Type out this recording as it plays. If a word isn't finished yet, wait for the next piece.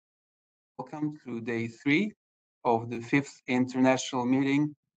welcome to day 3 of the 5th International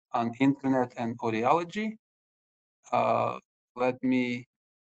Meeting on Internet and Audiology. Let me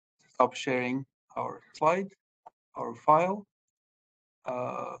stop sharing our slide, our file.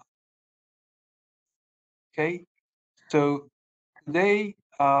 Okay, so today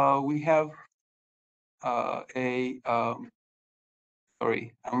we have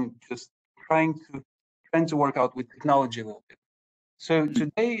sorry, I'm just trying to work out with technology a little bit. So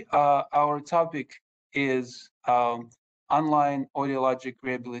today our topic is online audiologic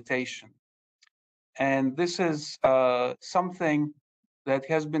rehabilitation. And this is something that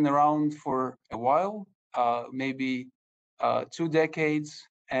has been around for a while, maybe 2 decades,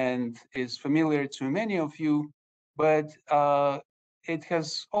 and is familiar to many of you, but it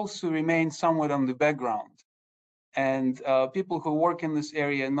has also remained somewhat on the background. And people who work in this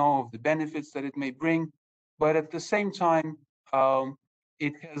area know of the benefits that it may bring, but at the same time,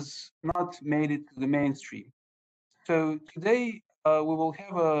 it has not made it to the mainstream. So today we will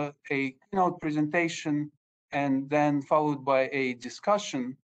have a keynote presentation and then followed by a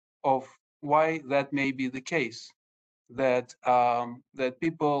discussion of why that may be the case, that that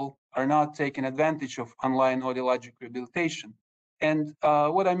people are not taking advantage of online audiologic rehabilitation. And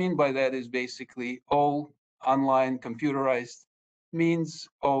what I mean by that is basically all online computerized means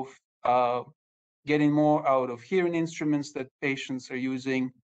of getting more out of hearing instruments that patients are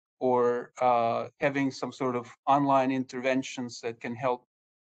using, or having some sort of online interventions that can help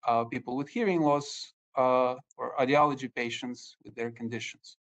people with hearing loss or audiology patients with their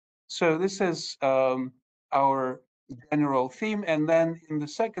conditions. So this is our general theme. And then in the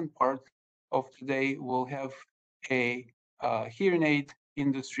second part of today, we'll have a hearing aid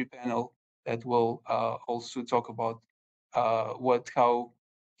industry panel that will also talk about how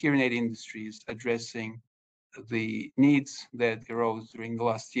hearing aid industry is addressing the needs that arose during the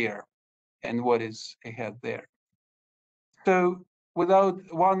last year and what is ahead there. So without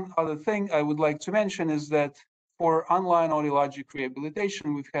one other thing I would like to mention is that for online audiologic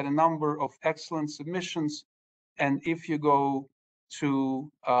rehabilitation, we've had a number of excellent submissions. And if you go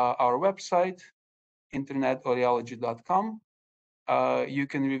to our website, internetaudiology.com, you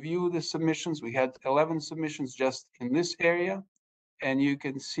can review the submissions. We had 11 submissions just in this area. And you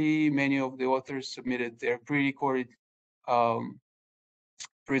can see many of the authors submitted their pre-recorded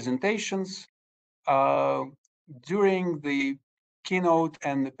presentations. During the keynote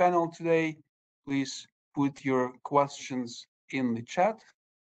and the panel today, please put your questions in the chat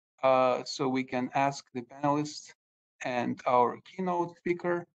so we can ask the panelists and our keynote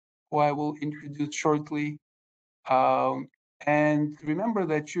speaker, who I will introduce shortly. And remember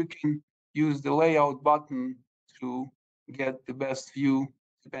that you can use the layout button to get the best view,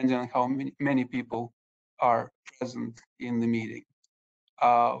 depending on how many people are present in the meeting.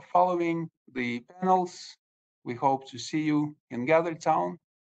 Following the panels, we hope to see you in Gather Town,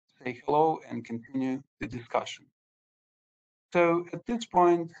 say hello, and continue the discussion. So at this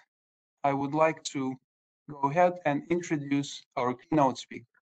point, I would like to go ahead and introduce our keynote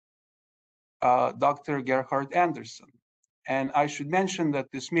speaker, Dr. Gerhard Anderson. And I should mention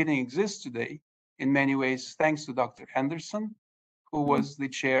that this meeting exists today in many ways thanks to Dr. Anderson, who was the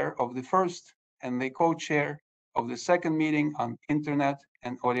chair of the first and the co-chair of the second meeting on Internet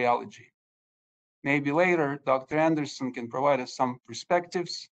and Audiology. Maybe later, Dr. Anderson can provide us some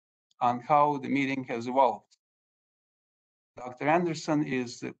perspectives on how the meeting has evolved. Dr. Anderson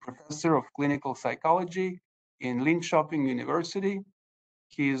is the professor of clinical psychology in Linköping University.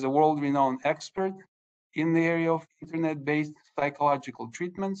 He is a world-renowned expert in the area of internet-based psychological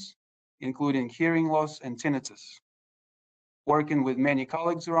treatments, including hearing loss and tinnitus. Working with many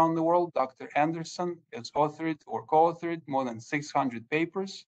colleagues around the world, Dr. Anderson has authored or co-authored more than 600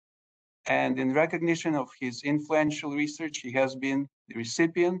 papers. And in recognition of his influential research, he has been the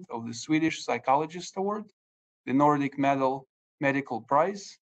recipient of the Swedish Psychologist Award, the Nordic Medical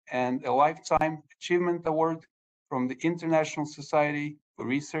Prize, and a Lifetime Achievement Award from the International Society for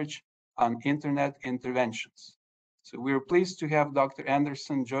Research on Internet Interventions. So we are pleased to have Dr.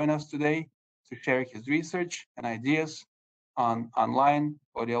 Anderson join us today to share his research and ideas on online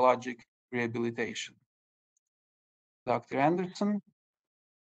audiologic rehabilitation. Dr. Anderson,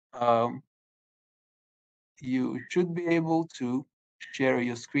 you should be able to share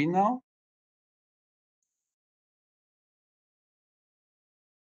your screen now.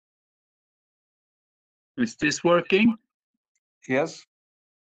 Is this working? Yes.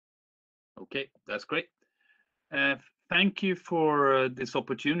 Okay, that's great. Thank you for this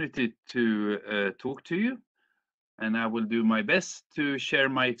opportunity to talk to you. and I will do my best to share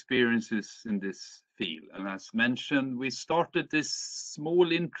my experiences in this field. And as mentioned, we started this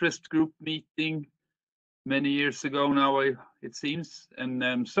small interest group meeting many years ago now, it seems, and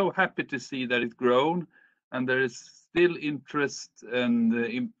I'm so happy to see that it's grown, and there is still interest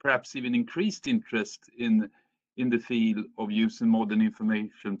and perhaps even increased interest in the field of using modern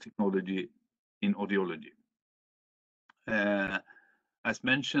information technology in audiology. As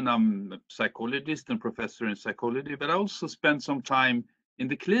mentioned, I'm a psychologist and professor in psychology, but I also spent some time in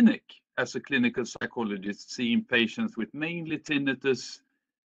the clinic as a clinical psychologist, seeing patients with mainly tinnitus,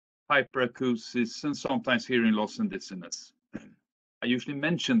 hyperacusis, and sometimes hearing loss and dizziness. I usually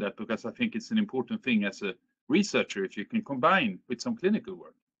mention that because I think it's an important thing as a researcher if you can combine with some clinical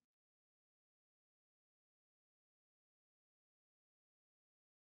work.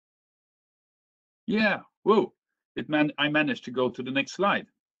 Yeah, whoa, I managed to go to the next slide.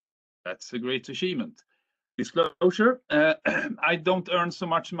 That's a great achievement. Disclosure, I don't earn so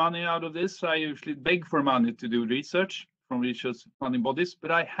much money out of this. I usually beg for money to do research from research funding bodies,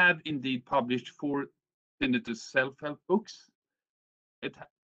 but I have indeed published 4 tinnitus self-help books.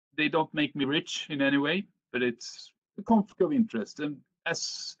 They don't make me rich in any way, but it's a conflict of interest. And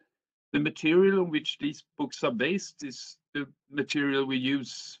as the material on which these books are based is the material we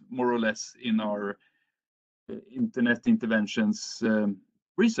use more or less in our internet interventions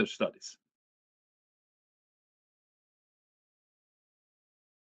research studies.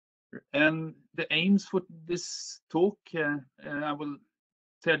 And the aims for this talk, I will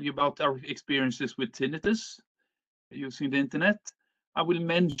tell you about our experiences with tinnitus using the internet. I will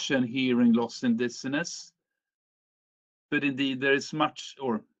mention hearing loss and dizziness, but indeed there's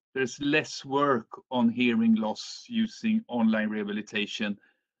less work on hearing loss using online rehabilitation,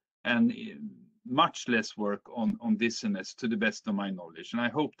 and much less work on dizziness, to the best of my knowledge. And I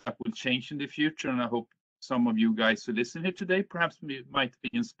hope that will change in the future, and I hope some of you guys who listen here today perhaps might be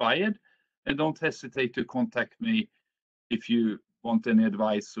inspired, and don't hesitate to contact me if you want any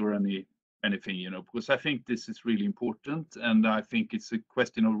advice or anything, because I think this is really important, and I think it's a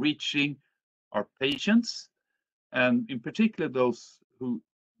question of reaching our patients, and in particular those who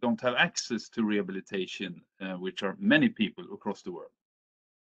don't have access to rehabilitation, which are many people across the world.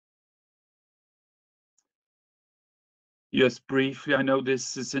 Just briefly, I know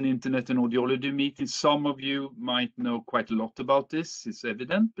this is an internet and audiology meeting. Some of you might know quite a lot about this, it's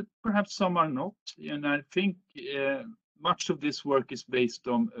evident, but perhaps some are not. And I think much of this work is based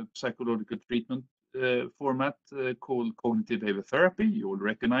on a psychological treatment format called cognitive behavior therapy. You all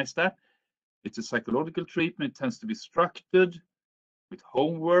recognize that. It's a psychological treatment. It tends to be structured with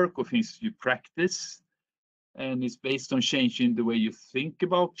homework or things you practice. And it's based on changing the way you think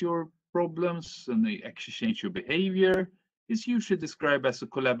about your problems, and they actually change your behavior. It's usually described as a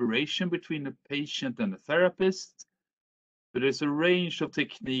collaboration between a patient and a therapist. But there's a range of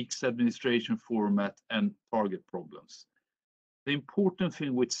techniques, administration format, and target problems. The important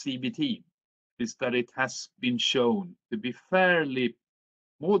thing with CBT is that it has been shown to be fairly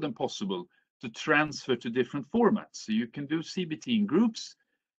more than possible to transfer to different formats. So you can do CBT in groups,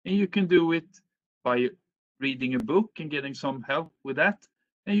 and you can do it by reading a book and getting some help with that.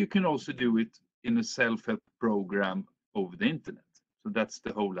 And you can also do it in a self-help program over the internet. So that's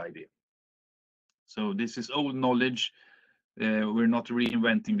the whole idea. So this is old knowledge. We're not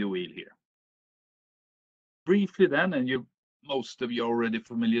reinventing the wheel here. Briefly then, and most of you are already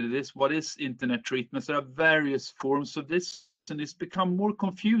familiar with this, what is internet treatments? There are various forms of this, and it's become more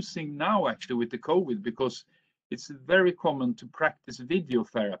confusing now actually with the COVID, because it's very common to practice video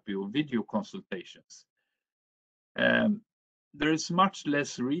therapy or video consultations. There is much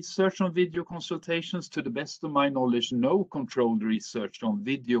less research on video consultations. To the best of my knowledge, no controlled research on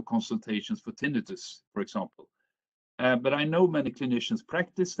video consultations for tinnitus, for example. But I know many clinicians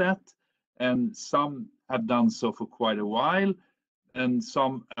practice that, and some have done so for quite a while, and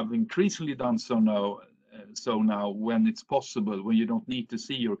some have increasingly done so now when it's possible, when you don't need to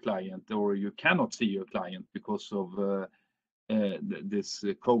see your client, or you cannot see your client because of this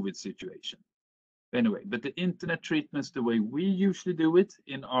COVID situation. Anyway, but the internet treatments, the way we usually do it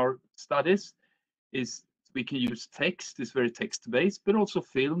in our studies, is we can use text. It's very text-based, but also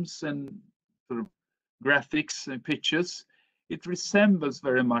films and sort of graphics and pictures. It resembles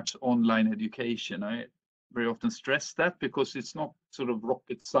very much online education. I very often stress that, because it's not sort of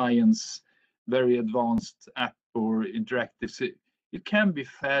rocket science, very advanced app or interactive. It can be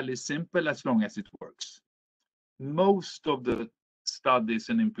fairly simple as long as it works. Most of the studies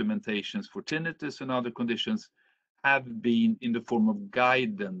and implementations for tinnitus and other conditions have been in the form of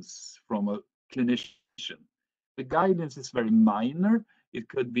guidance from a clinician. The guidance is very minor. It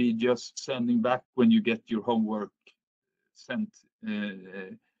could be just sending back when you get your homework sent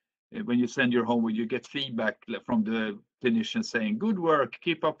when you send your homework, you get feedback from the clinician saying, "Good work,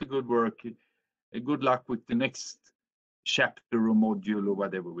 keep up the good work. Good luck with the next chapter or module or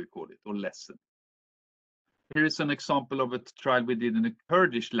whatever we call it, or lesson." Here is an example of a trial we did in a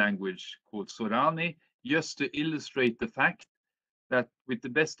Kurdish language called Sorani, just to illustrate the fact that with the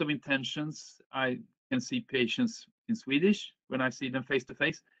best of intentions, I can see patients in Swedish when I see them face to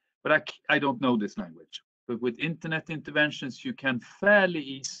face, but I don't know this language. But with internet interventions, you can fairly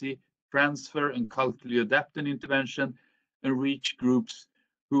easy transfer and culturally adapt an intervention and reach groups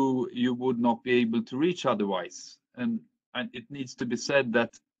who you would not be able to reach otherwise. And it needs to be said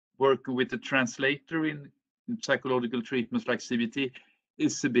that working with a translator in psychological treatments like CBT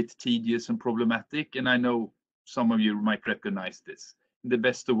is a bit tedious and problematic. And I know some of you might recognize this. In the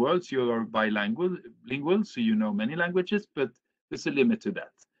best of worlds, you are bilingual, so you know many languages, but there's a limit to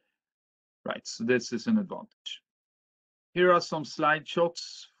that. Right, so this is an advantage. Here are some slide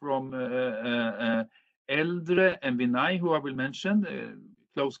shots from Eldre and Vinay, who I will mention,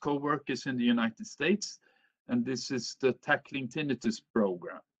 close co-workers in the United States. And this is the Tackling Tinnitus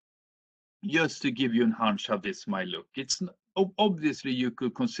program. Just to give you a hunch how this might look. It's obviously you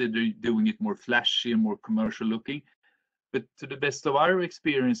could consider doing it more flashy and more commercial looking, but to the best of our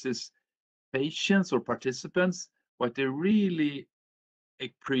experiences, patients or participants, what they really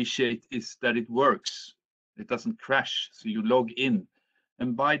appreciate is that it works. It doesn't crash, so you log in.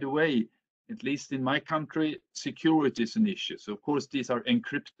 And by the way, at least in my country, security is an issue. So of course, these are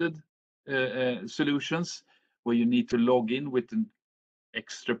encrypted solutions where you need to log in with an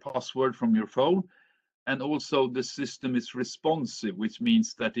extra password from your phone. And also the system is responsive, which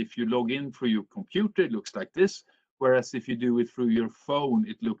means that if you log in through your computer, it looks like this. Whereas if you do it through your phone,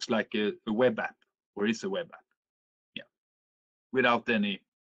 it looks like a web app, or is a web app. Yeah, without any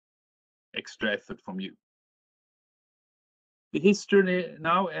extra effort from you. The history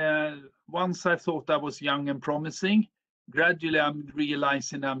now, once I thought I was young and promising, gradually I'm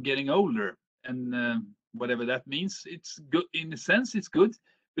realizing I'm getting older, and whatever that means, it's good. In a sense, it's good,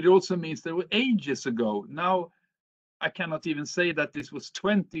 but it also means there were ages ago. Now, I cannot even say that this was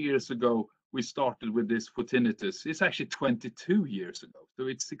 20 years ago we started with this for tinnitus. It's actually 22 years ago, so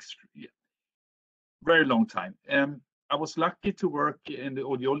it's very long time. I was lucky to work in the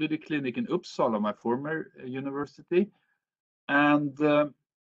audiology clinic in Uppsala, my former university, and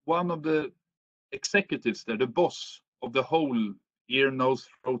one of the executives there, the boss of the whole ear, nose,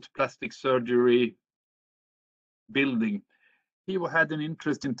 throat, plastic surgery building, he had an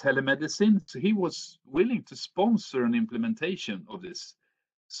interest in telemedicine, so he was willing to sponsor an implementation of this.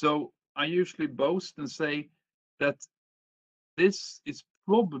 So I usually boast and say that this is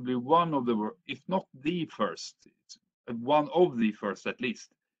probably one of the, if not the first, it's one of the first at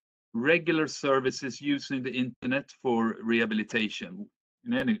least, regular services using the internet for rehabilitation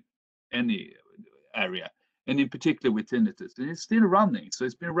in any area, and in particular with tinnitus. And it's still running. So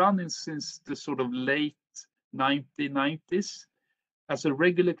it's been running since the sort of late 1990s as a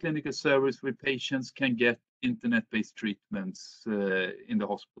regular clinical service where patients can get internet-based treatments in the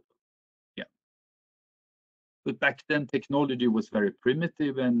hospital. Yeah. But back then, technology was very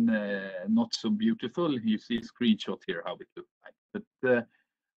primitive and not so beautiful. You see a screenshot here how it looked like. But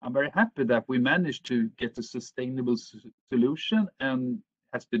I'm very happy that we managed to get a sustainable solution, and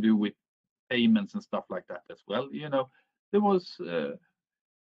has to do with payments and stuff like that as well. You know, there was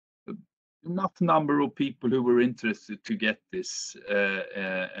enough number of people who were interested to get this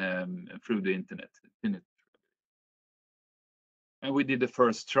through the internet. And we did the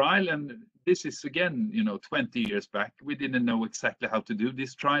first trial, and this is again, 20 years back. We didn't know exactly how to do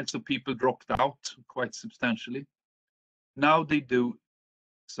this trial, so people dropped out quite substantially. Now they do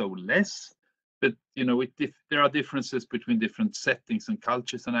so less, but there are differences between different settings and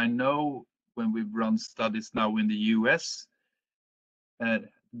cultures. And I know when we've run studies now in the US,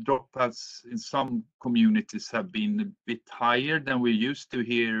 dropouts in some communities have been a bit higher than we're used to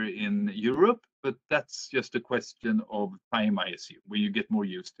here in Europe, but that's just a question of time, I assume, when you get more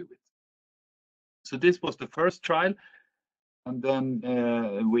used to it. So this was the first trial, and then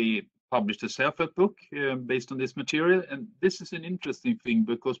we published a self-help book based on this material. And this is an interesting thing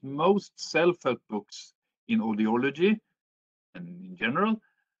because most self-help books in audiology and in general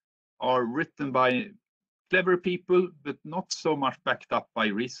are written by clever people, but not so much backed up by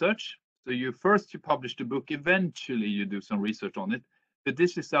research. So you publish the book, eventually you do some research on it, but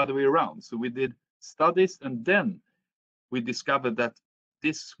this is the other way around. So we did studies, and then we discovered that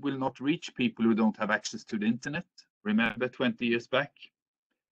this will not reach people who don't have access to the internet. Remember 20 years back?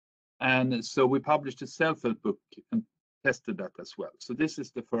 And so we published a self-help book and tested that as well. So this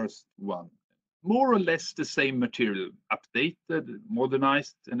is the first one. more or less the same material, updated,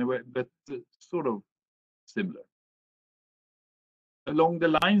 modernized in a way, but sort of similar. Along the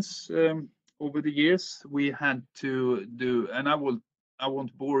lines, over the years, we had to do, and I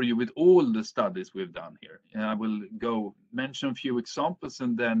won't bore you with all the studies we've done here. I will go mention a few examples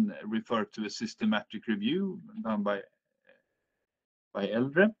and then refer to a systematic review done by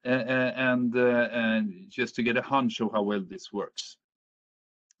Eldre, and just to get a hunch of how well this works.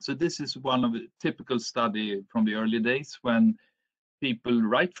 So this is one of the typical study from the early days when people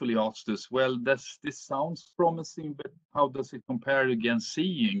rightfully asked us, well, this sounds promising, but how does it compare against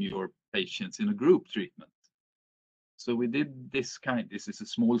seeing your patients in a group treatment? So we did this is a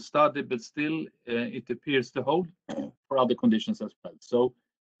small study, but still it appears to hold for other conditions as well. So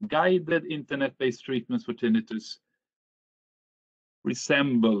guided internet-based treatments for tinnitus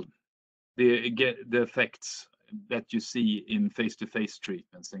resemble the effects that you see in face-to-face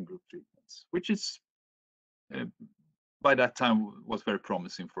treatments and group treatments, which is by that time was very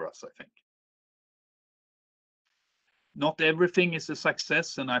promising for us, I think. Not everything is a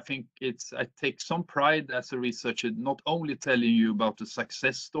success, and I think I take some pride as a researcher not only telling you about the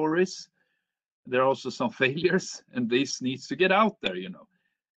success stories, there are also some failures, and this needs to get out there, you know.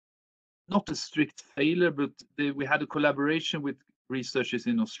 Not a strict failure, but we had a collaboration with researchers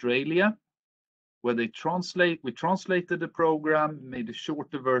in Australia where we translated the program, made a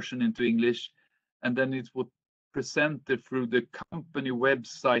shorter version into English, and then it was presented through the company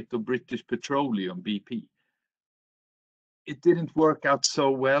website of British Petroleum, BP. It didn't work out so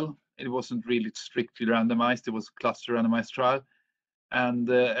well. It wasn't really strictly randomized. It was a cluster randomized trial, and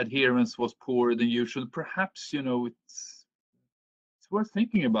adherence was poorer than usual. Perhaps, you know, it's worth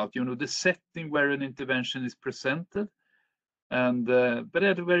thinking about, you know, the setting where an intervention is presented. And but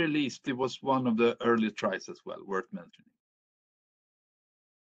at the very least, it was one of the early tries as well, worth mentioning.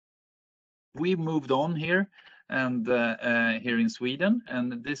 We moved on here, and here in Sweden,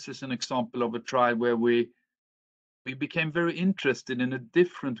 and this is an example of a trial where we became very interested in a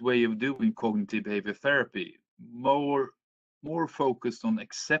different way of doing cognitive behavior therapy, more focused on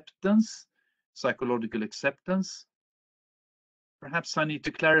acceptance, psychological acceptance. Perhaps I need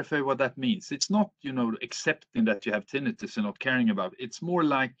to clarify what that means. It's not, you know, accepting that you have tinnitus and not caring about it. It's more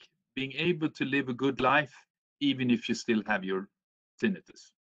like being able to live a good life even if you still have your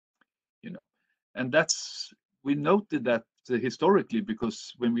tinnitus, you know. And we noted that historically,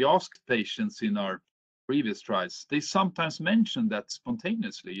 because when we asked patients in our previous trials, they sometimes mentioned that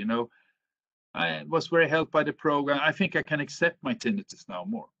spontaneously, you know, I was very helped by the program. I think I can accept my tinnitus now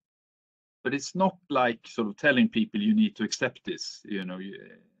more. But it's not like sort of telling people you need to accept this, you know.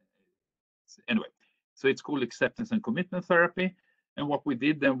 Anyway, so it's called acceptance and commitment therapy. And what we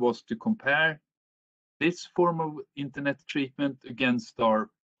did then was to compare this form of internet treatment against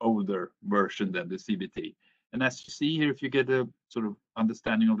our older version than the CBT. And as you see here, if you get a sort of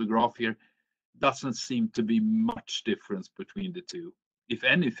understanding of the graph here, doesn't seem to be much difference between the two. If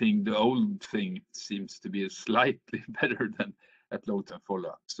anything, the old thing seems to be slightly better than at low-term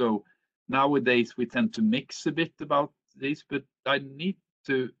follow-up. So nowadays we tend to mix a bit about this, but I need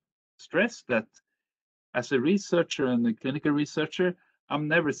to stress that as a researcher and a clinical researcher, I'm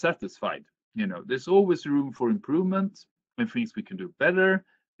never satisfied. You know, there's always room for improvement and things we can do better,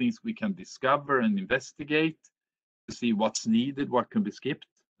 things we can discover and investigate to see what's needed, what can be skipped,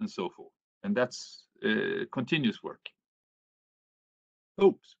 and so forth. And that's continuous work.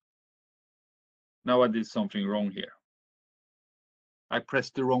 Oops. Now I did something wrong here. I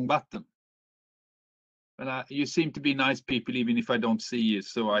pressed the wrong button. And you seem to be nice people even if I don't see you,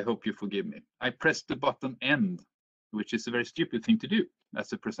 so I hope you forgive me. I pressed the button end, which is a very stupid thing to do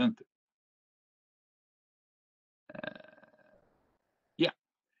as a presenter. Yeah,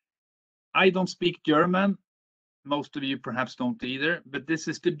 I don't speak German. Most of you perhaps don't either, but this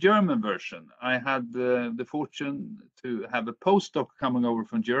is the German version. I had the fortune to have a postdoc coming over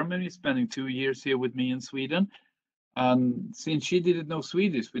from Germany, spending 2 years here with me in Sweden. And since she didn't know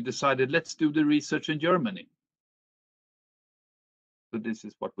Swedish, we decided let's do the research in Germany. So this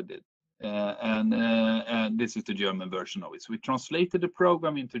is what we did. And this is the German version of it. So we translated the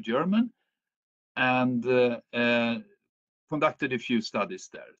program into German and conducted a few studies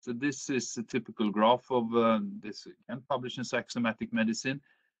there. So this is a typical graph of this again published in Psychosomatic Medicine.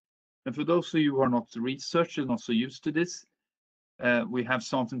 And for those of you who are not researchers, not so used to this, we have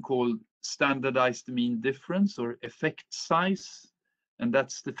something called standardized mean difference or effect size. And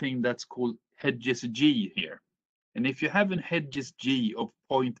that's the thing that's called Hedges G here. And if you have a Hedges G of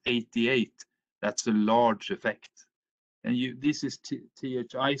 0.88, that's a large effect. And this is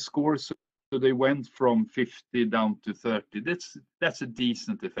THI score. So they went from 50 down to 30. That's a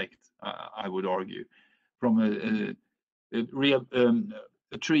decent effect, I would argue, from a real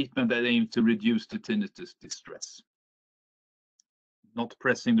a treatment that aims to reduce the tinnitus distress. Not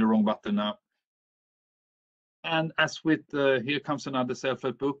pressing the wrong button now. And as with here comes another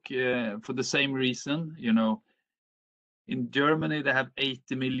self-help book for the same reason. You know, in Germany they have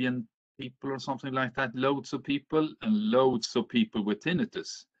 80 million people or something like that, loads of people, and loads of people with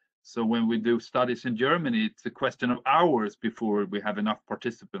tinnitus. So when we do studies in Germany, it's a question of hours before we have enough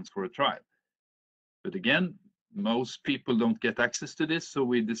participants for a trial. But again, most people don't get access to this, so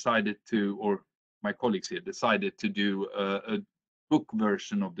we decided to, or my colleagues here decided to do a book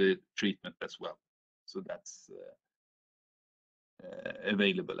version of the treatment as well. So that's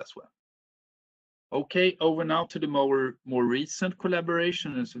available as well. Okay, over now to the more recent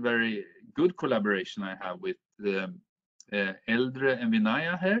collaboration. It's a very good collaboration I have with Eldre and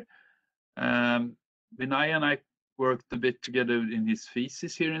Vinaya here. Vinaya and I worked a bit together in his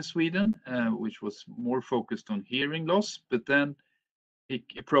thesis here in Sweden, which was more focused on hearing loss. But then he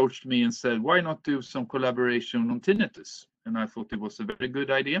approached me and said, why not do some collaboration on tinnitus? And I thought it was a very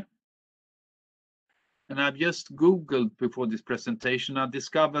good idea. And I've just Googled before this presentation, I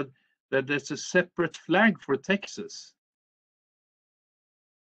discovered that there's a separate flag for Texas.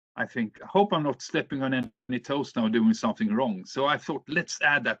 I hope I'm not stepping on any toes now doing something wrong. So I thought, let's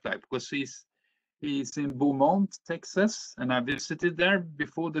add that flag, because he's in Beaumont, Texas, and I visited there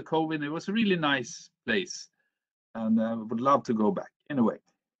before the COVID. It was a really nice place, and I would love to go back. Anyway,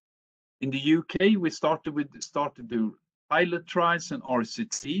 in the UK, we started to do pilot trials and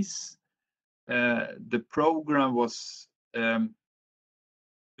RCTs. The program was a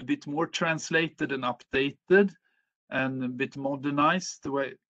bit more translated and updated and a bit modernized. The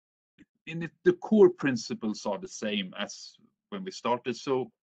way in it, the core principles are the same as when we started.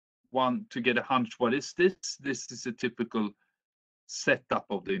 So one, to get a hunch, what is this? This is a typical setup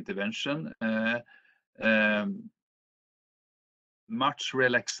of the intervention. Much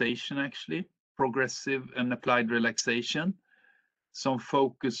relaxation, actually, progressive and applied relaxation. Some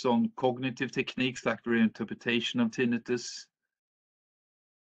focus on cognitive techniques like reinterpretation of tinnitus.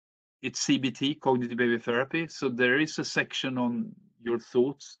 It's CBT, cognitive behavior therapy. So there is a section on your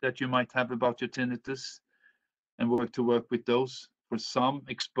thoughts that you might have about your tinnitus and work with those. For some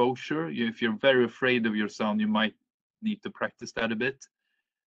exposure, if you're very afraid of your sound, you might need to practice that a bit.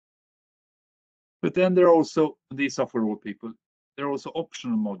 But then there are also, these are for all people, there are also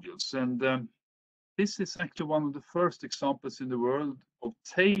optional modules. And this is actually one of the first examples in the world of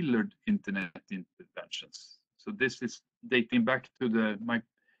tailored internet interventions. So this is dating back to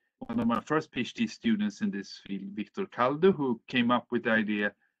one of my first PhD students in this field, Victor Caldo, who came up with the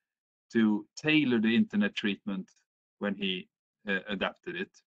idea to tailor the internet treatment when he adapted it.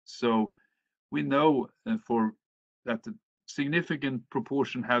 So we know that a significant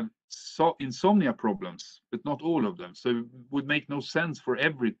proportion have insomnia problems, but not all of them. So it would make no sense for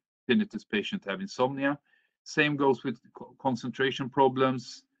every tinnitus patient to have insomnia. Same goes with concentration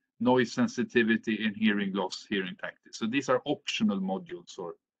problems, noise sensitivity, and hearing loss, hearing tactics. So these are optional modules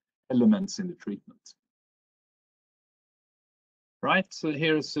or elements in the treatment. Right, so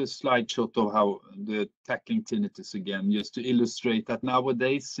here's a slideshot of how the tackling tinnitus again, just to illustrate that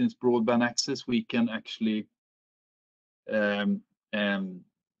nowadays, since broadband access, we can actually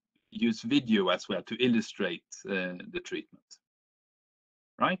use video as well to illustrate the treatment.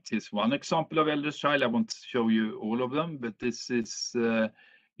 Right, here's one example of Eldre's trial. I won't show you all of them, but this is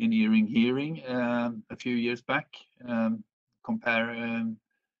in hearing a few years back, compare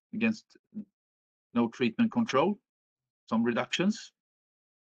against no treatment control, some reductions.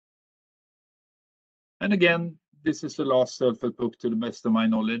 And again, this is the last self-help book to the best of my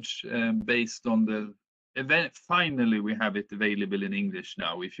knowledge, based on the event. Finally, we have it available in English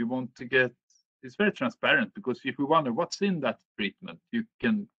now. If you want to get, it's very transparent, because if you wonder what's in that treatment, you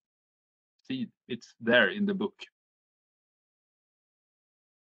can see it's there in the book.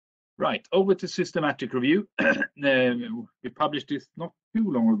 Right, over to systematic review. We published this not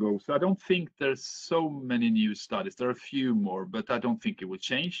too long ago, so I don't think there's so many new studies. There are a few more, but I don't think it will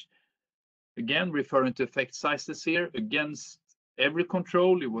change. Again, referring to effect sizes here, against every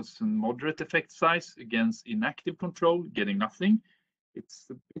control, it was a moderate effect size. Against inactive control, getting nothing, it's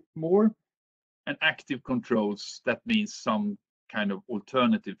a bit more. And active controls, that means some kind of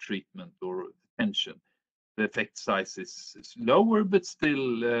alternative treatment or attention. The effect size is lower, but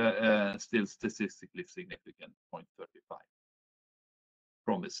still statistically significant, 0.35.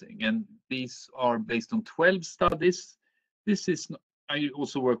 Promising. And these are based on 12 studies. This is, I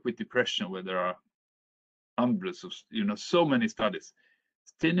also work with depression, where there are hundreds of, so many studies.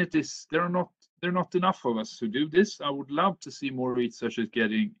 Tinnitus, there are not enough of us who do this. I would love to see more researchers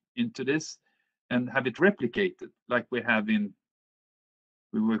getting into this and have it replicated like we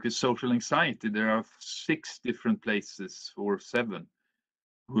work with social anxiety. There are 6 different places or 7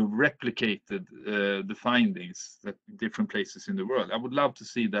 who replicated the findings at different places in the world. I would love to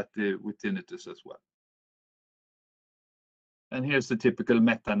see that with tinnitus as well. And here's the typical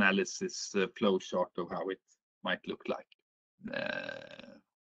meta-analysis flow chart of how it might look like.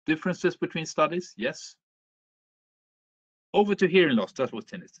 Differences between studies? Yes. Over to hearing loss, that was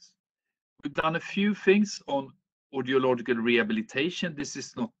tinnitus. We've done a few things on audiological rehabilitation. This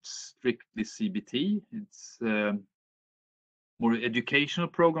is not strictly CBT. It's more educational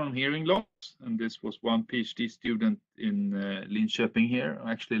program on hearing loss. And this was one PhD student in Linköping here.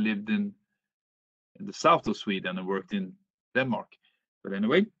 I actually lived in the south of Sweden and worked in Denmark. But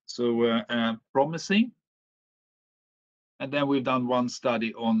anyway, so promising. And then we've done one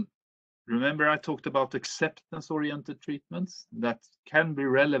study on, remember I talked about acceptance-oriented treatments that can be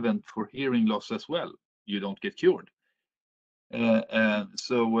relevant for hearing loss as well. You don't get cured.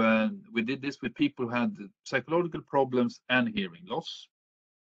 So we did this with people who had psychological problems and hearing loss.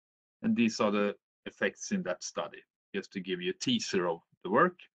 And these are the effects in that study, just to give you a teaser of the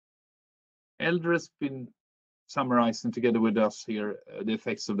work. Elder has been summarizing together with us here the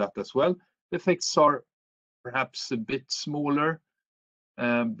effects of that as well. The effects are perhaps a bit smaller,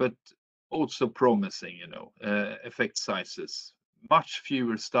 but also promising, you know, effect sizes. Much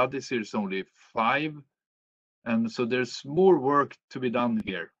fewer studies, here's only 5. And so there's more work to be done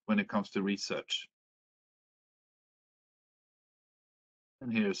here when it comes to research.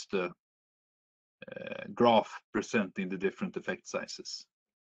 And here's the graph presenting the different effect sizes.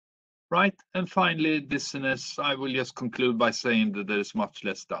 Right, and finally, dizziness. I will just conclude by saying that there is much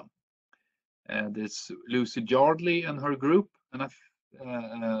less done. There's Lucy Yardley and her group, and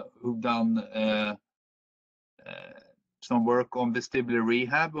who've done some work on vestibular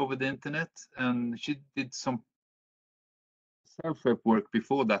rehab over the internet, and she did some self-help work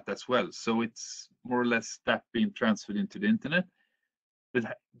before that as well. So it's more or less that being transferred into the internet.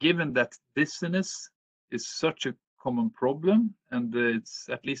 But given that dizziness is such a common problem, and it's,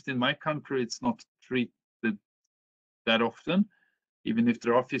 at least in my country, it's not treated that often, even if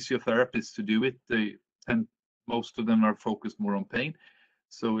there are physiotherapists to do it, most of them are focused more on pain.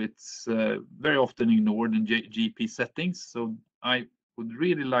 So it's very often ignored in GP settings. So I would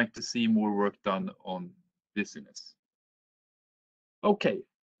really like to see more work done on dizziness. Okay,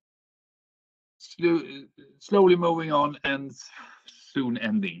 slowly moving on and soon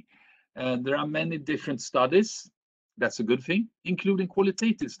ending. There are many different studies. That's a good thing, including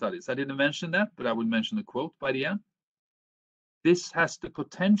qualitative studies. I didn't mention that, but I will mention a quote by the end. This has the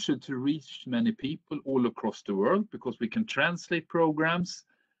potential to reach many people all across the world because we can translate programs,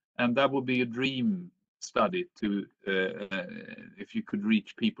 and that would be a dream study to if you could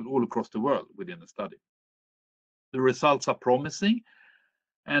reach people all across the world within a study. The results are promising,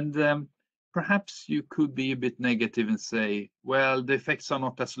 and perhaps you could be a bit negative and say, well, the effects are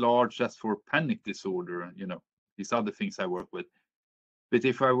not as large as for panic disorder and, you know, these other things I work with. But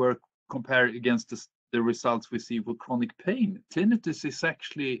if I were compared against the results we see for chronic pain, tinnitus is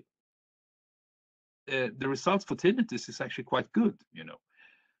actually, the results for tinnitus is actually quite good, you know.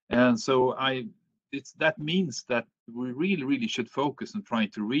 And so that means that we really should focus on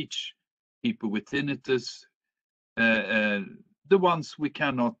trying to reach people with tinnitus, the ones we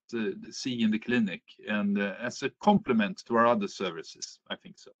cannot see in the clinic, and as a complement to our other services, I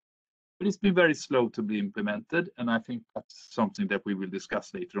think so. But it's been very slow to be implemented, and I think that's something that we will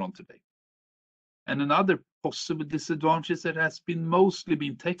discuss later on today. And another possible disadvantage is that it has mostly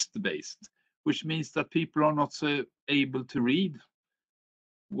been text-based, which means that people are not so able to read,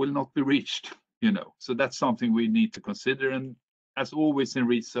 will not be reached, you know. So that's something we need to consider. And as always in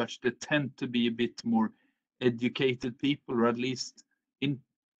research, they tend to be a bit more educated people, or at least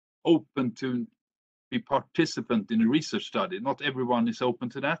open to be participant in a research study. Not everyone is open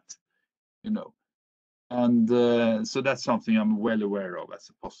to that, you know. And so that's something I'm well aware of as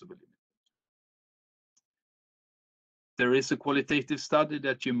a possibility. There is a qualitative study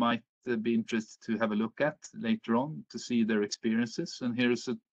that you might be interested to have a look at later on to see their experiences. And here's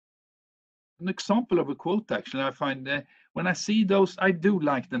an example of a quote. Actually, I find when I see those, I do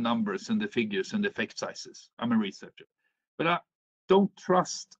like the numbers and the figures and the effect sizes. I'm a researcher, but I don't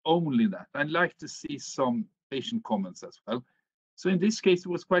trust only that. I'd like to see some patient comments as well. So in this case, it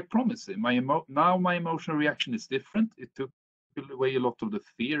was quite promising. Now my emotional reaction is different. It took away a lot of the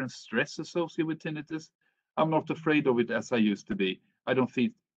fear and stress associated with tinnitus. I'm not afraid of it as I used to be. I don't feel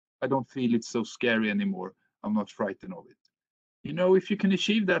it's so scary anymore. I'm not frightened of it. You know, if you can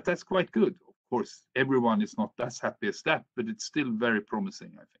achieve that, that's quite good. Of course, everyone is not as happy as that, but it's still very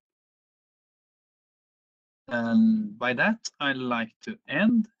promising, I think. And by that, I'd like to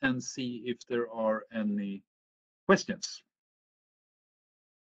end and see if there are any questions.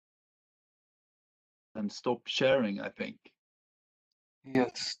 And stop sharing, I think.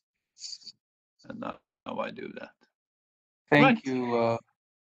 Yes. And now I do that. Thank Right. you.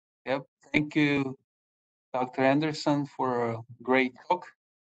 Yep. Thank you, Dr. Anderson, for a great talk.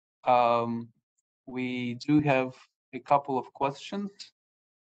 We do have a couple of questions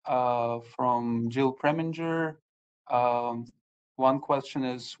from Jill Preminger. One question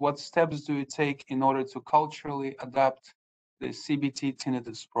is, what steps do you take in order to culturally adapt the CBT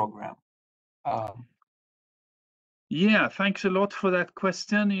tinnitus program? Yeah, thanks a lot for that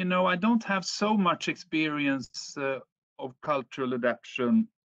question. You know, I don't have so much experience of cultural adaptation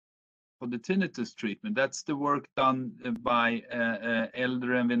for the tinnitus treatment. That's the work done by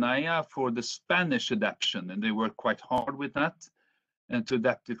Eldre and Vinaya for the Spanish adaptation, and they work quite hard with that and to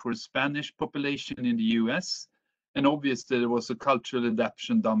adapt it for the Spanish population in the US. And obviously, there was a cultural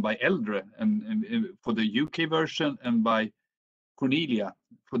adaptation done by Eldre and for the UK version and by Cornelia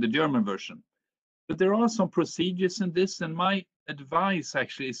for the German version. But there are some procedures in this, and my advice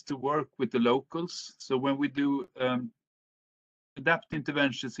actually is to work with the locals. So when we do adapt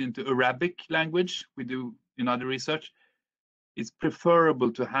interventions into Arabic language, we do in other research, it's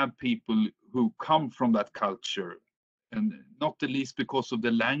preferable to have people who come from that culture, and not the least because of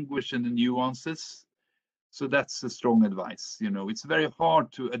the language and the nuances. So that's a strong advice. You know, it's very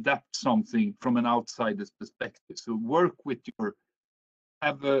hard to adapt something from an outsider's perspective. So work with your,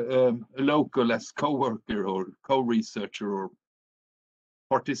 have a local as co-worker or co-researcher or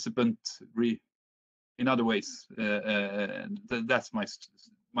participant in other ways. That's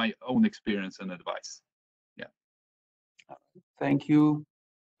my own experience and advice. Yeah. Thank you.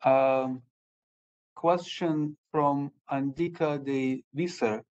 Question from Andika de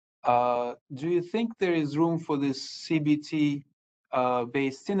Visser. Do you think there is room for this CBT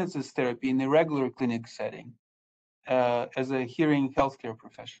based tinnitus therapy in a regular clinic setting as a hearing healthcare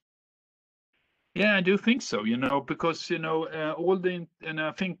professional? Yeah, I do think so, you know, because, you know, and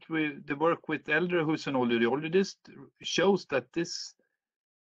I think the work with Eldre, who's an audiologist, shows that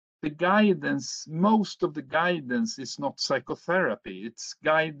the guidance, most of the guidance is not psychotherapy, it's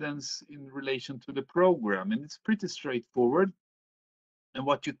guidance in relation to the program, and it's pretty straightforward. And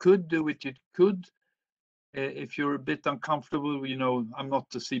what you could do, if you're a bit uncomfortable, you know, I'm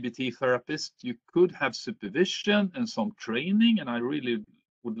not a CBT therapist, you could have supervision and some training, and I really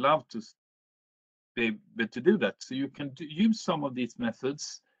would love to be able to do that. So you can use some of these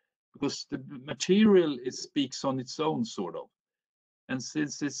methods because the material speaks on its own, sort of. And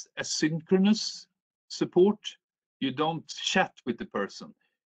since it's asynchronous support, you don't chat with the person.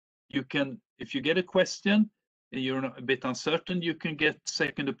 You can, if you get a question and you're a bit uncertain, you can get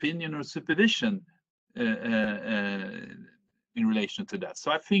second opinion or supervision in relation to that.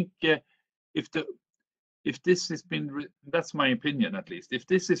 So I think if this has been, that's my opinion at least, if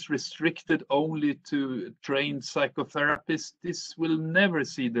this is restricted only to trained psychotherapists, this will never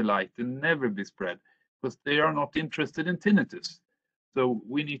see the light and never be spread because they are not interested in tinnitus. So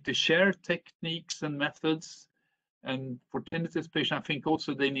we need to share techniques and methods. And for tinnitus patients, I think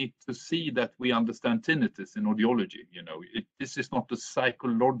also they need to see that we understand tinnitus in audiology. You know, this is not a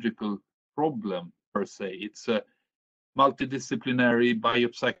psychological problem per se. It's a multidisciplinary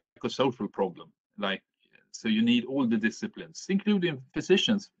biopsychosocial problem. Like, so you need all the disciplines, including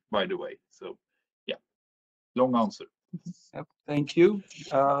physicians, by the way. So, yeah, long answer. Yep, thank you.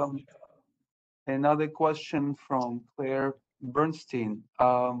 Another question from Claire Bernstein.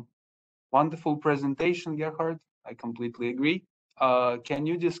 Wonderful presentation, Gerhard. I completely agree. Can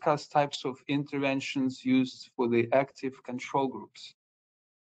you discuss types of interventions used for the active control groups?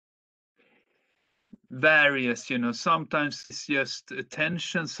 Various, you know, sometimes it's just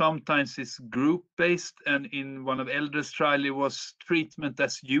attention, sometimes it's group based, and in one of Eldre's trial it was treatment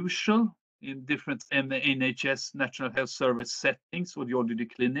as usual in different NHS National Health Service settings or audiology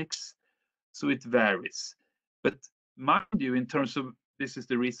clinics, so it varies. But mind you, in terms of, this is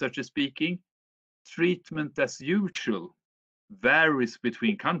the researcher speaking, treatment as usual varies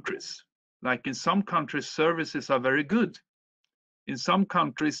between countries. Like in some countries services are very good. In some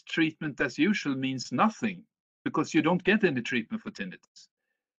countries, treatment as usual means nothing because you don't get any treatment for tinnitus.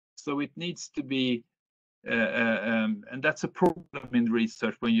 So it needs to be, and that's a problem in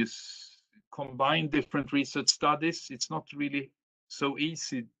research when you combine different research studies. It's not really so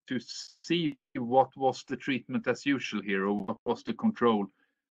easy to see what was the treatment as usual here or what was the control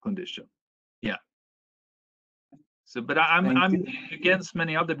condition. Yeah. So, but I'm against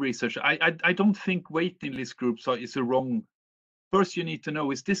many other research. I don't think waiting list groups is a wrong first you need to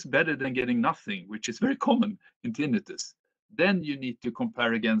know, is this better than getting nothing, which is very common in tinnitus? Then you need to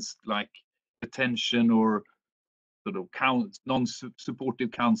compare against like attention or sort of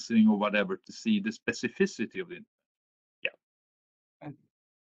non-supportive counseling or whatever to see the specificity of it. Yeah.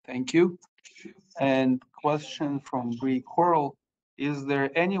 Thank you. And question from Bree Coral: is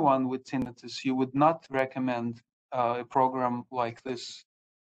there anyone with tinnitus you would not recommend a program like this?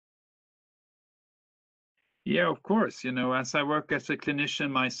 Yeah, of course. You know, as I work as a clinician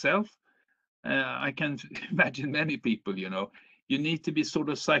myself, I can imagine many people, you know, you need to be sort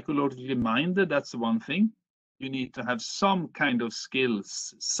of psychologically minded. That's one thing. You need to have some kind of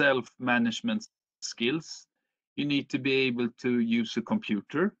skills, self-management skills. You need to be able to use a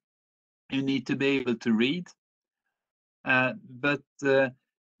computer. You need to be able to read. But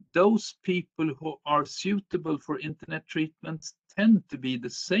those people who are suitable for internet treatments tend to be the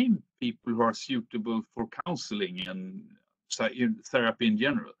same people who are suitable for counseling and therapy in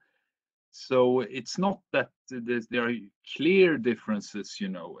general. So it's not that there are clear differences, you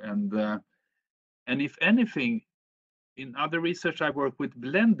know, and if anything, in other research I work with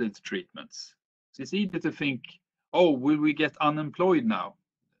blended treatments. So it's easy to think, oh, will we get unemployed now?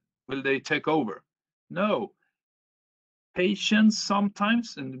 Will they take over? No. Patients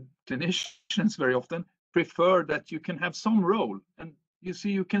sometimes and clinicians very often prefer that you can have some role, and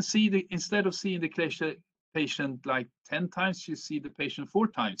you can see the, instead of seeing the patient like 10 times, you see the patient 4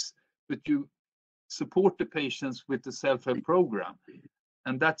 times, but you support the patients with the self-help program.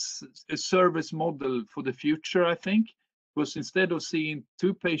 And that's a service model for the future, I think, because instead of seeing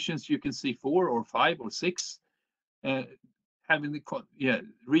 2 patients, you can see 4 or 5 or 6, having the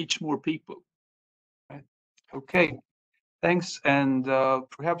reach more people. Okay, thanks. And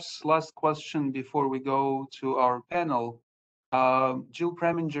perhaps last question before we go to our panel. Jill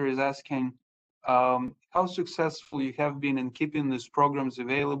Preminger is asking how successful you have been in keeping these programs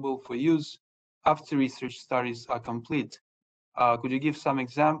available for use after research studies are complete. Could you give some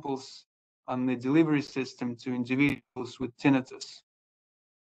examples on the delivery system to individuals with tinnitus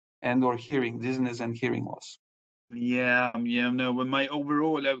and or hearing, dizziness and hearing loss? No, but my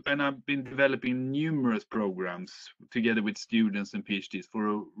overall, and I've been developing numerous programs together with students and PhDs for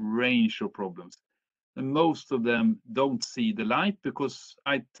a range of problems. And most of them don't see the light because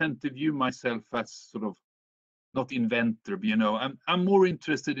I tend to view myself as sort of not inventor, you know. I'm more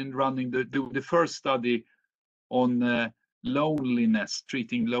interested in running the first study on loneliness,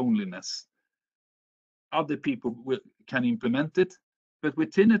 treating loneliness. Other people can implement it, but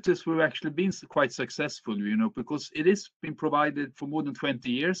with tinnitus we've actually been quite successful, you know, because it has been provided for more than 20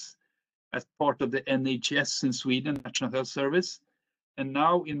 years as part of the NHS in Sweden, National Health Service. And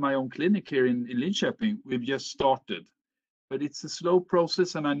now in my own clinic here in Linköping, we've just started. But it's a slow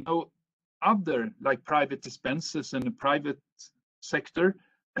process, and I know other like private dispensers and the private sector,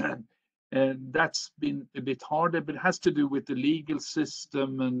 and that's been a bit harder, but it has to do with the legal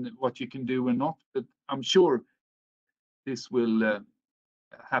system and what you can do and not. But I'm sure this will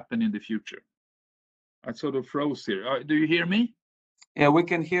happen in the future. I sort of froze here. Do you hear me? Yeah, we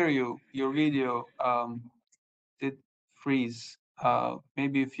can hear you. Your video did freeze.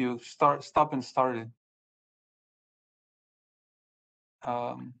 Maybe if you stop and start it.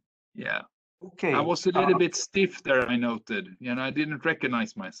 Yeah. Okay. I was a little bit stiff there, I noted. You know, I didn't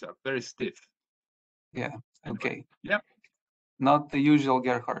recognize myself. Very stiff. Yeah. Okay. Anyway, yeah. Not the usual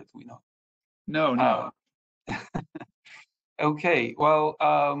Gerhard, we know. No. Okay. Well,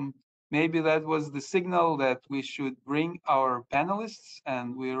 maybe that was the signal that we should bring our panelists,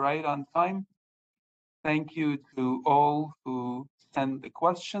 and we're right on time. Thank you to all who sent the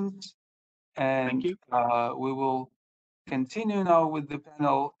questions. And Thank you. We will continue now with the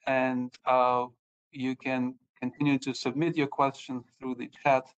panel, and you can continue to submit your questions through the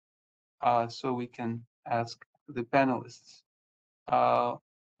chat so we can ask the panelists.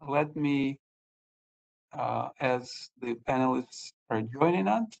 Let me, as the panelists are joining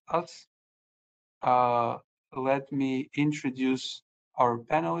us, let me introduce our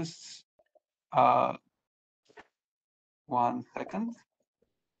panelists. 1 second.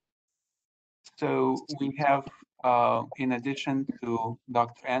 So we have, in addition to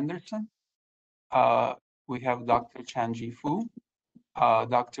Dr. Anderson, we have Dr. Chanji Fu.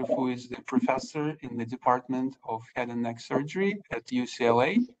 Dr. Fu is the professor in the Department of Head and Neck Surgery at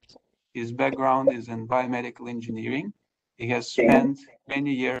UCLA. His background is in biomedical engineering. He has spent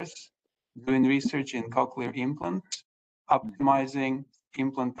many years doing research in cochlear implants, optimizing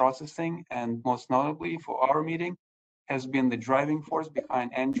implant processing, and most notably for our meeting, has been the driving force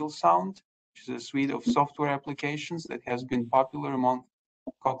behind Angel Sound, which is a suite of software applications that has been popular among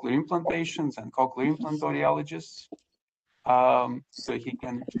cochlear implant patients and cochlear implant audiologists. so he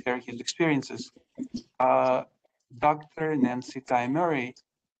can share his experiences. Dr. Nancy Ty Murray,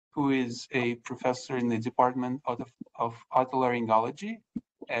 who is a professor in the Department of Otolaryngology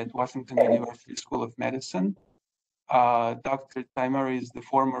at Washington University School of Medicine. Dr. Ty Murray is the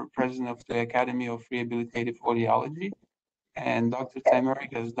former president of the Academy of Rehabilitative Audiology, and Dr. Ty Murray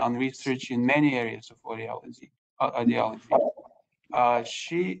has done research in many areas of audiology.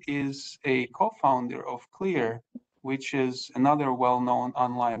 She is a co-founder of Clear, which is another well-known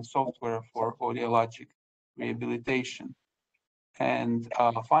online software for audiologic rehabilitation. And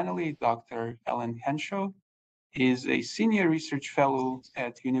finally, Dr. Ellen Henshaw is a senior research fellow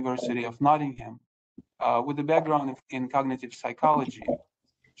at University of Nottingham with a background in cognitive psychology.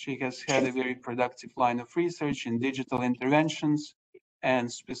 She has had a very productive line of research in digital interventions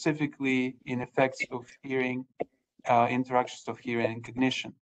and specifically in effects of hearing, interactions of hearing and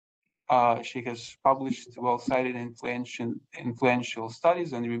cognition. She has published well-cited influential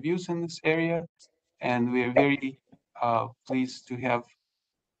studies and reviews in this area, and we are very pleased to have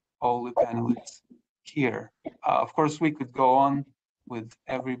all the panelists here. Of course, we could go on with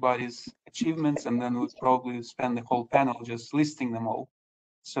everybody's achievements, and then we'd probably spend the whole panel just listing them all.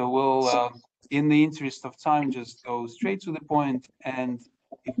 So we'll, in the interest of time, just go straight to the point. And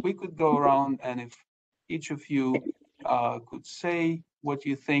if we could go around, and if each of you could say what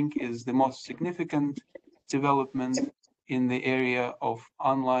you think is the most significant development in the area of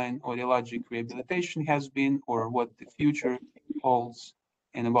online audiologic rehabilitation has been, or what the future holds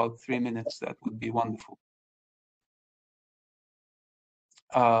in about 3 minutes, that would be wonderful.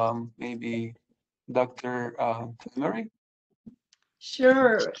 Maybe Dr. Murray?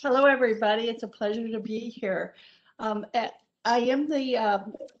 Sure. Hello, everybody. It's a pleasure to be here. I am the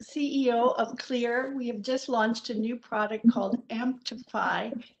CEO of Clear. We have just launched a new product called Amplify,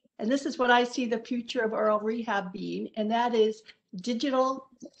 and this is what I see the future of oral rehab being, and that is digital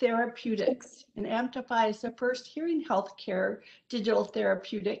therapeutics. And Amplify is the first hearing healthcare digital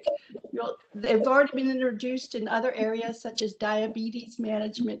therapeutic. They've already been introduced in other areas such as diabetes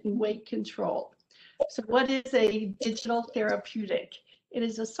management and weight control. So what is a digital therapeutic? It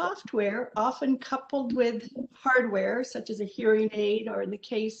is a software often coupled with hardware, such as a hearing aid, or in the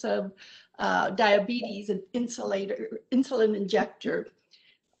case of diabetes, an insulin injector.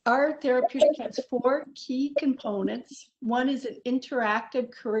 Our therapeutic has 4 key components. One is an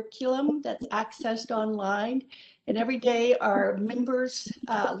interactive curriculum that's accessed online. And every day our members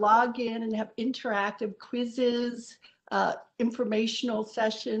log in and have interactive quizzes, informational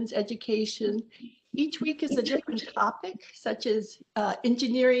sessions, education. Each week is a different topic, such as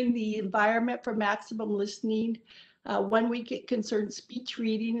engineering the environment for maximum listening. One week it concerns speech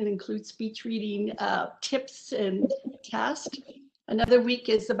reading and includes speech reading tips and tests. Another week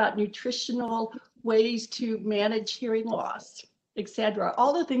is about nutritional ways to manage hearing loss, etc.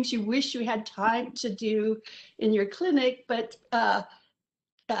 All the things you wish you had time to do in your clinic, but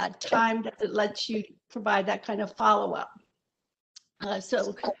time doesn't let you provide that kind of follow-up.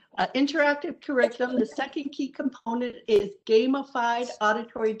 Interactive curriculum. The second key component is gamified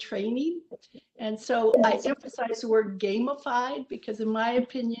auditory training. And so I emphasize the word gamified because in my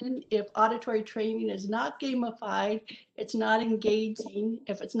opinion, if auditory training is not gamified, it's not engaging.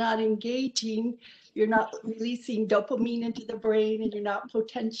 If it's not engaging, you're not releasing dopamine into the brain and you're not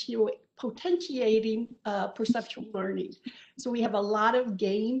potentiating perceptual learning. So we have a lot of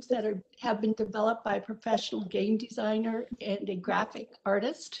games that have been developed by a professional game designer and a graphic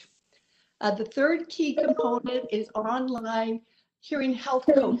artist. The third key component is online hearing health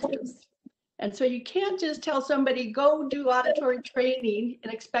coaches. And so you can't just tell somebody, go do auditory training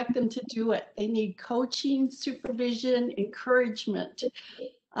and expect them to do it. They need coaching, supervision, encouragement.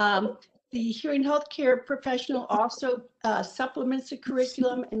 The hearing healthcare professional also supplements the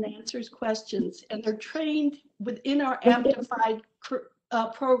curriculum and answers questions, and they're trained within our Amplified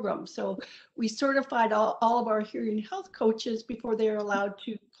program. So we certified all of our hearing health coaches before they're allowed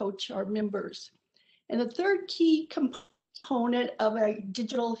to coach our members. And the third key component of a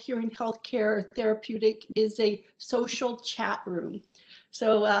digital hearing healthcare therapeutic is a social chat room.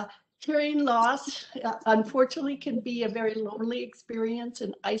 So hearing loss, unfortunately, can be a very lonely experience,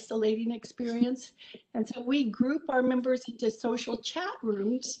 an isolating experience. And so we group our members into social chat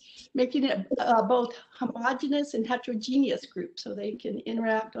rooms, making it both homogeneous and heterogeneous groups so they can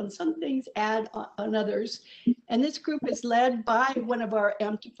interact on some things, add on others. And this group is led by one of our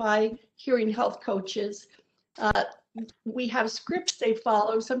Amplify hearing health coaches. We have scripts they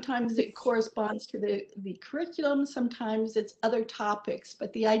follow. Sometimes it corresponds to the curriculum, sometimes it's other topics,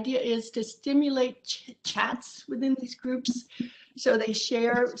 but the idea is to stimulate chats within these groups so they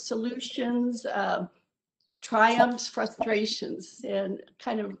share solutions, triumphs, frustrations, and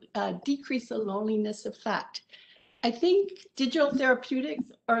kind of decrease the loneliness effect. I think digital therapeutics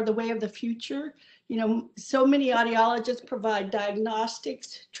are the way of the future. You know, so many audiologists provide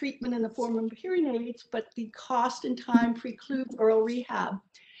diagnostics, treatment in the form of hearing aids, but the cost and time precludes oral rehab.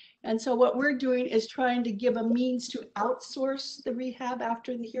 And so what we're doing is trying to give a means to outsource the rehab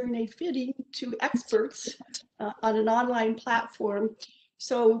after the hearing aid fitting to experts on an online platform.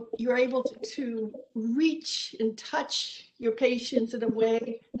 So you're able to reach and touch your patients in a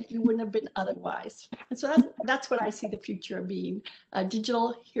way that you wouldn't have been otherwise. And so that's what I see the future of being,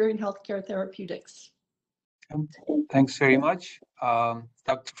 digital hearing healthcare therapeutics. Thanks very much.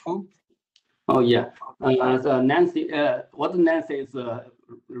 Dr. Fu? Oh, yeah. So Nancy, what Nancy is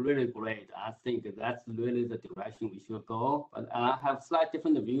really great. I think that's really the direction we should go. But I have slightly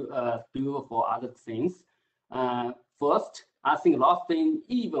different view for other things. First, I think a lot of things,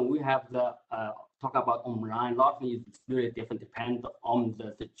 even we have the talk about online, a lot of things is really different, depend on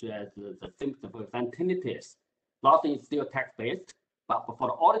the symptoms. For example, tinnitus, a lot of things is still text-based, but for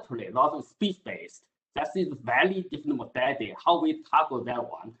the auditory, a lot of speech-based. That is very different modality, how we tackle that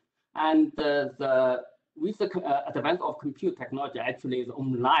one. And with the advance of computer technology, actually is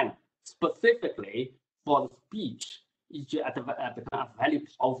online specifically for the speech, is become very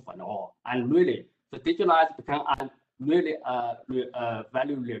powerful and really the digitalized become really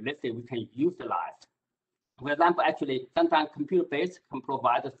very realistic we can utilize. For example, actually sometimes computer-based can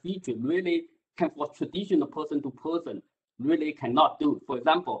provide a feature really can for traditional person to person really cannot do. For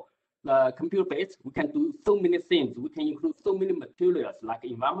example, the computer-based, we can do so many things. We can include so many materials like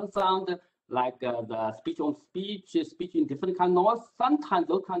environment sound, like the speech on speech, speech in different kind of noise. Sometimes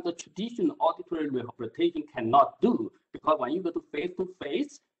those kinds of traditional auditory rehabilitation cannot do, because when you go to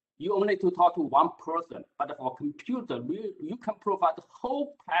face, you only to talk to one person. But for computer, you can provide the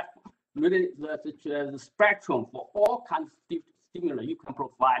whole platform, really the spectrum for all kinds of stimuli. You can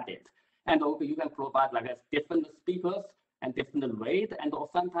provide it, and also you can provide like different speakers and different rate, and or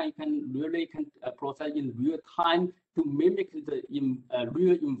sometimes you can really process in real time to mimic the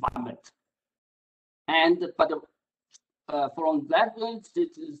real environment. And but from that point,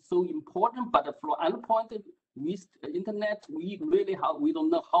 it is so important. But from another point, with internet, we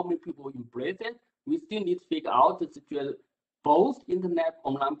don't know how many people embrace it. We still need to figure out the situation. Both internet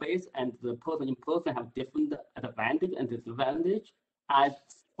online based and the person in person have different advantage and disadvantage. As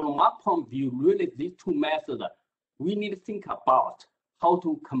from my point of view, really these two methods, we need to think about how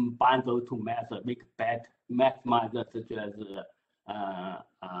to combine those two methods, make better, maximize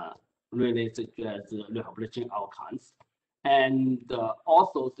really rehabilitation outcomes. And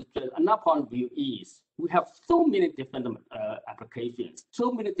also, another point of view is we have so many different applications,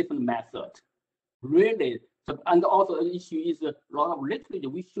 so many different methods. Really, and also the issue is a lot of literature.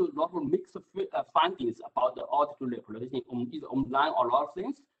 We should a lot of mixed findings about the auditory rehabilitation either online or a lot of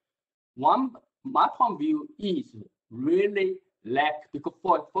things. My point of view is really lack, because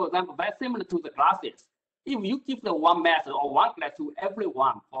for example, very similar to the glasses. If you give the one method or one glass to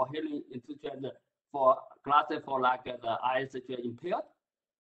everyone for hearing for glasses for like the eyes impaired,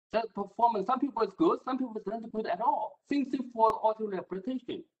 the performance, some people is good, some people is not good at all. Same thing for audio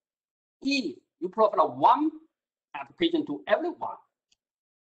rehabilitation. If you provide one application to everyone,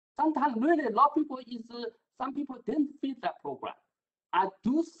 sometimes really a lot of people some people didn't fit that program. I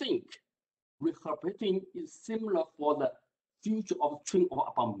do think rehabilitation is similar for the future of training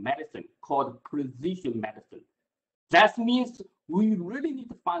about medicine called precision medicine. That means we really need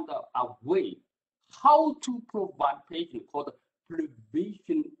to find a way how to provide patients called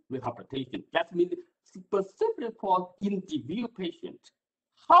precision rehabilitation. That means specifically for individual patients.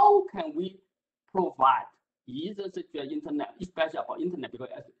 How can we provide either the internet, especially about internet, because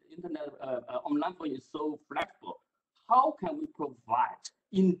internet online for is so flexible. How can we provide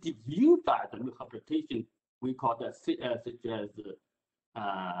individualized rehabilitation? We call that such as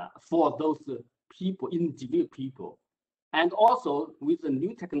for those people, individual people, and also with the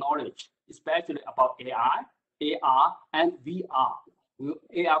new technology, especially about AI, AR, and VR.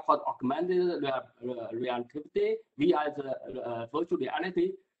 AR called augmented reality, VR is virtual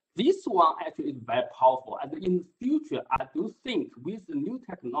reality. This one actually is very powerful. And in the future, I do think with the new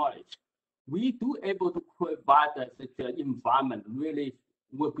technology, we do able to provide such an environment really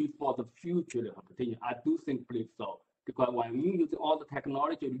will be for the future rehabilitation. I do believe so, because when you use all the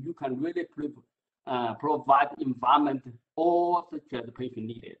technology, you can really provide environment all such as the patient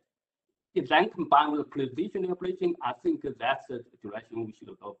needed. If then combined with precision rehabilitation, I think that's the direction we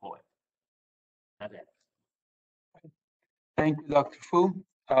should go for it. That's it. Thank you, Dr. Fu.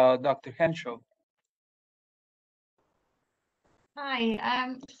 Dr. Henshaw.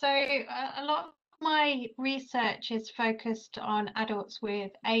 Hi. So a lot of my research is focused on adults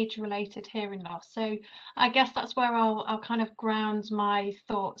with age-related hearing loss. So I guess that's where I'll kind of ground my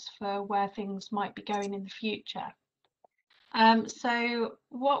thoughts for where things might be going in the future. So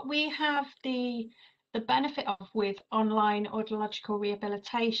what we have the benefit of with online audiological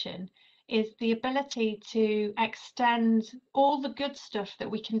rehabilitation is the ability to extend all the good stuff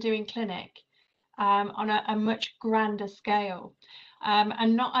that we can do in clinic on a much grander scale.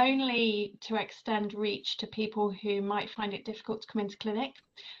 And not only to extend reach to people who might find it difficult to come into clinic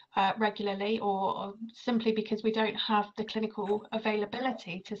regularly, or simply because we don't have the clinical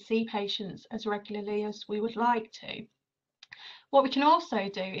availability to see patients as regularly as we would like to. What we can also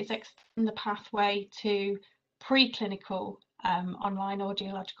do is extend the pathway to preclinical online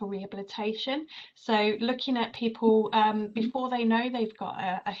audiological rehabilitation. So looking at people before they know they've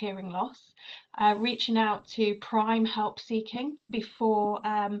got a hearing loss, reaching out to prime help seeking before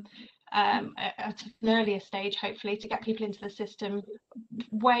at an earlier stage, hopefully, to get people into the system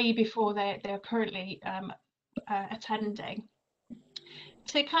way before they're currently attending,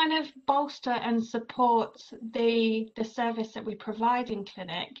 to kind of bolster and support the service that we provide in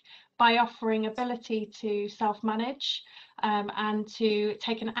clinic by offering ability to self-manage and to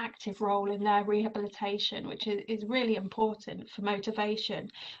take an active role in their rehabilitation, which is really important for motivation,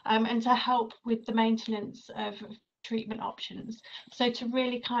 and to help with the maintenance of treatment options. So to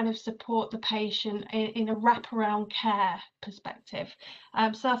really kind of support the patient in a wraparound care perspective.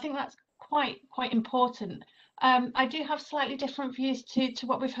 So I think that's quite important. I do have slightly different views to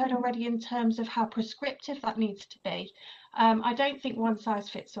what we've heard already in terms of how prescriptive that needs to be. I don't think one size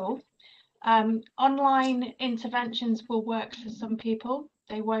fits all. Online interventions will work for some people,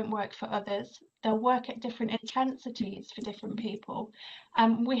 they won't work for others. They'll work at different intensities for different people.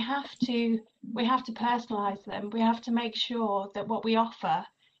 We have to personalize them. We have to make sure that what we offer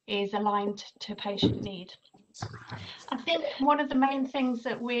is aligned to patient need. I think one of the main things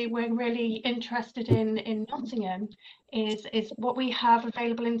that we're really interested in Nottingham is what we have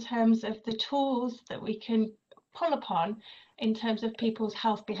available in terms of the tools that we can pull upon in terms of people's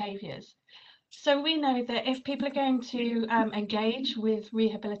health behaviours. So we know that if people are going to engage with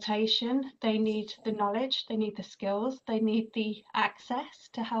rehabilitation, they need the knowledge, they need the skills, they need the access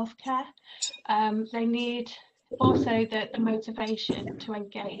to healthcare, they need also the motivation to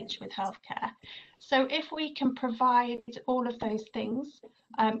engage with healthcare. So if we can provide all of those things,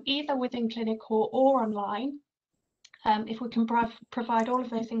 either within clinic or online, if we can provide all of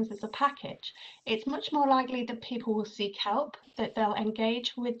those things as a package, it's much more likely that people will seek help, that they'll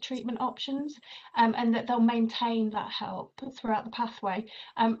engage with treatment options, and that they'll maintain that help throughout the pathway.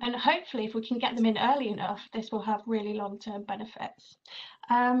 And hopefully, if we can get them in early enough, this will have really long-term benefits.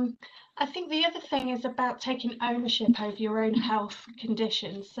 I think the other thing is about taking ownership over your own health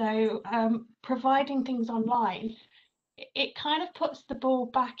condition. So providing things online, it kind of puts the ball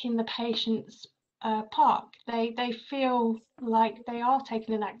back in the patient's park. They feel like they are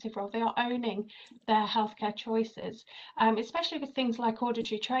taking an active role, they are owning their healthcare choices, especially with things like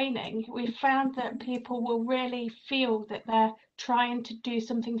auditory training. We've found that people will really feel that they're trying to do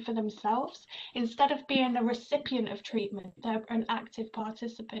something for themselves instead of being a recipient of treatment. They're an active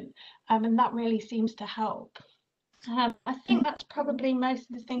participant, and that really seems to help. I think that's probably most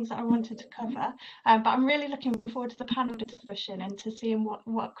of the things that I wanted to cover, but I'm really looking forward to the panel discussion and to seeing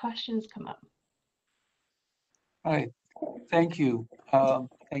what questions come up. All right, thank you.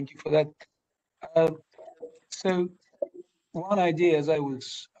 Thank you for that. So one idea, as I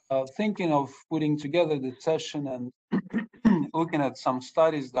was thinking of putting together the session and looking at some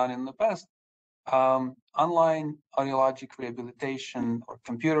studies done in the past, online audiologic rehabilitation or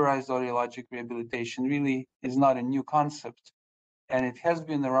computerized audiologic rehabilitation really is not a new concept, and it has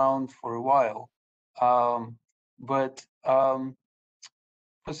been around for a while. But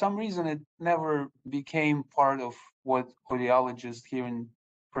for some reason, it never became part of what audiologists, hearing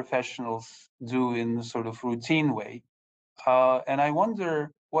professionals, do in a sort of routine way. And I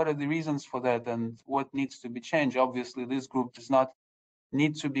wonder what are the reasons for that and what needs to be changed. Obviously, this group does not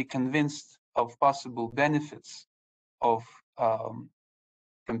need to be convinced of possible benefits of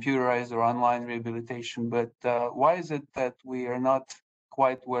computerized or online rehabilitation, but why is it that we are not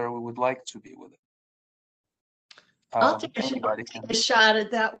quite where we would like to be with it? I'll take a shot at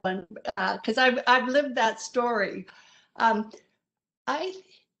that one because I've lived that story.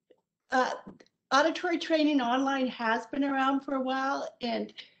 Auditory training online has been around for a while,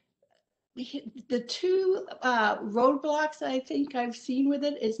 and the two roadblocks I think I've seen with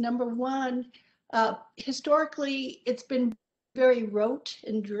it is, number one, historically it's been very rote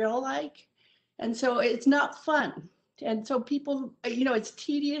and drill-like, and so it's not fun, and so people, it's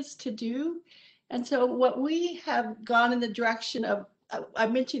tedious to do. And so what we have gone in the direction of, I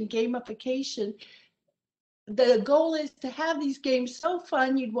mentioned gamification. The goal is to have these games so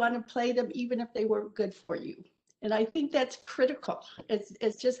fun you'd want to play them even if they weren't good for you. And I think that's critical.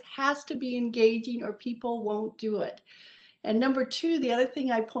 It just has to be engaging or people won't do it. And number two, the other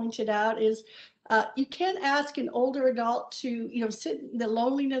thing I pointed out is you can't ask an older adult to, sit in the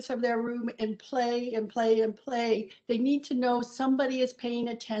loneliness of their room and play and play and play. They need to know somebody is paying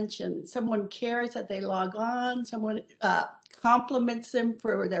attention. Someone cares that they log on. Someone compliments them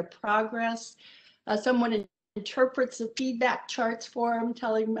for their progress. Someone interprets the feedback charts for them,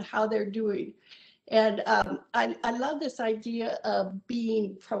 telling them how they're doing. And I love this idea of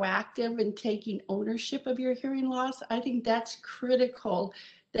being proactive and taking ownership of your hearing loss. I think that's critical,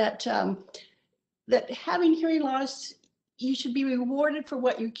 that that having hearing loss, you should be rewarded for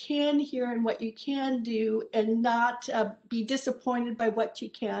what you can hear and what you can do, and not be disappointed by what you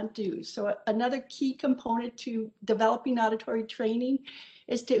can't do. So another key component to developing auditory training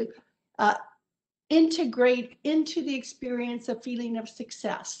is to integrate into the experience a feeling of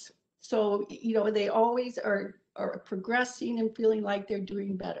success. So, they always are progressing and feeling like they're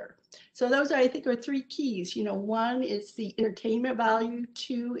doing better. So those, I think, are three keys. One is the entertainment value,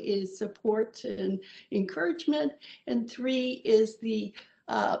 two is support and encouragement, and three is the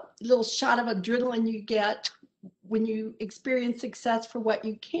little shot of adrenaline you get when you experience success for what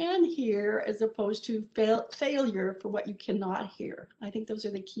you can hear, as opposed to failure for what you cannot hear. I think those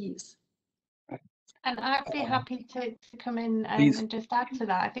are the keys. And I'd be happy to come in and just add to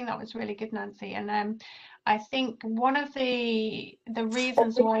that. I think that was really good, Nancy. And I think one of the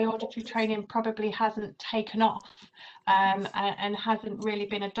reasons why auditory training probably hasn't taken off and hasn't really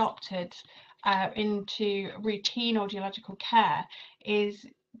been adopted into routine audiological care is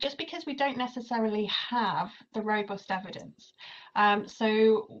just because we don't necessarily have the robust evidence.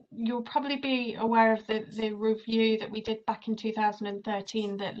 So you'll probably be aware of the review that we did back in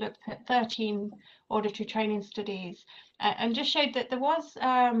 2013 that looked at 13 auditory training studies and just showed that there was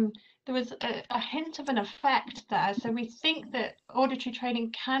a hint of an effect there. So we think that auditory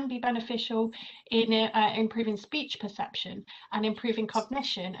training can be beneficial in improving speech perception and improving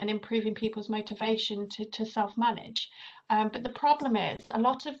cognition and improving people's motivation to self-manage. But the problem is a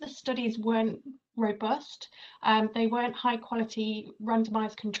lot of the studies weren't robust. They weren't high quality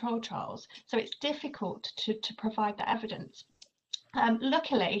randomized control trials. So it's difficult to provide the evidence.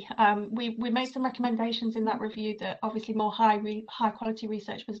 Luckily, we made some recommendations in that review that obviously more high quality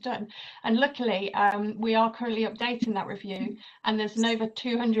research was done. And luckily, we are currently updating that review, and there's an over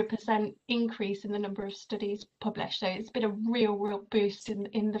 200% increase in the number of studies published. So it's been a real boost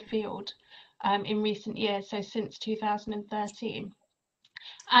in the field in recent years, so since 2013.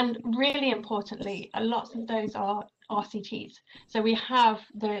 And really importantly, lots of those are RCTs. So we have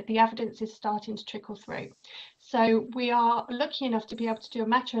the evidence is starting to trickle through. So we are lucky enough to be able to do a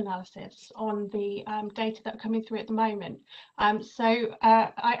meta-analysis on the data that are coming through at the moment. So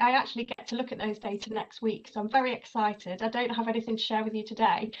I actually get to look at those data next week. So I'm very excited. I don't have anything to share with you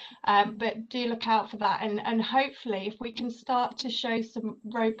today, but do look out for that. And hopefully, if we can start to show some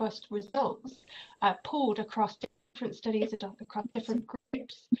robust results pooled across different studies, across different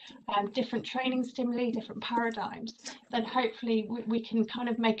groups, different training stimuli, different paradigms, then hopefully we can kind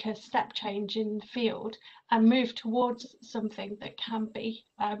of make a step change in the field and move towards something that can be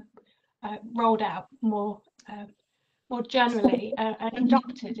rolled out more generally and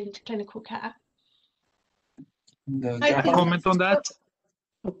adopted into clinical care. Can I comment on that?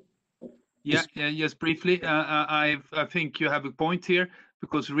 Yeah, yes, briefly. I think you have a point here,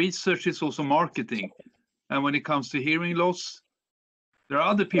 because research is also marketing. And when it comes to hearing loss, there are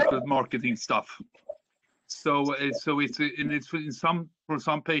other people marketing stuff. So it's for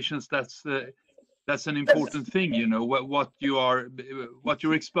some patients that's an important thing, what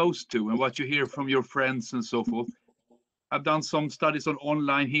you're exposed to and what you hear from your friends and so forth. I've done some studies on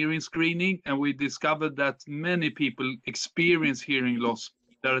online hearing screening, and we discovered that many people experience hearing loss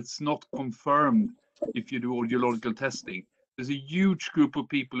that it's not confirmed if you do audiological testing. There's a huge group of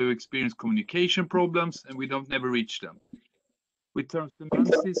people who experience communication problems, and we don't never reach them. With terms of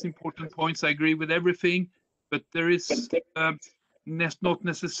Nancy's important points, I agree with everything, but there is not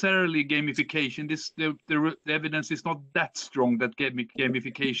necessarily gamification. The evidence is not that strong that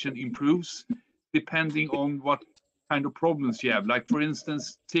gamification improves, depending on what kind of problems you have. Like, for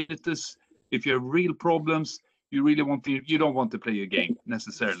instance, tinnitus. If you have real problems, you don't want to play a game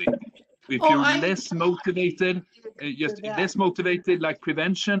necessarily. If you're less motivated, less motivated, like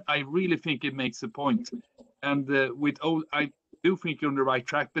prevention, I really think it makes a point. And I do think you're on the right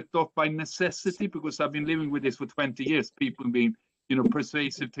track, but not by necessity, because I've been living with this for 20 years. People being,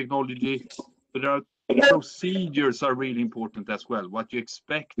 persuasive technology, But our procedures are really important as well, what you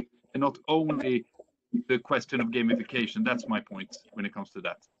expect, and not only the question of gamification. That's my point when it comes to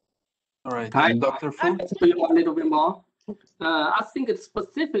that. All right, Hi, and Dr. Fu? explain a little bit more. I think it's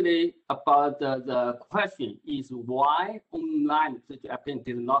specifically about the question is why online such application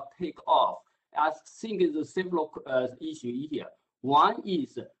did not take off. I think it's several issues here. One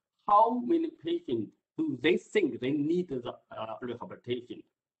is how many patients do they think they need the rehabilitation?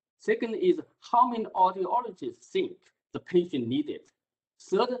 Second is how many audiologists think the patient needs it.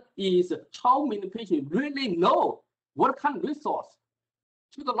 Third is how many patients really know what kind of resource.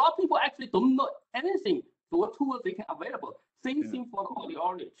 Because a lot of people actually don't know anything for what tools they can available. Same thing for the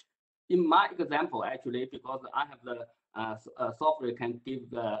audiologist. In my example, actually, because I have the software can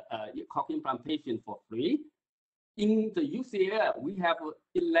give the cochlear implantation for free. In the UCL, we have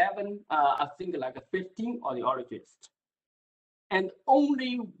 11, I think like 15 audiologists. And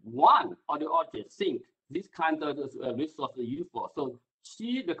only one audiologist think this kind of resource is useful. So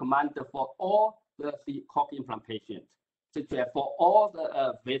she recommended for all the cochlear implantation, for all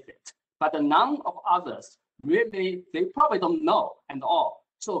the visits. But none of others really, they probably don't know at all.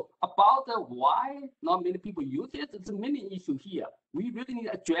 So about why not many people use it, there's many issues here. We really need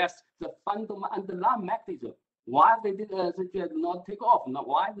to address the fundamental underlying mechanism. Why they did not take off? Not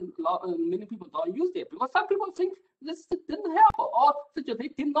why many people don't use it? Because some people think this didn't help, or they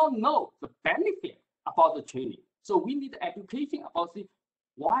did not know the benefit about the training. So we need education about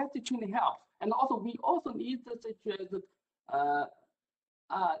why the training helps, and also we also need to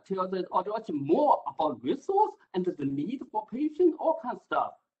tell the audiologist more about resource and the need for patient, all kinds of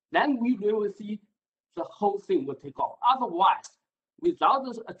stuff. Then we will see the whole thing will take off. Otherwise, without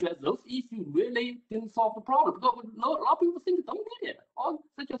us address those issues, really didn't solve the problem. Because a lot of people think don't need it, or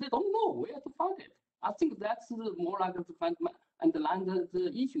they just don't know where to find it. I think that's more like the underlying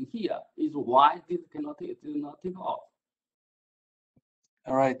the issue here is why this cannot take off.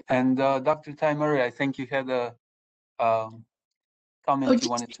 All right, and Dr. Ty Murray, I think you had a comment you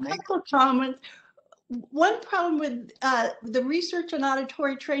wanted to make. A couple comments. One problem with the research on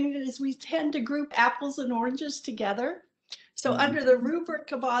auditory training is we tend to group apples and oranges together. So under the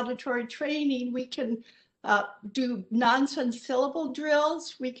rubric of auditory training, we can do nonsense syllable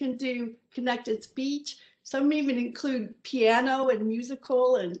drills. We can do connected speech. Some even include piano and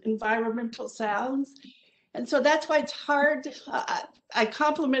musical and environmental sounds. And so that's why it's hard. I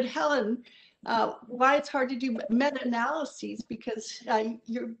compliment Helen why it's hard to do meta-analyses, because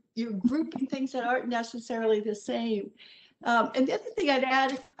you're grouping things that aren't necessarily the same. And the other thing I'd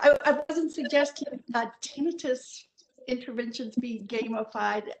add, I wasn't suggesting tinnitus interventions be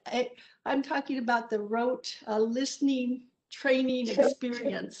gamified. I'm talking about the rote listening training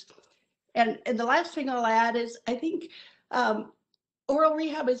experience. And the last thing I'll add is I think oral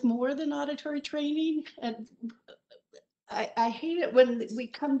rehab is more than auditory training. And I hate it when we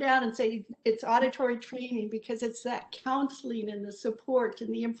come down and say it's auditory training, because it's that counseling and the support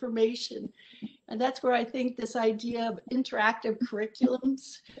and the information. And that's where I think this idea of interactive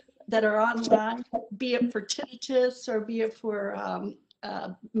curriculums that are online, be it for tinnitus or be it for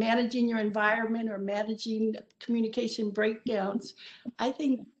managing your environment or managing communication breakdowns, I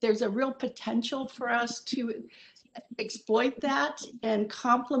think there's a real potential for us to exploit that and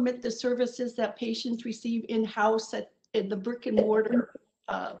complement the services that patients receive in-house in the brick and mortar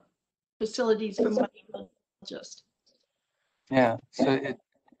facilities from audiologists. Yeah, so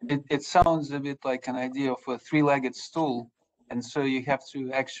it sounds a bit like an idea of a three-legged stool, and so you have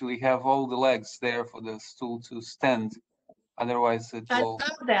to actually have all the legs there for the stool to stand. Otherwise, it will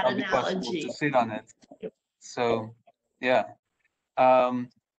not be possible to sit on it. So, yeah.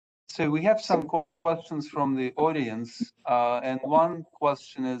 So we have some questions from the audience, and one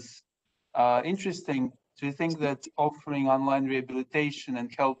question is interesting. Do you think that offering online rehabilitation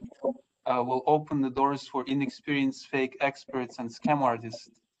and help will open the doors for inexperienced fake experts and scam artists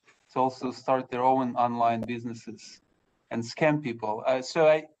to also start their own online businesses and scam people? So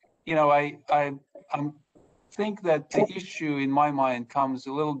I think that the issue in my mind comes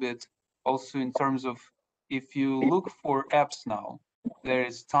a little bit also in terms of, if you look for apps now, there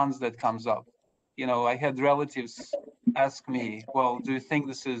is tons that comes up. I had relatives ask me, well, do you think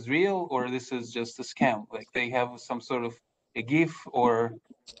this is real or this is just a scam? Like they have some sort of a GIF or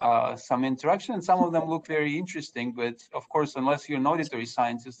some interaction, and some of them look very interesting, but of course, unless you're an auditory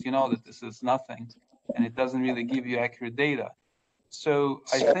scientist, you know that this is nothing and it doesn't really give you accurate data. So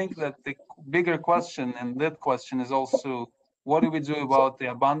I think that the bigger question, and that question is also, what do we do about the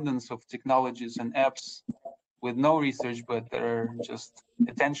abundance of technologies and apps with no research, but that are just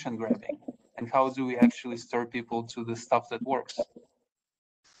attention grabbing? And how do we actually stir people to the stuff that works?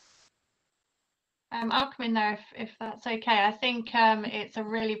 I'll come in there if that's okay. I think it's a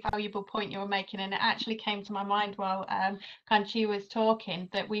really valuable point you're making, and it actually came to my mind while Kanchi was talking,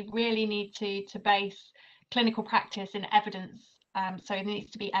 that we really need to base clinical practice in evidence. So it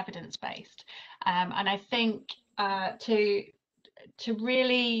needs to be evidence-based. And I think to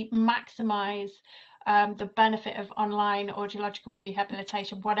really maximize the benefit of online audiological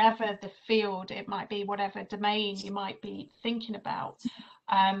rehabilitation, whatever the field it might be, whatever domain you might be thinking about,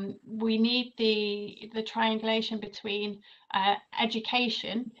 we need the triangulation between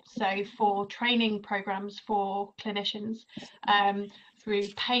education, so for training programs for clinicians, through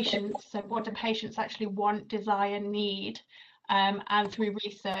patients, so what do patients actually want, desire, need, and through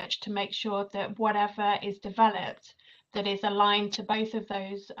research to make sure that whatever is developed that is aligned to both of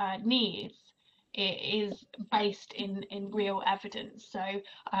those needs, it is based in real evidence. So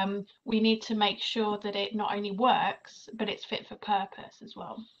we need to make sure that it not only works, but it's fit for purpose as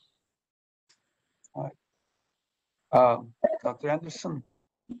well. All right. Dr. Anderson?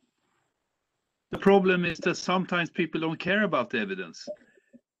 The problem is that sometimes people don't care about the evidence.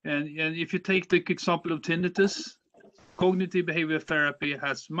 And if you take the example of tinnitus, cognitive behavior therapy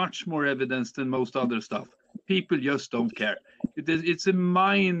has much more evidence than most other stuff. People just don't care. It's a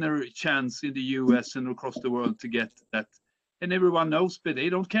minor chance in the US and across the world to get that. And everyone knows, but they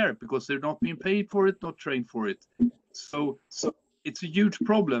don't care because they're not being paid for it, not trained for it. So it's a huge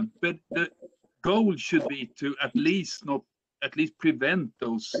problem. But the goal should be to at least prevent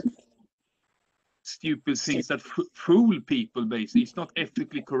those stupid things that fool people, basically. It's not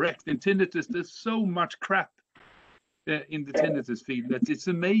ethically correct. In tinnitus, there's so much crap in the tinnitus field that it's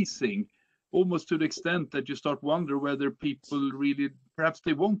amazing, almost to the extent that you start wonder whether people really, perhaps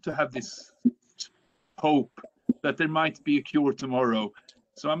they want to have this hope that there might be a cure tomorrow.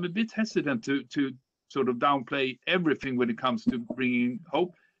 So I'm a bit hesitant to sort of downplay everything when it comes to bringing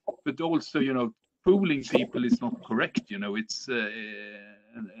hope, but also, fooling people is not correct. It's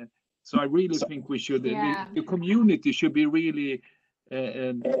so I really think we should, the community should be really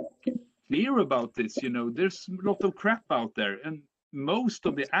clear about this. There's a lot of crap out there, and most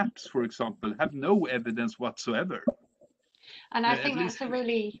of the apps, for example, have no evidence whatsoever. And I think that's a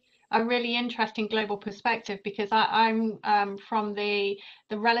really interesting global perspective, because I'm from the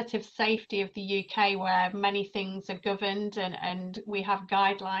relative safety of the UK, where many things are governed and we have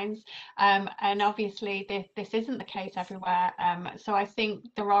guidelines, and obviously this isn't the case everywhere. So I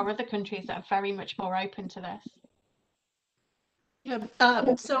think there are other countries that are very much more open to this. Yeah,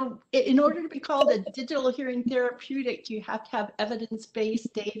 so in order to be called a digital hearing therapeutic, you have to have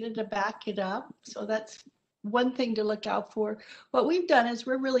evidence-based data to back it up. So that's one thing to look out for. What we've done is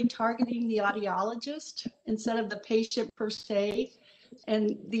we're really targeting the audiologist instead of the patient per se.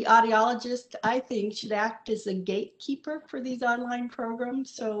 And the audiologist, I think, should act as a gatekeeper for these online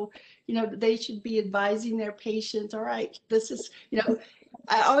programs. So, they should be advising their patients, all right, this is,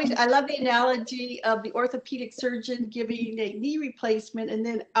 I love the analogy of the orthopedic surgeon giving a knee replacement and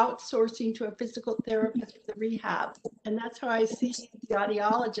then outsourcing to a physical therapist for the rehab. And that's how I see the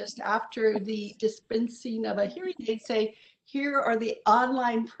audiologist after the dispensing of a hearing aid say, here are the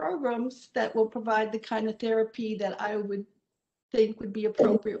online programs that will provide the kind of therapy that I would think would be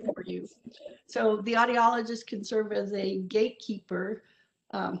appropriate for you. So the audiologist can serve as a gatekeeper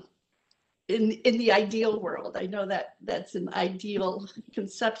in the ideal world. I know that that's an ideal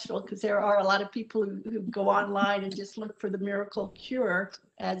conceptual, because there are a lot of people who go online and just look for the miracle cure,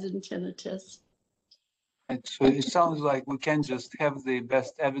 as in tinnitus. So it sounds like we can't just have the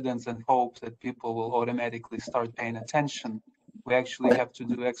best evidence and hope that people will automatically start paying attention. We actually have to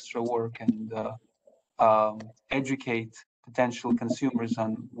do extra work and educate potential consumers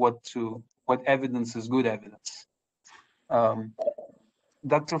on what evidence is good evidence.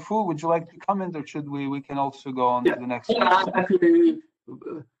 Dr. Fu, would you like to comment, or should we can also go on to the next one? I actually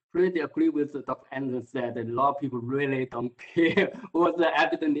really agree with Dr. Anderson said that a lot of people really don't care what the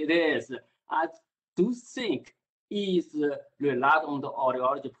evidence it is. I do think is rely on the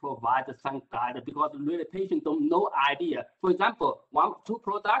audiology provide some guide, because really patients don't no idea. For example, two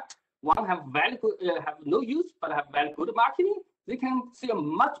products, one have very good, have no use but have very good marketing. They can sell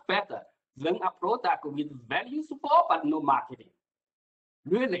much better than a product with very useful but no marketing.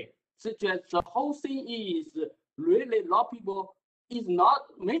 Really, such as the whole thing is really a lot of people is not,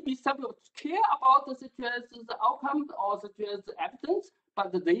 maybe some people care about such as the outcome or such as the evidence,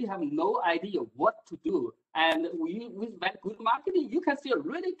 but they have no idea what to do. And with very good marketing, you can still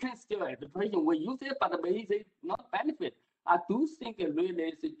really can still the patient will use it, but maybe they not benefit. I do think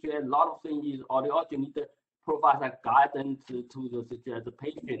really such a lot of things is audiology need to provide a guidance to the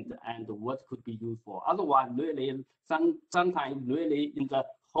patient and what could be used for. Otherwise, really, sometimes really in the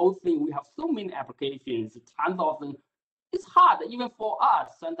whole thing, we have so many applications, tons of them. It's hard, even for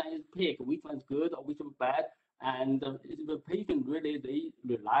us, sometimes pick which one's good or which one's bad. And the patient really, they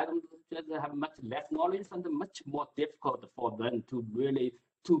rely on just have much less knowledge and much more difficult for them to really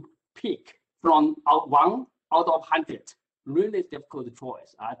to pick from one out of 100. Really difficult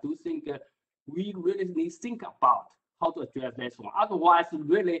choice. I do think we really need to think about how to address this one. Otherwise,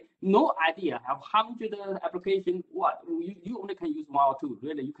 really no idea. Have 100 applications. What you only can use one or two.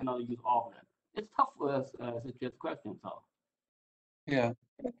 Really, you cannot use all of them. It's tough to suggest questions. So. Yeah.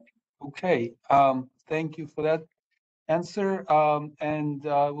 Okay. Thank you for that answer. And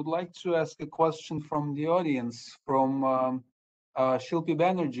I would like to ask a question from the audience. From Shilpi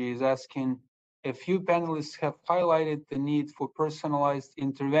Banerjee is asking, a few panelists have highlighted the need for personalized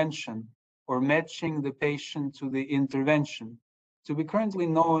intervention or matching the patient to the intervention. Do we currently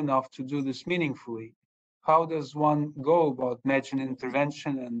know enough to do this meaningfully? How does one go about matching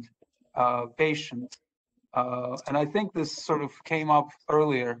intervention and patient? And I think this sort of came up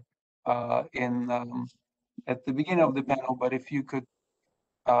earlier at the beginning of the panel, but if you could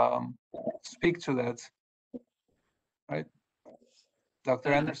speak to that, right?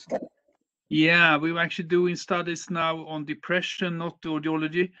 Dr. Anderson? Yeah, we're actually doing studies now on depression, not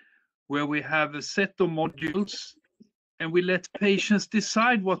audiology, where we have a set of modules and we let patients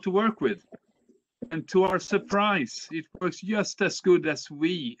decide what to work with. And to our surprise, it works just as good as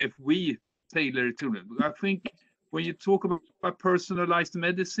if we tailor it to them. I think when you talk about personalized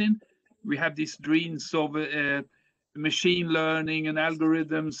medicine, we have these dreams of machine learning and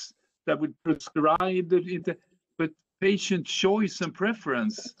algorithms that would prescribe it, but patient choice and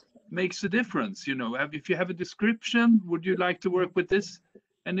preference makes a difference. You know, if you have a description, would you like to work with this?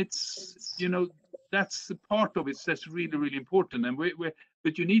 And it's, you know, that's a part of it that's really, really important. And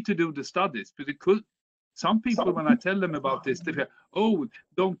but you need to do the studies, because it could, some people, when I tell them about this, they say, oh,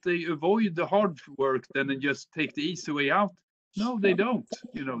 don't they avoid the hard work then and just take the easy way out? No, they don't.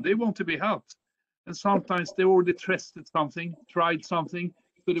 You know, they want to be helped. And sometimes they already tested something, tried something,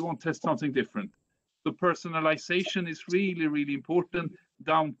 so they want to test something different. So personalization is really, really important,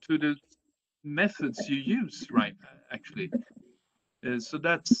 down to the methods you use, right, actually. So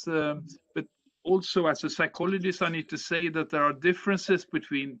that's, but also as a psychologist, I need to say that there are differences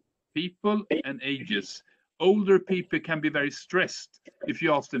between people and ages. Older people can be very stressed if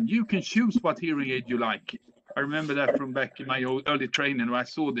you ask them, you can choose what hearing aid you like. I remember that from back in my early training where I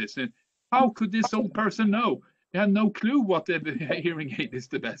saw this. And how could this old person know? They had no clue what hearing aid is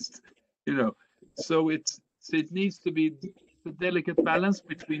the best, you know. So it needs to be a delicate balance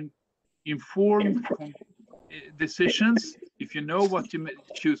between informed decisions, if you know what you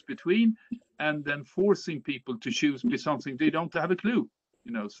choose between, and then forcing people to choose be something they don't have a clue,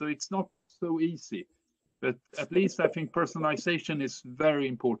 you know. So it's not so easy, but at least I think personalization is very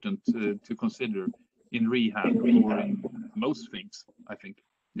important to consider in rehab or in most things, I think.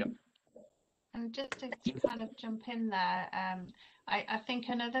 Yeah. And just to kind of jump in there, I think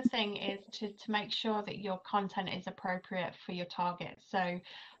another thing is to make sure that your content is appropriate for your target. So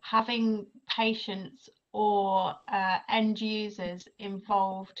having patients or end users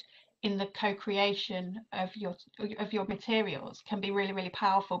involved in the co-creation of your materials can be really, really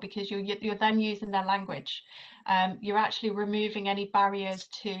powerful, because you're then using their language. You're actually removing any barriers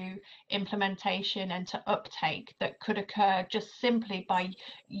to implementation and to uptake that could occur just simply by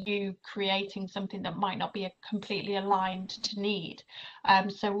you creating something that might not be completely aligned to need.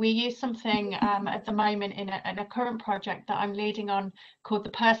 So we use something at the moment in a current project that I'm leading on called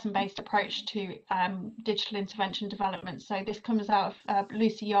the person-based approach to digital intervention development. So this comes out of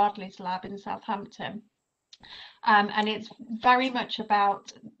Lucy Yardley's lab in Southampton. And it's very much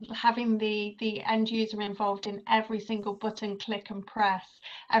about having the end user involved in every single button, click and press,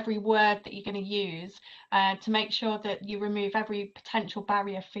 every word that you're going to use, to make sure that you remove every potential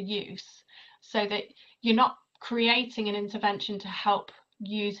barrier for use, so that you're not creating an intervention to help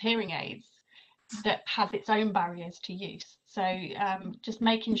use hearing aids that has its own barriers to use. So just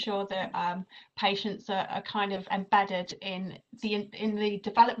making sure that patients are kind of embedded in the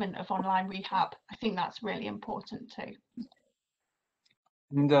development of online rehab, I think that's really important too.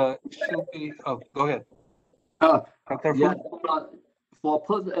 And Shilpi, oh, go ahead. Yeah,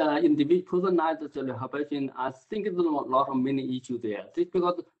 for individual personalized rehabilitation, I think there's a lot of many issues there. This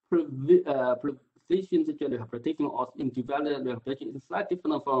because precision rehabilitation or individual rehabilitation is slightly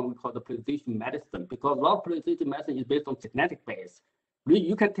different from what we call the precision medicine, because a lot of precision medicine is based on genetic base.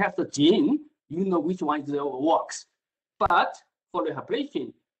 You can test the gene, you know which one works. But for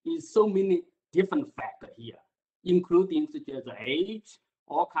rehabilitation, is so many different factors here, including such as age,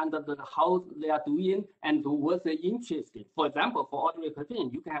 all kinds of how they are doing and what they're interested. For example, for audio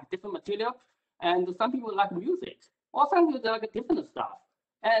recording, you can have different material, and some people like music, or some people like different stuff.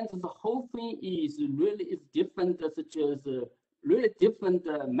 And the whole thing is different, such as really different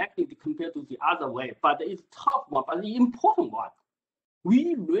magnitude compared to the other way. But it's tough one, but the important one.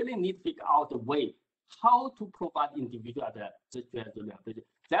 We really need to figure out a way how to provide individual such as rehabilitation.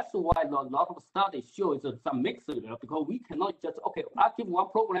 That's why a lot of studies show it's some mixed because we cannot just, okay, I'll give one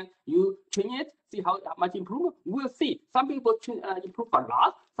program, you train it, see how much improvement. We'll see. Some people improve a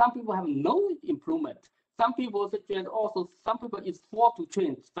lot, some people have no improvement. Some people such as also, some people is forced to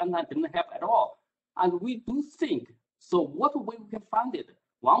train, sometimes didn't have at all. And we do think, so what way we can find it?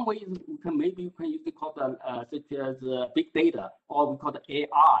 One way is we can use it called such as big data, or we call it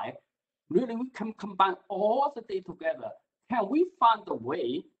AI. Really, we can combine all the data together. Can we find a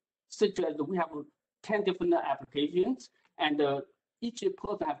way, such as we have 10 different applications, and each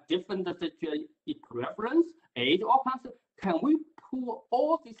person have different such as preference, age, all kinds of, can we pull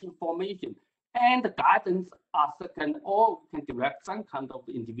all this information and the guidance are second, or we can direct some kind of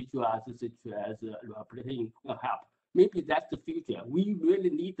individual such as rehabilitation help. Maybe that's the future. We really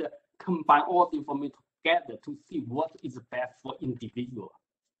need to combine all the information together to see what is best for individual.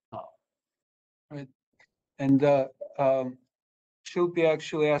 Right. And Shilpi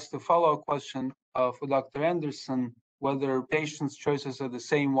actually asked a follow-up question for Dr. Anderson, whether patients' choices are the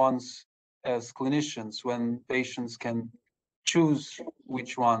same ones as clinicians, when patients can choose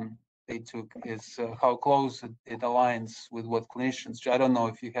which one they took, is how close it aligns with what clinicians. I don't know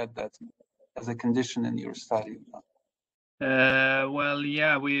if you had that as a condition in your study. Well,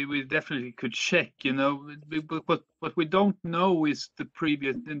 yeah, we definitely could check, but what we don't know is the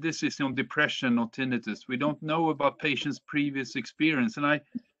previous, and this is on depression or tinnitus. We don't know about patients' previous experience. And I,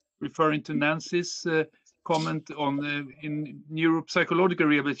 referring to Nancy's comment on in neuropsychological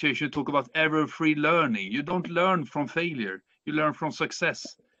rehabilitation, you talk about error-free learning. You don't learn from failure, you learn from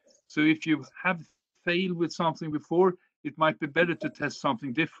success. So if you have failed with something before, it might be better to test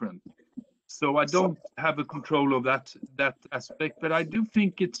something different. So I don't have a control of that aspect, but I do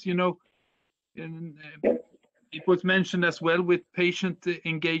think it's, it was mentioned as well with patient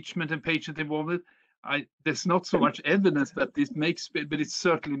engagement and patient involvement. There's not so much evidence that this makes, but it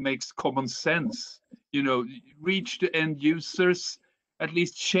certainly makes common sense. Reach the end users, at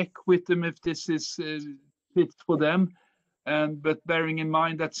least check with them if this is fit for them, but bearing in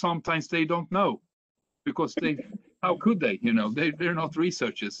mind that sometimes they don't know, because how could they? They're not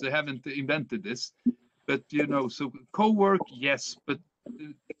researchers. They haven't invented this. But so co-work, yes, but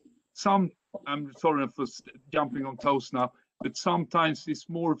I'm sorry for jumping on toes now, but sometimes it's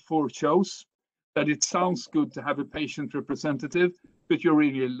more for shows that it sounds good to have a patient representative, but you're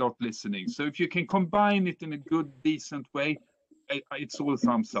really not listening. So if you can combine it in a good, decent way, it's all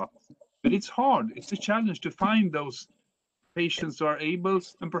thumbs up. But it's hard. It's a challenge to find those patients who are able,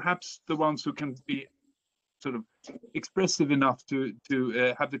 and perhaps the ones who can be sort of expressive enough to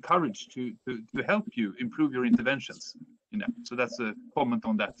have the courage to help you improve your interventions. So that's a comment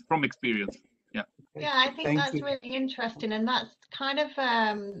on that from experience. Yeah, I think that's really interesting, and that's kind of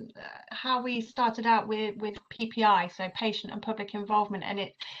how we started out with PPI, so patient and public involvement. And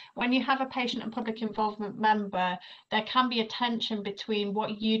when you have a patient and public involvement member, there can be a tension between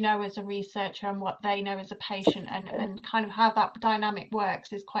what you know as a researcher and what they know as a patient, and kind of how that dynamic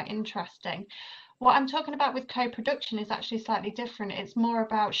works is quite interesting. What I'm talking about with co-production is actually slightly different. It's more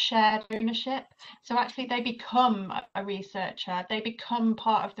about shared ownership. So actually they become a researcher, they become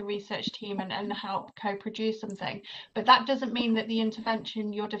part of the research team and help co-produce something. But that doesn't mean that the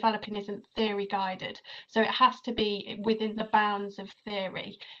intervention you're developing isn't theory guided. So it has to be within the bounds of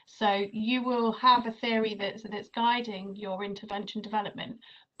theory. So you will have a theory that's guiding your intervention development,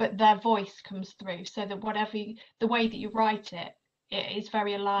 but their voice comes through, so that the way that you write it is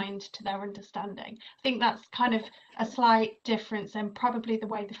very aligned to their understanding. I think that's kind of a slight difference, and probably the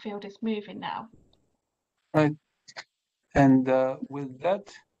way the field is moving now. Right. And with that,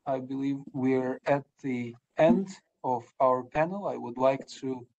 I believe we're at the end of our panel. I would like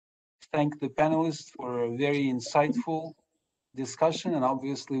to thank the panelists for a very insightful discussion, and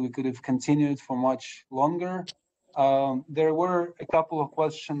obviously we could have continued for much longer. There were a couple of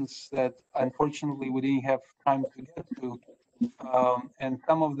questions that unfortunately we didn't have time to get to. And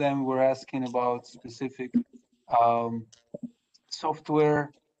some of them were asking about specific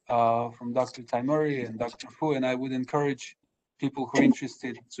software from Dr. Taimuri and Dr. Fu, and I would encourage people who are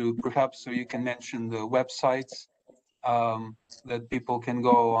interested to perhaps, so you can mention the websites that people can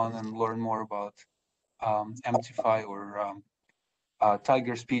go on and learn more about Amplify, or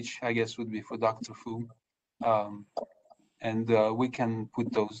Tiger Speech, I guess would be for Dr. Fu. and we can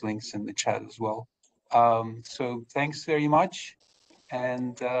put those links in the chat as well. So thanks very much,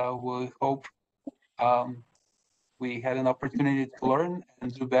 and we hope we had an opportunity to learn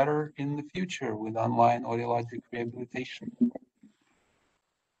and do better in the future with online audiologic rehabilitation.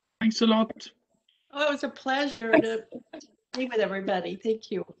 Thanks a lot. Oh, it was a pleasure to be with everybody.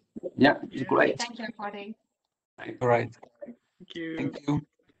 Thank you. Yeah, it's great. Thank you, everybody. All right. Thank you. Thank you.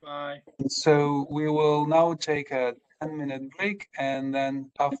 Bye. So we will now take a 10-minute break, and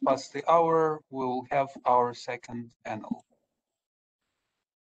then 1:30 we'll have our second panel.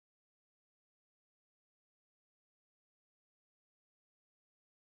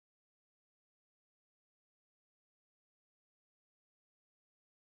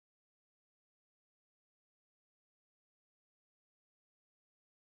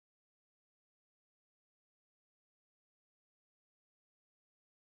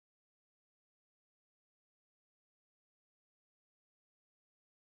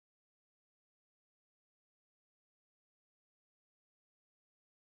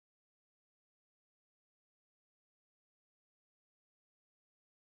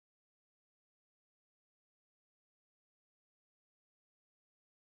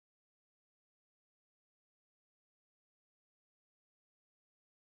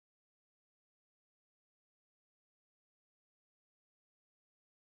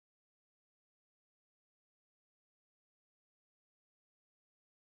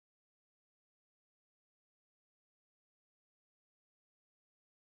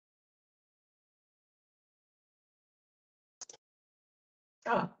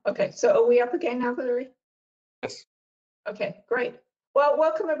 Okay, so are we up again now, Valerie? Yes. Okay, great. Well,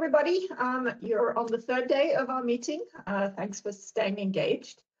 welcome everybody. You're on the third day of our meeting. Thanks for staying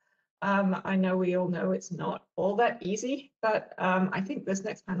engaged. I know we all know it's not all that easy, but I think this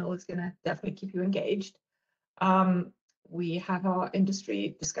next panel is going to definitely keep you engaged. We have our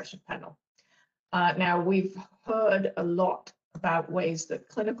industry discussion panel. Now, we've heard a lot about ways that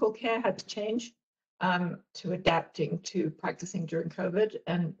clinical care had to change to adapting to practicing during COVID.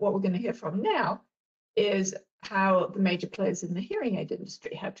 And what we're going to hear from now is how the major players in the hearing aid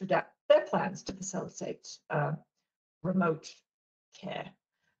industry had to adapt their plans to facilitate remote care.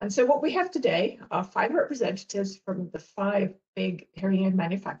 And so what we have today are 5 representatives from the 5 big hearing aid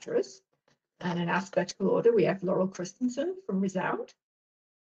manufacturers. And in alphabetical order, we have Laurel Christensen from Resound,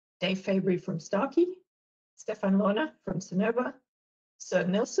 Dave Fabry from Starkey, Stefan Lorna from Sonova, Sir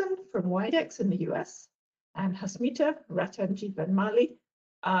Nilsson from Widex in the US, and Hasmita Ratanjivanmali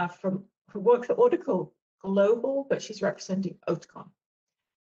who works at Audical Global, but she's representing Oticon.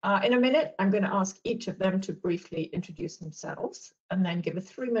 In a minute, I'm going to ask each of them to briefly introduce themselves and then give a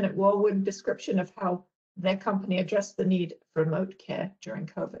 3-minute whirlwind description of how their company addressed the need for remote care during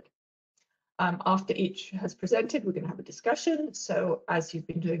COVID. After each has presented, we're going to have a discussion. So as you've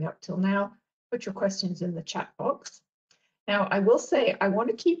been doing up till now, put your questions in the chat box. Now, I will say I want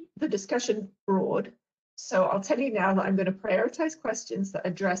to keep the discussion broad. So I'll tell you now that I'm going to prioritize questions that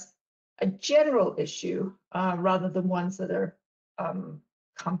address a general issue rather than ones that are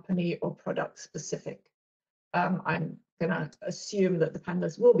company or product specific. I'm going to assume that the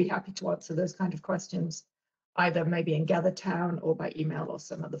panelists will be happy to answer those kind of questions, either maybe in GatherTown or by email or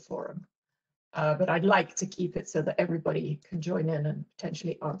some other forum. But I'd like to keep it so that everybody can join in and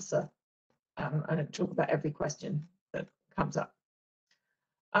potentially answer and talk about every question that comes up.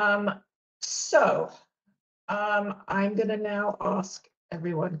 I'm going to now ask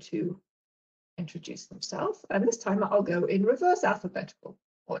everyone to introduce themselves, and this time I'll go in reverse alphabetical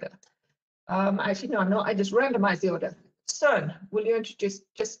order. Actually, no, I'm not. I just randomized the order. Søren, will you just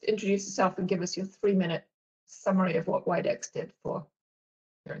introduce yourself and give us your 3-minute summary of what Widex did for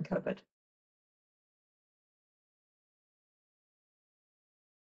during COVID?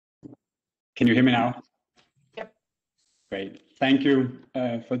 Can you hear me now? Yep. Great. Thank you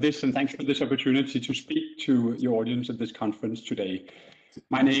for this, and thanks for this opportunity to speak to your audience at this conference today.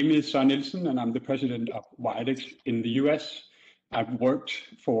 My name is Søren Nielsen, and I'm the president of Widex in the US. I've worked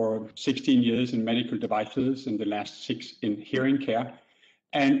for 16 years in medical devices and the last 6 in hearing care.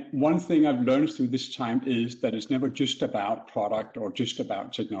 And one thing I've learned through this time is that it's never just about product or just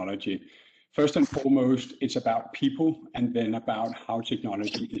about technology. First and foremost, it's about people, and then about how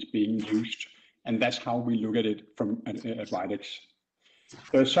technology is being used. And that's how we look at it at Widex.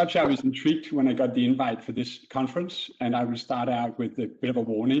 So as such, I was intrigued when I got the invite for this conference, and I will start out with a bit of a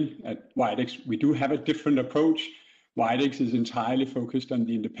warning. At Widex, we do have a different approach. Widex is entirely focused on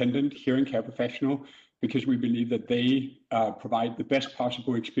the independent hearing care professional because we believe that they provide the best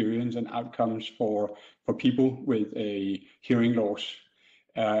possible experience and outcomes for people with a hearing loss.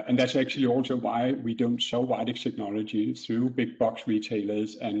 And that's actually also why we don't sell Widex technology through big box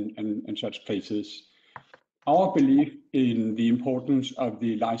retailers and such places. Our belief in the importance of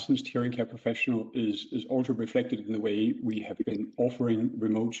the licensed hearing care professional is also reflected in the way we have been offering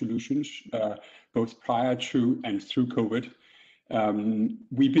remote solutions, both prior to and through COVID.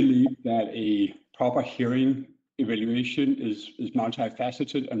 We believe that a proper hearing evaluation is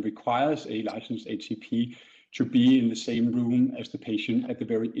multifaceted and requires a licensed HCP to be in the same room as the patient at the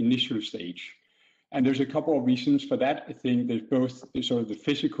very initial stage. And there's a couple of reasons for that. I think there's both sort of the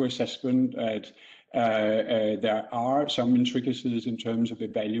physical assessment that there are some intricacies in terms of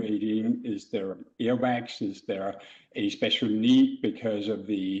evaluating, is there earwax, is there a special need because of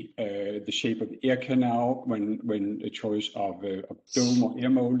the shape of the ear canal when a choice of dome or ear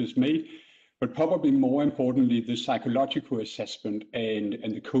mold is made. But probably more importantly, the psychological assessment and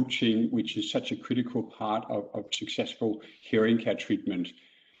the coaching, which is such a critical part of successful hearing care treatment.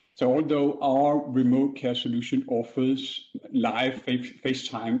 So although our remote care solution offers live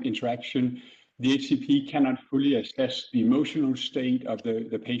FaceTime interaction, the HCP cannot fully assess the emotional state of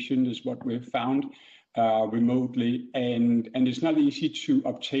the patient, is what we've found remotely. And it's not easy to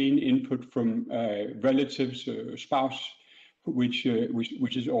obtain input from relatives, spouse, which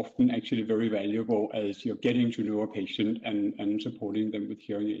is often actually very valuable as you're getting to know a patient and supporting them with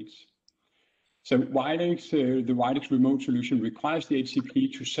hearing aids. So Widex, the Widex remote solution requires the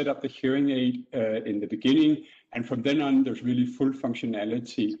HCP to set up the hearing aid in the beginning, and from then on, there's really full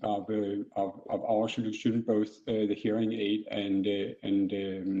functionality of our solution, both the hearing aid and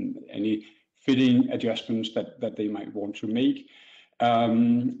any fitting adjustments that they might want to make.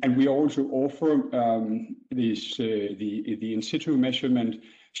 And we also offer the in situ measurement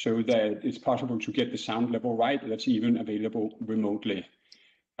so that it's possible to get the sound level right. That's even available remotely.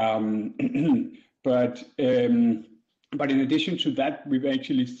 But in addition to that, we've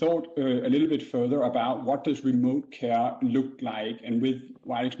actually thought a little bit further about what does remote care look like. And with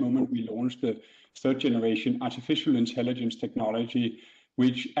Widex Moment, we launched the 3rd generation artificial intelligence technology,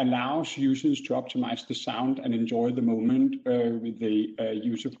 which allows users to optimize the sound and enjoy the moment with the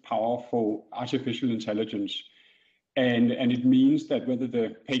use of powerful artificial intelligence. And it means that whether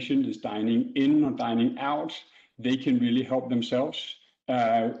the patient is dining in or dining out, they can really help themselves,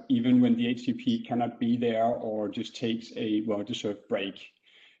 even when the HCP cannot be there or just takes a well-deserved break.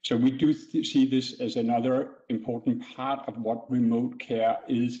 So we do see this as another important part of what remote care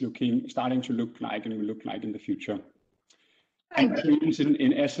is starting to look like and will look like in the future. And that means,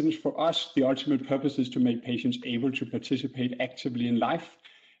 in essence, for us, the ultimate purpose is to make patients able to participate actively in life.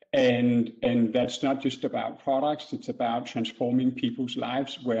 And that's not just about products, it's about transforming people's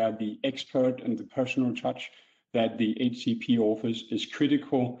lives, where the expert and the personal touch that the HCP offers is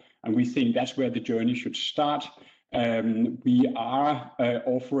critical. And we think that's where the journey should start. We are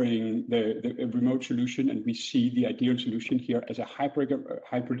offering the remote solution, and we see the ideal solution here as a hybrid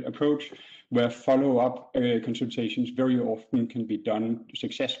approach, where follow-up consultations very often can be done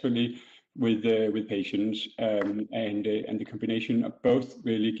successfully with patients, and the combination of both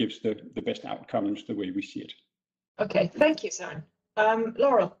really gives the best outcomes the way we see it. Okay, thank you, Søren.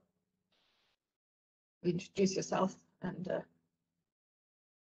 Laurel, introduce yourself and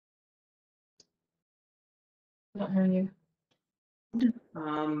not hearing you.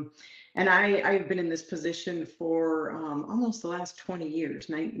 And I've been in this position for almost the last 20 years,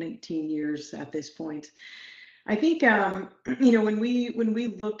 19 years at this point. I think, you know, when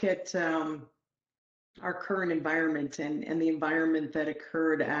we look at our current environment and the environment that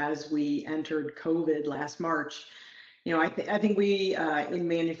occurred as we entered COVID last March, you know, I think we in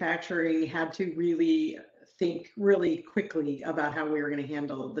manufacturing had to really think really quickly about how we were going to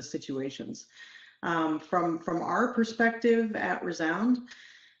handle the situations. From our perspective at Resound,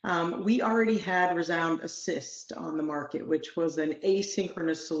 we already had Resound Assist on the market, which was an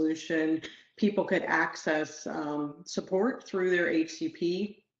asynchronous solution. People could access support through their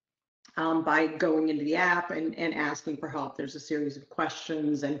HCP by going into the app and asking for help. There's a series of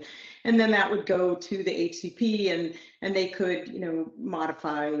questions, and then that would go to the HCP, and they could, you know,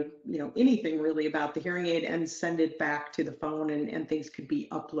 modify, you know, anything really about the hearing aid and send it back to the phone, and things could be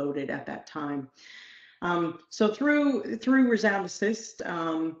uploaded at that time. So through Resound Assist,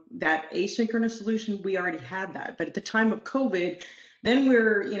 that asynchronous solution, we already had that. But at the time of COVID, then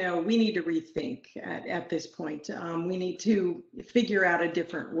we need to rethink at this point. We need to figure out a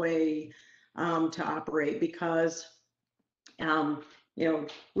different way to operate, because you know,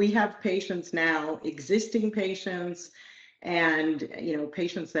 we have patients now, existing patients, and you know,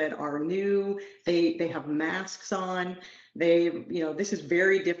 patients that are new, they have masks on. this is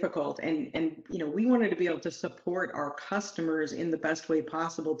very difficult, and we wanted to be able to support our customers in the best way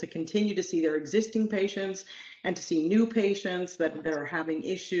possible to continue to see their existing patients and to see new patients that are having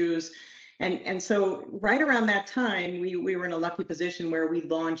issues. And so right around that time, we were in a lucky position where we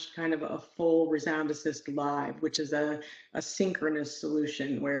launched kind of a full Resound Assist Live, which is a synchronous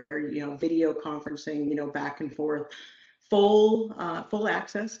solution where, video conferencing, back and forth, full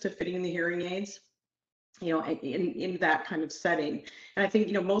access to fitting the hearing aids, in that kind of setting. And I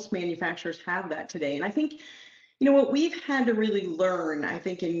think, most manufacturers have that today. And I think, what we've had to really learn, I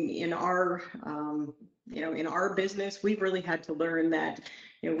think in our, in our business, we've really had to learn that,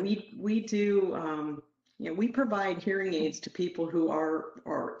 we provide hearing aids to people who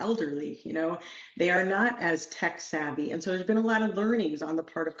are elderly, they are not as tech savvy. And so there's been a lot of learnings on the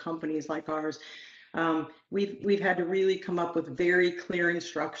part of companies like ours. We've had to really come up with very clear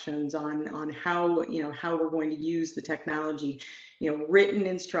instructions on how we're going to use the technology, written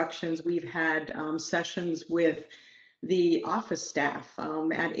instructions. We've had sessions with the office staff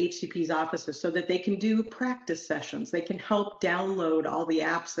at HCP's offices so that they can do practice sessions. They can help download all the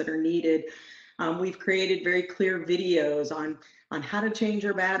apps that are needed. We've created very clear videos on how to change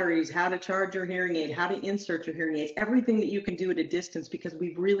your batteries, how to charge your hearing aid, how to insert your hearing aids, everything that you can do at a distance, because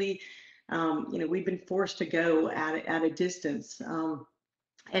we've really, we've been forced to go at a distance.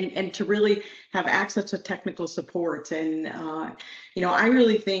 And to really have access to technical support. And, I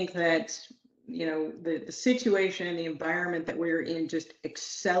really think that, the situation and the environment that we're in just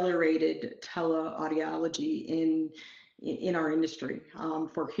accelerated teleaudiology in our industry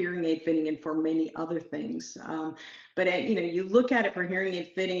for hearing aid fitting and for many other things. But, you look at it for hearing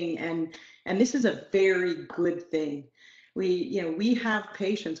aid fitting, and this is a very good thing. We have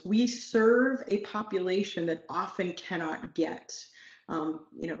patients, we serve a population that often cannot get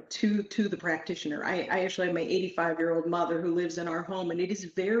to the practitioner. I actually have my 85-year-old mother who lives in our home, and it is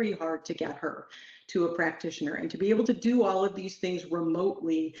very hard to get her to a practitioner. And to be able to do all of these things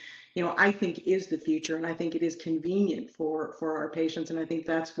remotely, I think is the future, and I think it is convenient for our patients. And I think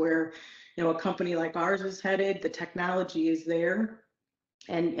that's where, a company like ours is headed. The technology is there.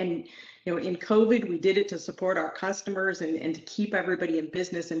 And in COVID, we did it to support our customers and to keep everybody in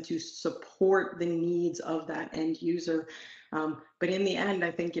business and to support the needs of that end user. But in the end,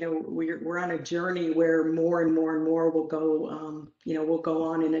 I think, we're on a journey where more and more and more will go, will go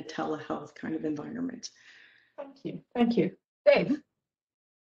on in a telehealth kind of environment. Thank you. Thank you. Dave.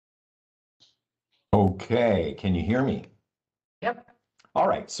 Okay, can you hear me? Yep. All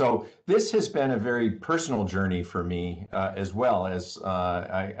right, so this has been a very personal journey for me, as well as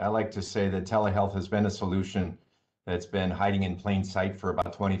I like to say that telehealth has been a solution that's been hiding in plain sight for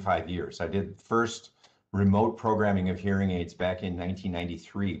about 25 years. I did first remote programming of hearing aids back in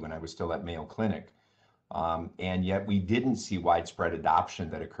 1993 when I was still at Mayo Clinic. And yet we didn't see widespread adoption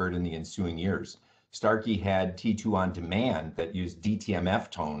that occurred in the ensuing years. Starkey had T2 on demand that used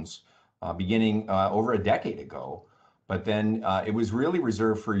DTMF tones beginning over a decade ago. But then it was really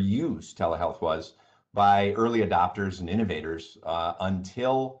reserved for use, telehealth was, by early adopters and innovators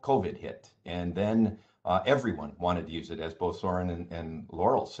until COVID hit. And then everyone wanted to use it, as both Soren and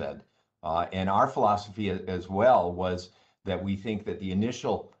Laurel said. And our philosophy as well was that we think that the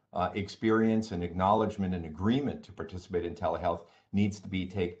initial experience and acknowledgement and agreement to participate in telehealth needs to be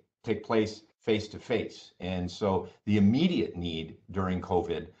take place face to face. And so the immediate need during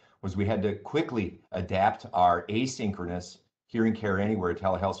COVID was we had to quickly adapt our asynchronous hearing care anywhere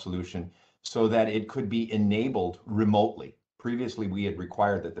telehealth solution so that it could be enabled remotely. Previously, we had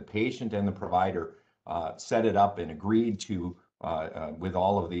required that the patient and the provider set it up and agreed to with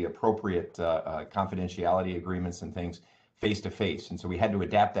all of the appropriate confidentiality agreements and things face to face. And so we had to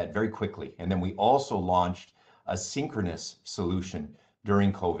adapt that very quickly. And then we also launched a synchronous solution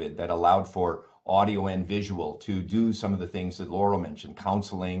during COVID that allowed for audio and visual to do some of the things that Laurel mentioned,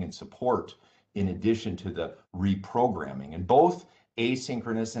 counseling and support, in addition to the reprogramming. And both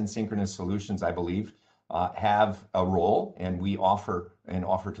asynchronous and synchronous solutions, I believe, have a role, and we offer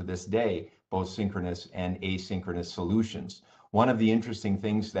to this day both synchronous and asynchronous solutions. One of the interesting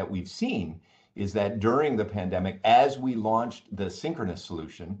things that we've seen is that during the pandemic, as we launched the synchronous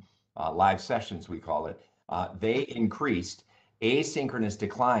solution, live sessions we call it, they increased. Asynchronous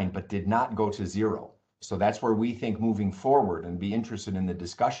declined, but did not go to zero. So that's where we think moving forward, and be interested in the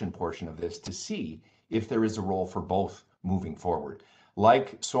discussion portion of this to see if there is a role for both moving forward.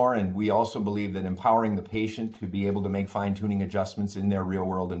 Like Soren, we also believe that empowering the patient to be able to make fine-tuning adjustments in their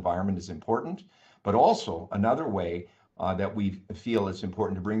real-world environment is important, but also another way that we feel it's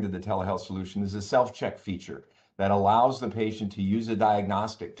important to bring to the telehealth solution is a self-check feature that allows the patient to use a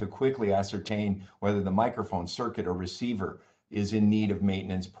diagnostic to quickly ascertain whether the microphone, circuit, or receiver is in need of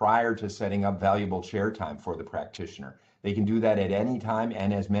maintenance prior to setting up valuable chair time for the practitioner. They can do that at any time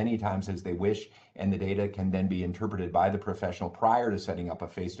and as many times as they wish, and the data can then be interpreted by the professional prior to setting up a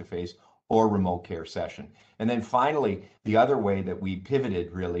face-to-face or remote care session. And then finally, the other way that we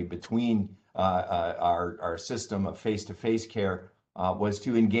pivoted really between our system of face-to-face care was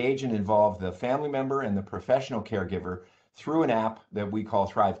to engage and involve the family member and the professional caregiver through an app that we call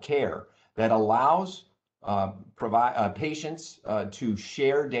Thrive Care that allows patients to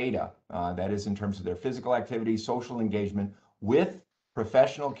share data, that is in terms of their physical activity, social engagement, with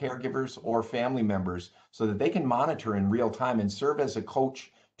professional caregivers or family members so that they can monitor in real time and serve as a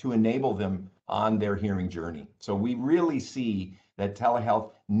coach to enable them on their hearing journey. So we really see that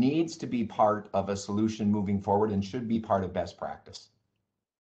telehealth needs to be part of a solution moving forward and should be part of best practice.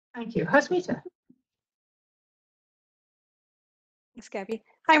 Thank you. Hasmita. Thanks, Gabby.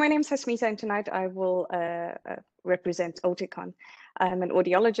 Hi, my name is Hasmita, and tonight I will represent Oticon. I'm an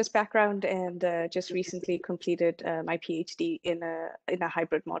audiologist background and just recently completed my PhD in a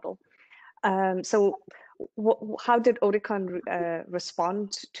hybrid model. So how did Oticon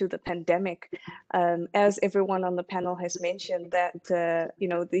respond to the pandemic? As everyone on the panel has mentioned, that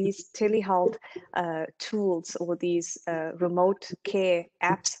these telehealth tools or these remote care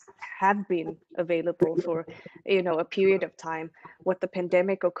apps have been available for a period of time. What the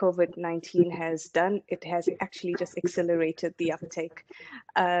pandemic or COVID-19 has done, it has actually just accelerated the uptake,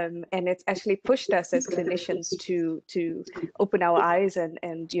 and it's actually pushed us as clinicians to open our eyes and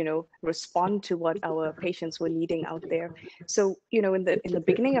respond to what our patients were needing out there. So in the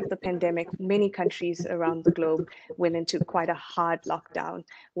beginning of the pandemic, many countries around the globe went into quite a hard lockdown,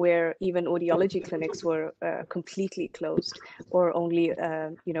 where even audiology clinics were completely closed or only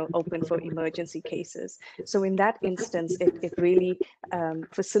open for emergency cases. So in that instance, it really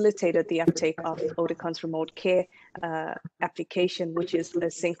facilitated the uptake of Oticon's remote care application, which is a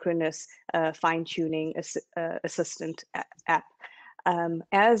synchronous fine-tuning assistant app.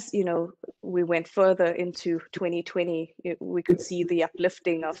 As we went further into 2020, we could see the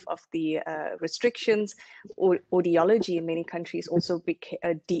uplifting of the restrictions. Audiology in many countries also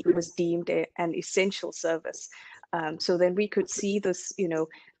was deemed an essential service. So then we could see this,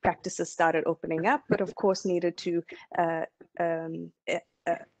 practices started opening up, but of course needed to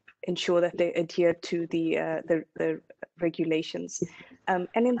ensure that they adhere to the regulations. And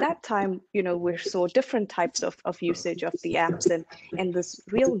in that time, we saw different types of usage of the apps and this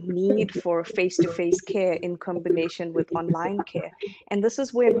real need for face-to-face care in combination with online care. And this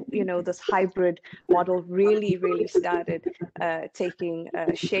is when, this hybrid model really started taking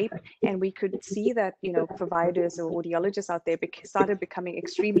shape. And we could see that, providers or audiologists out there started becoming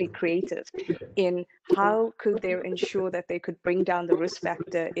extremely creative in how could they ensure that they could bring down the risk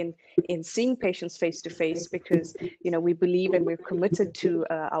factor in seeing patients face-to-face, because we believe and we're committed to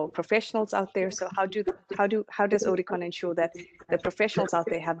our professionals out there. So how does Oticon ensure that the professionals out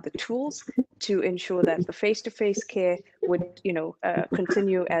there have the tools to ensure that the face-to-face care would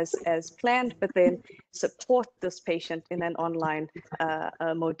continue as planned, but then support this patient in an online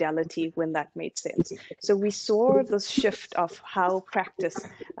modality when that made sense. So we saw this shift of how practice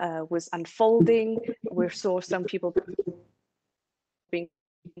was unfolding. We saw some people being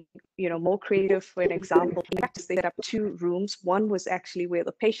more creative. For an example, in practice, they set up 2 rooms. One was actually where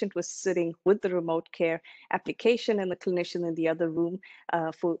the patient was sitting with the remote care application and the clinician in the other room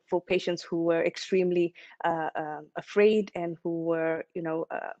for patients who were extremely afraid and who were,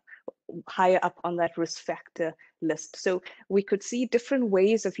 higher up on that risk factor list. So we could see different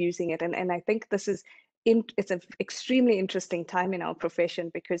ways of using it. And I think this is it's an extremely interesting time in our profession,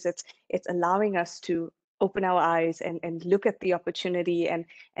 because it's allowing us to open our eyes and look at the opportunity and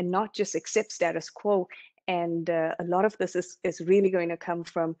not just accept status quo. And a lot of this is really going to come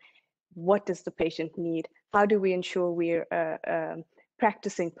from, what does the patient need? How do we ensure we're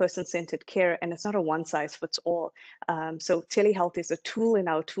practicing person-centered care? And it's not a one-size-fits-all. So telehealth is a tool in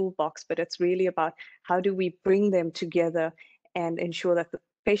our toolbox, but it's really about how do we bring them together and ensure that the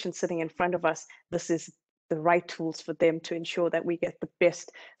patient sitting in front of us, this is the right tools for them to ensure that we get the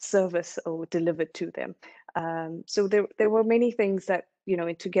best service or delivered to them. So there were many things that,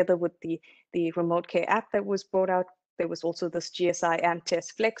 together with the remote care app that was brought out, there was also this GSI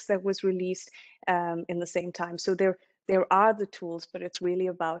AMTest Flex that was released in the same time. So there are the tools, but it's really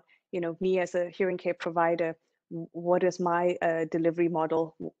about, me as a hearing care provider, what is my delivery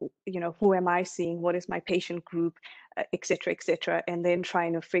model? Who am I seeing? What is my patient group, et cetera, and then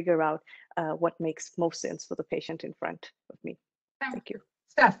trying to figure out what makes most sense for the patient in front of me. Thank you.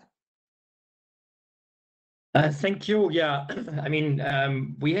 Steph. Thank you. Yeah, I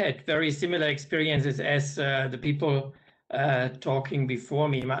mean, we had very similar experiences as the people talking before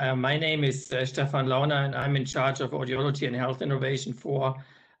me. My name is Stefan Launer, and I'm in charge of audiology and health innovation for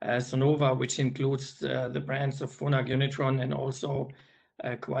Sonova, which includes the brands of Phonak, Unitron, and also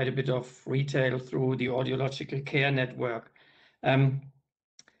quite a bit of retail through the Audiological Care Network.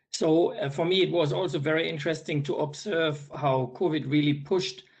 So for me, it was also very interesting to observe how COVID really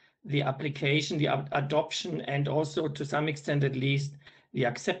pushed the application, the adoption, and also to some extent at least the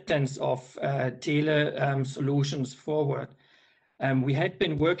acceptance of tele solutions forward. We had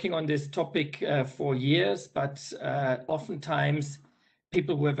been working on this topic for years, but oftentimes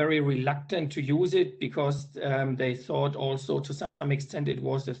people were very reluctant to use it because they thought also to some extent it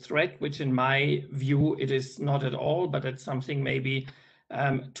was a threat, which in my view it is not at all, but it's something maybe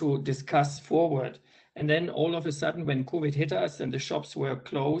to discuss forward. And then all of a sudden, when COVID hit us and the shops were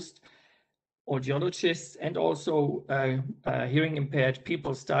closed, audiologists and also hearing impaired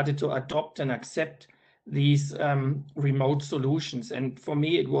people started to adopt and accept these remote solutions. And for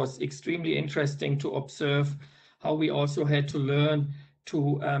me, it was extremely interesting to observe how we also had to learn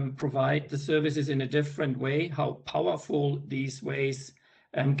to provide the services in a different way, how powerful these ways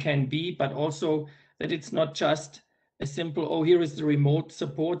can be, but also that it's not just a simple, oh, here is the remote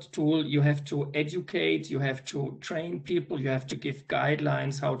support tool. You have to educate, you have to train people, you have to give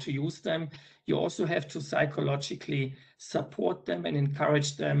guidelines how to use them. You also have to psychologically support them and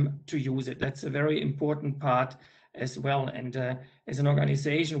encourage them to use it. That's a very important part as well. And as an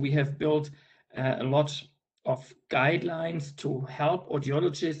organization, we have built a lot of guidelines to help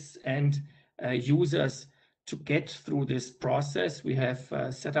audiologists and users to get through this process. We have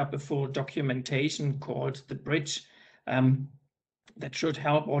set up a full documentation called the Bridge that should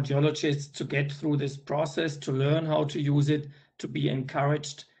help audiologists to get through this process, to learn how to use it, to be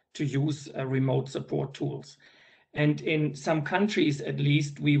encouraged to use remote support tools. And in some countries, at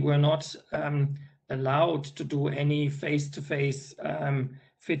least, we were not allowed to do any face-to-face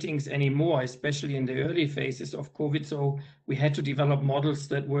fittings anymore, especially in the early phases of COVID. So we had to develop models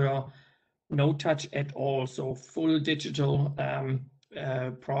that were no touch at all, so full digital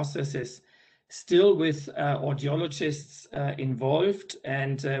processes. Still with audiologists involved,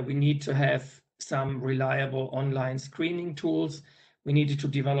 and we need to have some reliable online screening tools. We needed to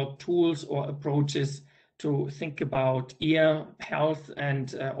develop tools or approaches to think about ear health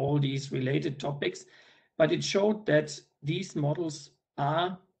and all these related topics. But it showed that these models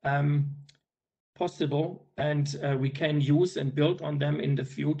are possible, and we can use and build on them in the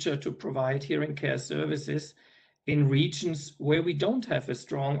future to provide hearing care services in regions where we don't have a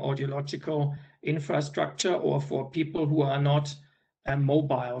strong audiological infrastructure or for people who are not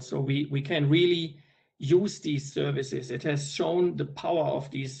mobile. So we can really use these services. It has shown the power of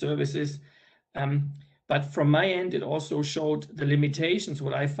these services. But from my end, it also showed the limitations.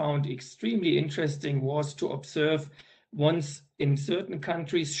 What I found extremely interesting was to observe once in certain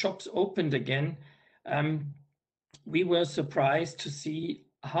countries shops opened again, we were surprised to see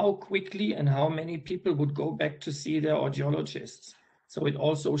how quickly and how many people would go back to see their audiologists. So it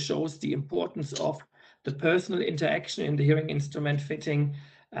also shows the importance of the personal interaction in the hearing instrument fitting,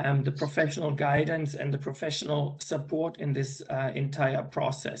 the professional guidance and the professional support in this entire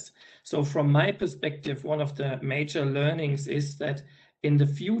process. So from my perspective, one of the major learnings is that in the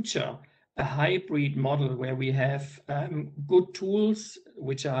future, a hybrid model where we have good tools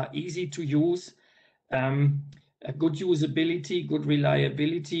which are easy to use, a good usability, good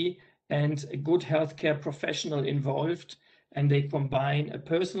reliability, and a good healthcare professional involved. And they combine a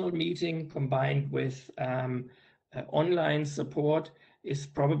personal meeting combined with online support is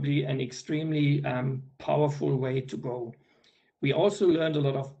probably an extremely powerful way to go. We also learned a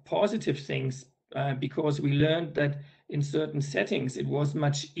lot of positive things because we learned that in certain settings, it was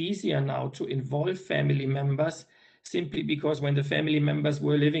much easier now to involve family members simply because when the family members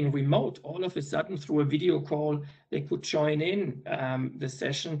were living remote, all of a sudden through a video call, they could join in the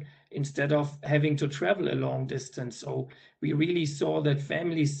session instead of having to travel a long distance. So we really saw that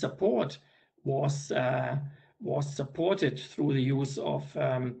family support was supported through the use of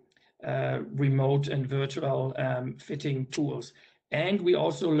remote and virtual fitting tools. And we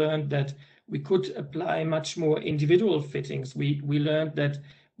also learned that we could apply much more individual fittings. We learned that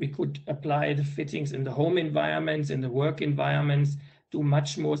we could apply the fittings in the home environments, in the work environments, do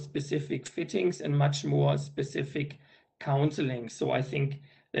much more specific fittings and much more specific counseling. So I think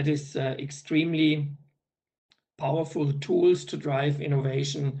that is extremely powerful tools to drive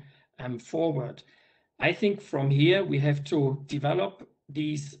innovation forward. I think from here we have to develop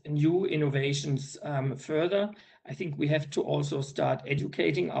these new innovations further, I think we have to also start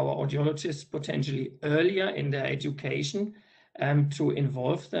educating our audiologists potentially earlier in their education, to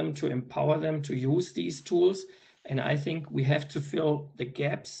involve them, to empower them to use these tools. And I think we have to fill the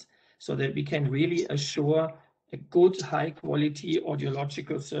gaps so that we can really assure a good, high quality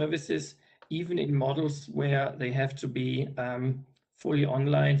audiological services, even in models where they have to be fully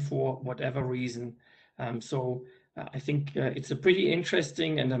online for whatever reason. I think it's a pretty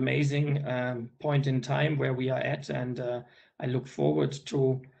interesting and amazing point in time where we are at, and I look forward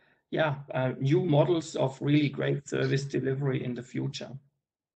to new models of really great service delivery in the future.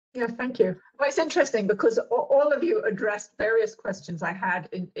 Yeah, thank you. Well, it's interesting because all of you addressed various questions I had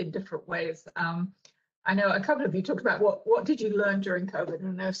in different ways. I know a couple of you talked about what did you learn during COVID,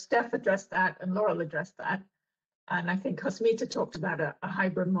 and I know Steph addressed that and Laurel addressed that. And I think Cosmita talked about a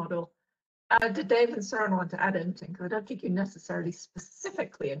hybrid model. Did Dave and Søren want to add anything? I don't think you necessarily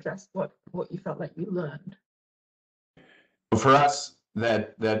specifically addressed what you felt like you learned. For us,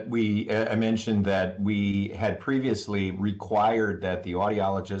 I mentioned that we had previously required that the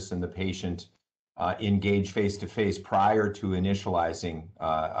audiologist and the patient engage face-to-face prior to initializing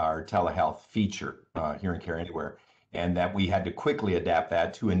our telehealth feature, Hearing Care Anywhere, and that we had to quickly adapt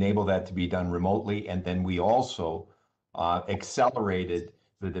that to enable that to be done remotely. And then we also accelerated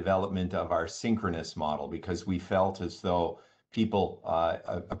the development of our synchronous model because we felt as though people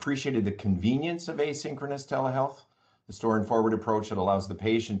appreciated the convenience of asynchronous telehealth, the store and forward approach that allows the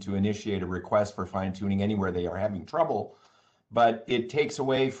patient to initiate a request for fine-tuning anywhere they are having trouble, but it takes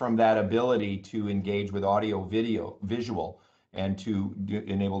away from that ability to engage with audio, video, visual, and to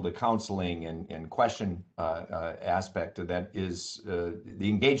enable the counseling and question aspect that is the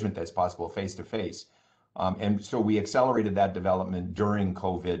engagement that's possible face-to-face. And so we accelerated that development during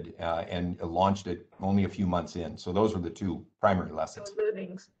COVID and launched it only a few months in. So those were the two primary lessons.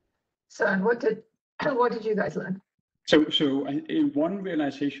 Learnings. So, what did you guys learn? So one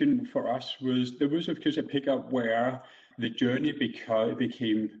realization for us was there was of course a pickup where the journey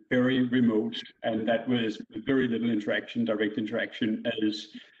became very remote, and that was very little interaction, direct interaction, as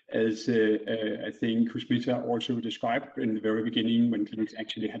I think Cosmita also described in the very beginning when clinics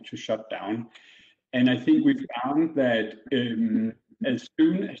actually had to shut down. And I think we found that as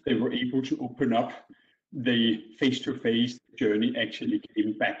soon as they were able to open up, the face-to-face journey actually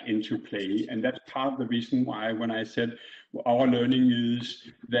came back into play. And that's part of the reason why when I said our learning is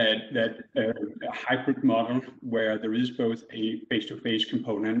that a hybrid model where there is both a face-to-face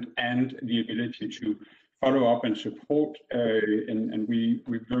component and the ability to follow up and support, and we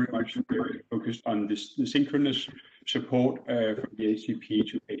very much focused on the synchronous support from the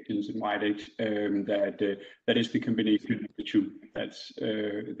ACP to patients and Widex, that is the combination of the two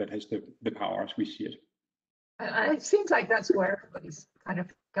that has the power as we see it. It seems like that's where everybody's kind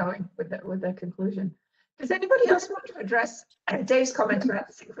of going with their conclusion. Does anybody else want to address Dave's comment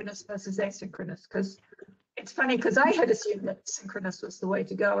about synchronous versus asynchronous? Because it's funny, because I had assumed that synchronous was the way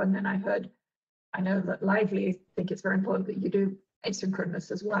to go, and then I know that Lively think it's very important that you do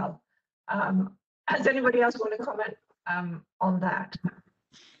asynchronous as well. Does anybody else want to comment on that?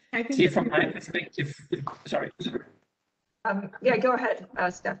 I think See, from my perspective, sorry. Yeah, go ahead,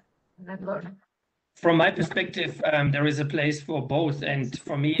 Steph, and then Lauren. From my perspective, there is a place for both, and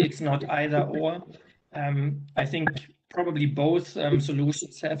for me, it's not either or. I think probably both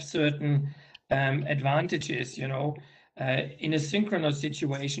solutions have certain advantages. You know, in a synchronous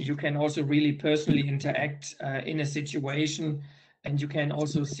situation, you can also really personally interact in a situation, and you can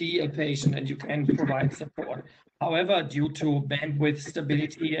also see a patient and you can provide support. However, due to bandwidth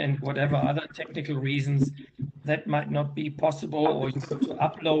stability and whatever other technical reasons, that might not be possible, or you have to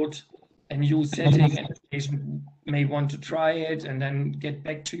upload a new setting and the patient may want to try it and then get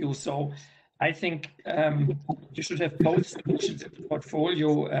back to you. So I think you should have both solutions in the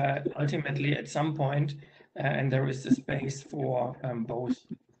portfolio ultimately at some point, and there is the space for both.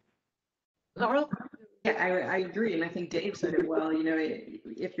 Laurel? Yeah, I agree. And I think Dave said it well. You know,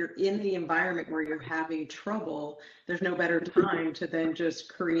 if you're in the environment where you're having trouble, there's no better time to then just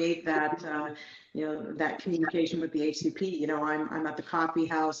create that, you know, that communication with the HCP. You know, I'm at the coffee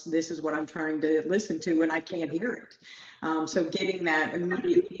house. This is what I'm trying to listen to, and I can't hear it. So getting that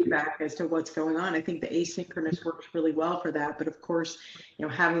immediate feedback as to what's going on, I think the asynchronous works really well for that. But of course, you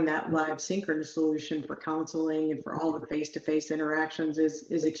know, having that live synchronous solution for counseling and for all the face-to-face interactions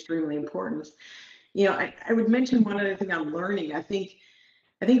is extremely important. You know, I would mention one other thing on learning. I think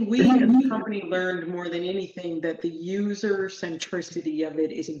we as a company learned more than anything that the user centricity of it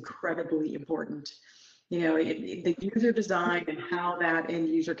is incredibly important. the user design and how that end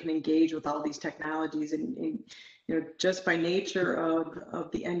user can engage with all these technologies. And just by nature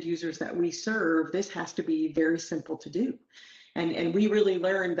of the end users that we serve, this has to be very simple to do. And we really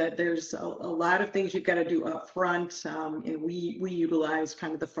learned that there's a lot of things you've got to do up front. And we utilize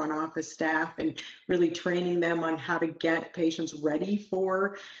kind of the front office staff and really training them on how to get patients ready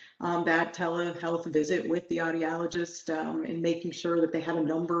for that telehealth visit with the audiologist, and making sure that they had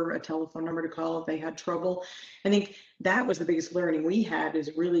a telephone number to call if they had trouble. I think that was the biggest learning we had,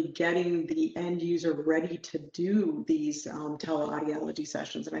 is really getting the end user ready to do these teleaudiology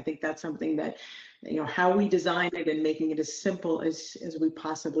sessions. And I think that's something that, how we design it and making it as simple as we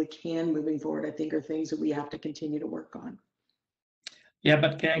possibly can moving forward, I think are things that we have to continue to work on. Yeah,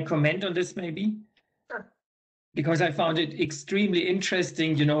 but can I comment on this maybe? Sure. Because I found it extremely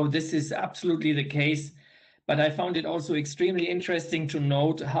interesting. This is absolutely the case, but I found it also extremely interesting to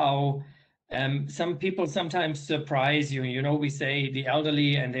note how some people sometimes surprise you. We say the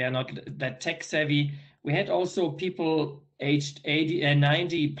elderly and they are not that tech savvy. We had also people aged 80 and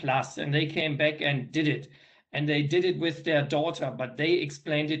 90 plus, and they came back and did it. And they did it with their daughter, but they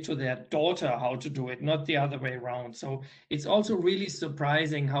explained it to their daughter how to do it, not the other way around. So it's also really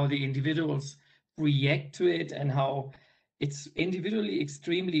surprising how the individuals react to it, and how it's individually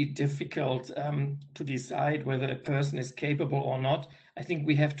extremely difficult to decide whether a person is capable or not. I think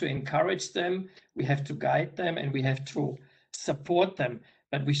we have to encourage them, we have to guide them, and we have to support them.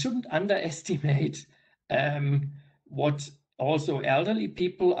 But we shouldn't underestimate what also elderly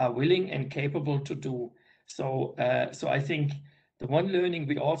people are willing and capable to do. So I think the one learning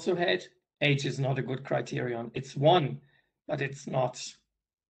we also had, age is not a good criterion. It's one, but it's not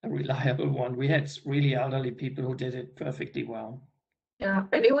a reliable one. We had really elderly people who did it perfectly well. Yeah,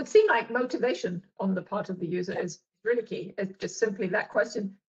 and it would seem like motivation on the part of the user is really key. It's just simply that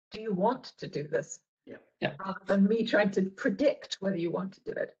question: do you want to do this? Yeah. Rather than me trying to predict whether you want to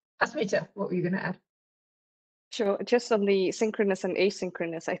do it. Asmita, what were you going to add? Sure. Just on the synchronous and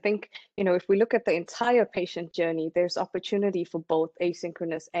asynchronous, I think, if we look at the entire patient journey, there's opportunity for both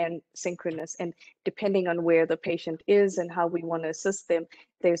asynchronous and synchronous. And depending on where the patient is and how we want to assist them,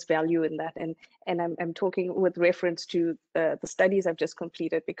 there's value in that. And I'm talking with reference to the studies I've just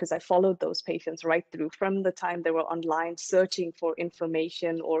completed, because I followed those patients right through from the time they were online searching for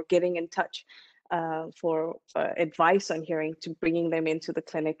information or getting in touch for advice on hearing, to bringing them into the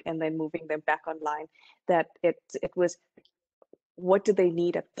clinic and then moving them back online. That it was, what do they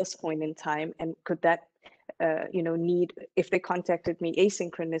need at this point in time, and could that need, if they contacted me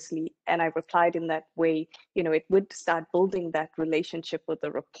asynchronously and I replied in that way, it would start building that relationship with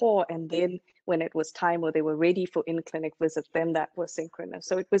the rapport. And then when it was time or they were ready for in-clinic visit, then that was synchronous.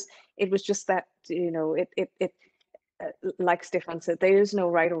 So it was just that, like Stefan said, there is no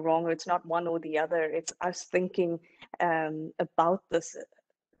right or wrong, or it's not one or the other. It's us thinking about this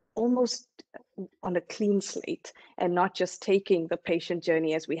almost on a clean slate, and not just taking the patient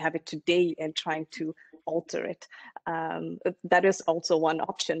journey as we have it today and trying to alter it. That is also one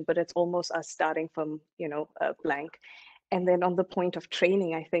option, but it's almost us starting from a blank. And then on the point of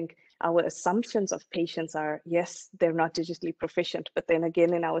training, I think our assumptions of patients are, yes, they're not digitally proficient, but then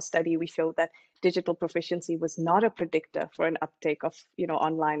again, in our study, we showed that digital proficiency was not a predictor for an uptake of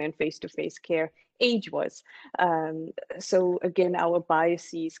online and face-to-face care. Age was. So again, our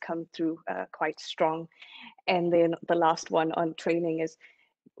biases come through quite strong. And then the last one on training is,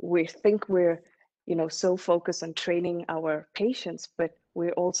 we think we're so focused on training our patients, but we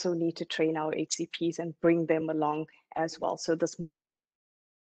also need to train our HCPs and bring them along as well. So this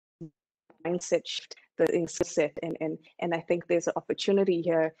mindset shift, the skill set, and I think there's an opportunity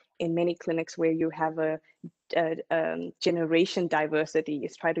here in many clinics where you have a generation diversity,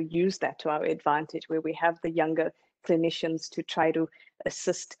 is try to use that to our advantage, where we have the younger clinicians to try to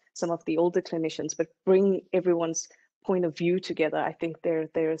assist some of the older clinicians, but bring everyone's point of view together. I think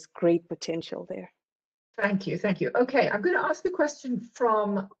there's great potential there. Thank you. Okay, I'm going to ask a question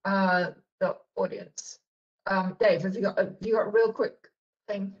from the audience. Dave, have you got a real quick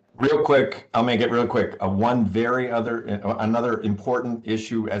thing? Real quick, I'll make it real quick. Another important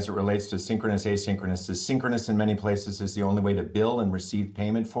issue as it relates to synchronous, asynchronous is synchronous in many places is the only way to bill and receive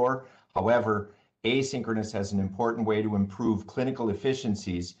payment for. However, asynchronous has an important way to improve clinical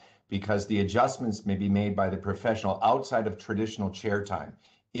efficiencies, because the adjustments may be made by the professional outside of traditional chair time,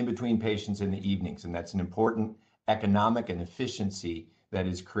 in between patients in the evenings. And that's an important economic and efficiency that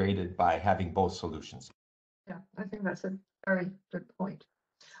is created by having both solutions. Yeah, I think that's a very good point.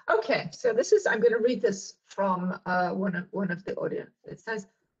 Okay, so I'm going to read this from one of the audience. It says,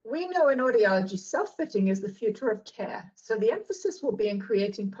 We know in audiology, self-fitting is the future of care. So the emphasis will be in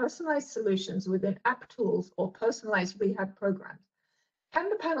creating personalized solutions within app tools or personalized rehab programs. Can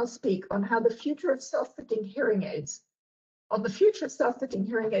the panel speak on how the future of self-fitting hearing aids,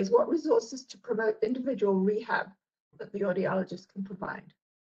 what resources to promote individual rehab that the audiologist can provide?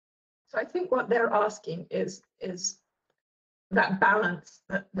 So I think what they're asking is that balance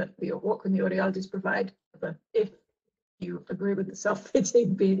that what can the audiologist provide, but if you agree with the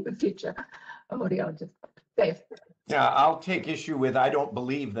self-fitting being the future of audiologists. Dave. Yeah, I'll take issue with, I don't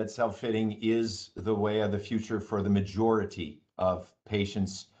believe that self-fitting is the way of the future for the majority of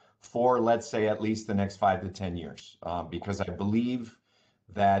patients for, let's say, at least the next 5 to 10 years, because I believe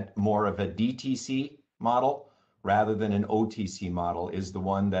that more of a DTC model rather than an OTC model is the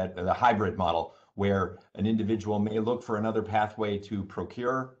one that, the hybrid model, where an individual may look for another pathway to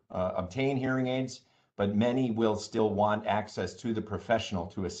procure, obtain hearing aids, but many will still want access to the professional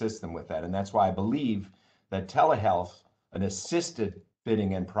to assist them with that. And that's why I believe that telehealth, an assisted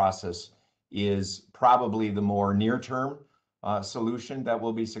fitting and process, is probably the more near-term solution that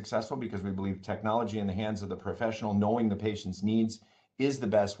will be successful, because we believe technology in the hands of the professional, knowing the patient's needs, is the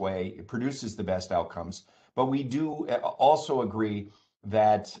best way. It produces the best outcomes. But we do also agree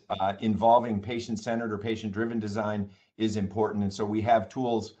that involving patient-centered or patient-driven design is important. And so we have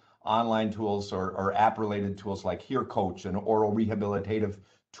tools, online tools or app-related tools like Hear Coach, an oral rehabilitative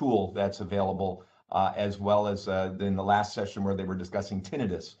tool that's available, as well as in the last session where they were discussing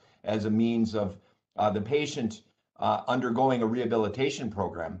tinnitus as a means of the patient undergoing a rehabilitation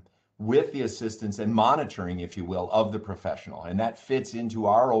program with the assistance and monitoring, if you will, of the professional. And that fits into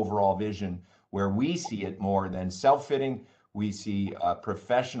our overall vision, where we see it more than self-fitting. We see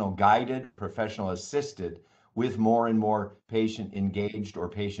professional guided, professional assisted, with more and more patient engaged or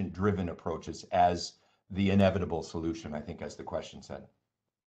patient driven approaches as the inevitable solution, I think, as the question said.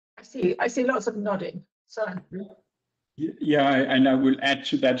 I see lots of nodding. So yeah, and I will add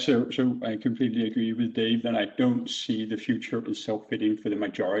to that. So I completely agree with Dave that I don't see the future is self-fitting for the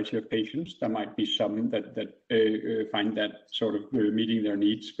majority of patients. There might be some that find that sort of meeting their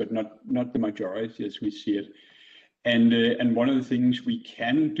needs, but not the majority as we see it. And one of the things we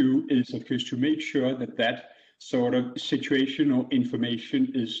can do is, of course, to make sure that sort of situational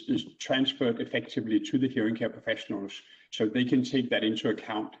information is transferred effectively to the hearing care professionals, so they can take that into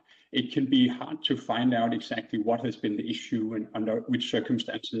account. It can be hard to find out exactly what has been the issue and under which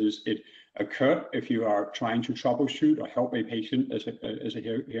circumstances it occurred if you are trying to troubleshoot or help a patient as a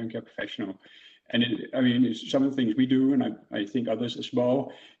hearing care professional. And it's some of the things we do, and I think others as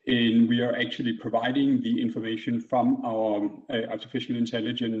well, we are actually providing the information from our artificial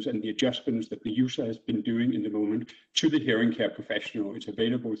intelligence and the adjustments that the user has been doing in the moment to the hearing care professional. It's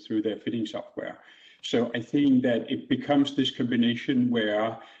available through their fitting software. So I think that it becomes this combination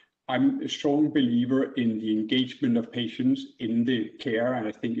where I'm a strong believer in the engagement of patients in the care, and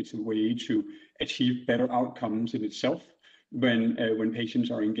I think it's a way to achieve better outcomes in itself when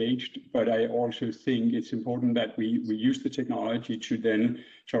patients are engaged. But I also think it's important that we use the technology to then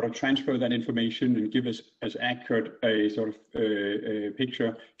sort of transfer that information and give us as accurate a sort of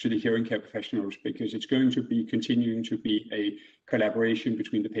picture to the hearing care professionals, because it's going to be continuing to be a collaboration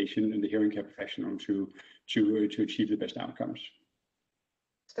between the patient and the hearing care professional to achieve the best outcomes.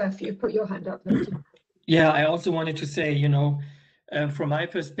 Steph, you put your hand up. Yeah, I also wanted to say, from my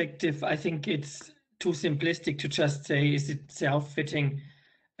perspective, I think it's too simplistic to just say, is it self-fitting?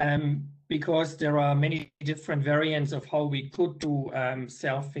 Because there are many different variants of how we could do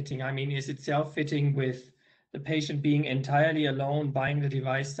self-fitting. I mean, is it self-fitting with the patient being entirely alone, buying the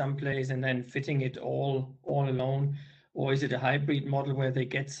device someplace and then fitting it all alone? Or is it a hybrid model where they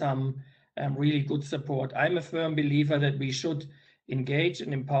get some really good support? I'm a firm believer that we should engage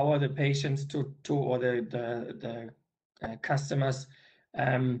and empower the patients or the customers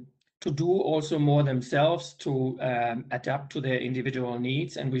to do also more themselves, to adapt to their individual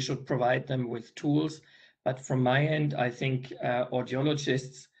needs, and we should provide them with tools. But from my end, I think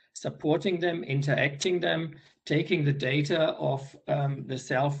audiologists supporting them, interacting them, taking the data of the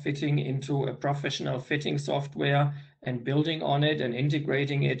self-fitting into a professional fitting software and building on it and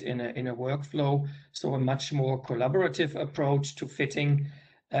integrating it in a workflow. So a much more collaborative approach to fitting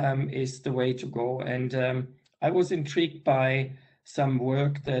is the way to go. And I was intrigued by some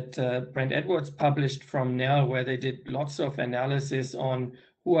work that Brent Edwards published from NEL, where they did lots of analysis on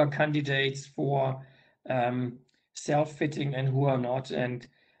who are candidates for self-fitting and who are not. And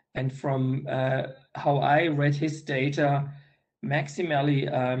from how I read his data, maximally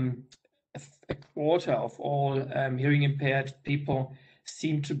a quarter of all hearing impaired people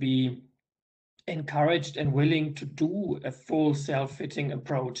seem to be encouraged and willing to do a full self-fitting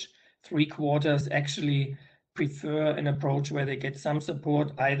approach. 3/4 actually prefer an approach where they get some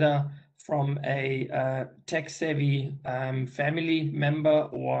support either from a tech-savvy family member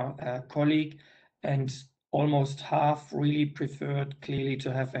or a colleague, and almost half really preferred clearly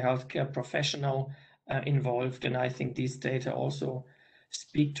to have a healthcare professional involved. And I think these data also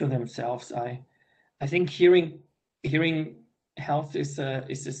speak to themselves. I think hearing health is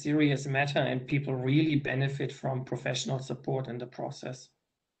a serious matter, and people really benefit from professional support in the process.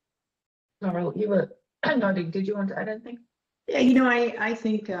 Laurel, you were nodding. Did you want to add anything? Yeah,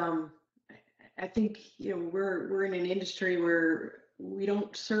 I think we're in an industry where we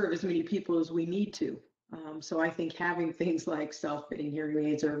don't serve as many people as we need to. So I think having things like self-fitting hearing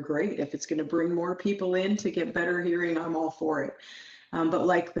aids are great. If it's going to bring more people in to get better hearing, I'm all for it. But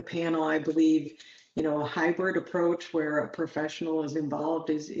like the panel, I believe, a hybrid approach where a professional is involved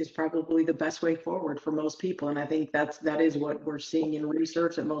is probably the best way forward for most people. And I think that is what we're seeing in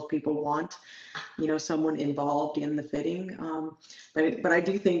research, that most people want, someone involved in the fitting. But I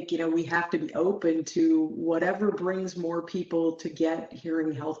do think, we have to be open to whatever brings more people to get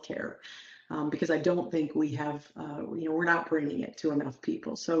hearing healthcare. Because I don't think we have, we're not bringing it to enough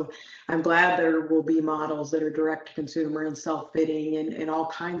people. So I'm glad there will be models that are direct to consumer and self-fitting in all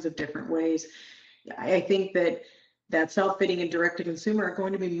kinds of different ways. I think that self-fitting and direct to consumer are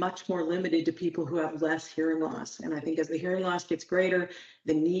going to be much more limited to people who have less hearing loss. And I think as the hearing loss gets greater,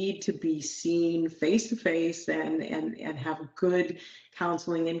 the need to be seen face to face and have good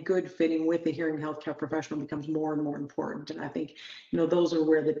counseling and good fitting with the hearing healthcare professional becomes more and more important. And I think, those are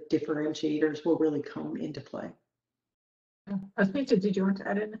where the differentiators will really come into play. Asmita, did you want to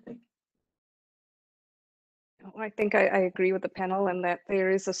add anything? I think I agree with the panel, and that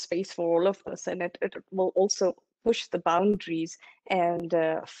there is a space for all of this, and it will also push the boundaries and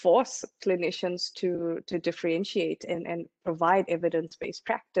force clinicians to differentiate and provide evidence-based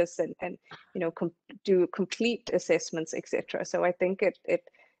practice and do complete assessments, etc. So I think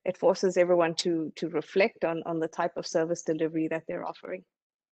it forces everyone to reflect on the type of service delivery that they're offering.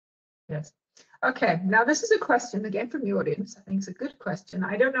 Yes. Okay, now this is a question again from the audience. I think it's a good question.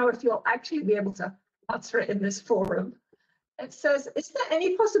 I don't know if you'll actually be able to answer it in this forum. It says, is there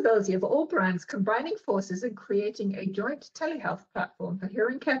any possibility of all brands combining forces and creating a joint telehealth platform for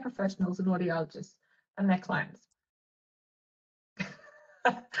hearing care professionals and audiologists and their clients?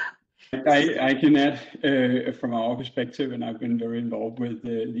 I can add from our perspective, and I've been very involved with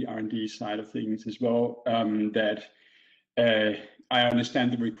the R&D side of things as well, that I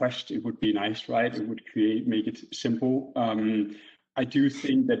understand the request. It would be nice, right? It would make it simple. I do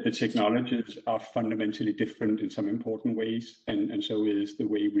think that the technologies are fundamentally different in some important ways, and so is the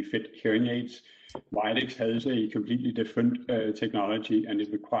way we fit hearing aids. Widex has a completely different technology, and it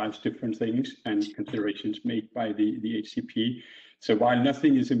requires different things and considerations made by the HCP. So while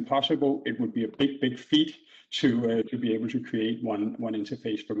nothing is impossible, it would be a big feat to be able to create one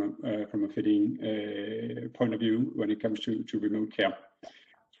interface from a fitting point of view when it comes to remote care.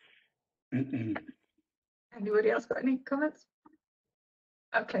 Anybody else got any comments?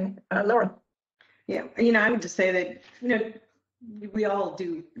 Okay, Laura. Yeah, I would just say that, we all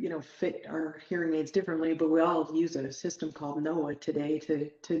do, fit our hearing aids differently, but we all use a system called NOAA today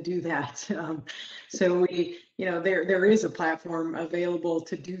to do that. So we, there is a platform available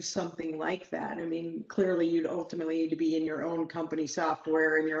to do something like that. I mean, clearly you'd ultimately need to be in your own company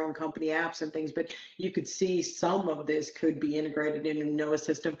software and your own company apps and things, but you could see some of this could be integrated in a NOAA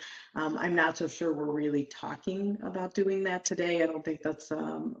system. I'm not so sure we're really talking about doing that today. I don't think that's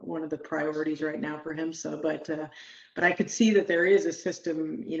one of the priorities right now for HIMSA, but I could see that there is a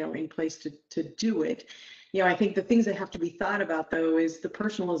system, in place to do it. I think the things that have to be thought about, though, is the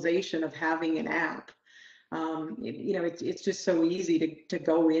personalization of having an app. It's just so easy to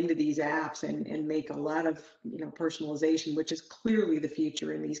go into these apps and make a lot of, personalization, which is clearly the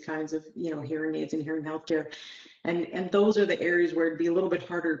future in these kinds of, hearing aids and hearing healthcare. And those are the areas where it'd be a little bit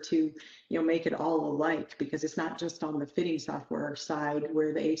harder to, make it all alike, because it's not just on the fitting software side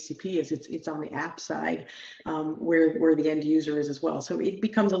where the HCP is, it's on the app side where the end user is as well. So it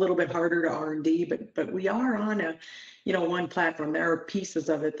becomes a little bit harder to R&D, but we are on a, one platform. There are pieces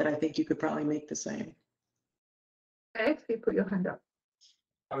of it that I think you could probably make the same. Okay, you put your hand up.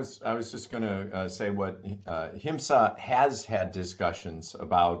 I was just going to say what HIMSA has had discussions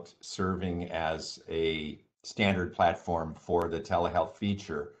about serving as a standard platform for the telehealth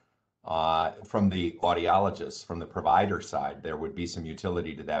feature. From the audiologists, from the provider side, there would be some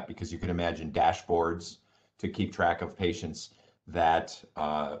utility to that, because you can imagine dashboards to keep track of patients that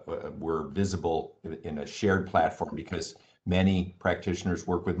were visible in a shared platform, because many practitioners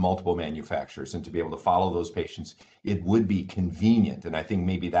work with multiple manufacturers, and to be able to follow those patients, it would be convenient. And I think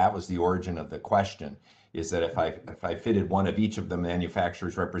maybe that was the origin of the question, is that if I fitted one of each of the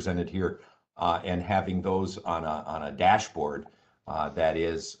manufacturers represented here and having those on a dashboard that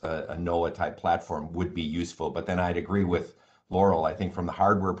is a NOAA type platform would be useful. But then I'd agree with Laurel. I think from the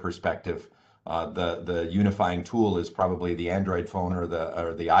hardware perspective, the unifying tool is probably the Android phone or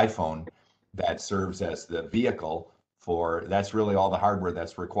the iPhone that serves as the vehicle for, that's really all the hardware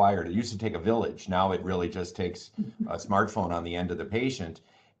that's required. It used to take a village. Now it really just takes a smartphone on the end of the patient,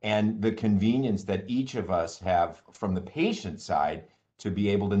 and the convenience that each of us have from the patient side to be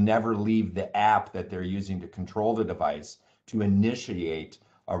able to never leave the app that they're using to control the device to initiate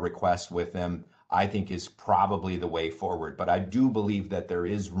a request with them, I think is probably the way forward. But I do believe that there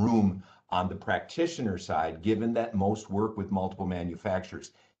is room on the practitioner side, given that most work with multiple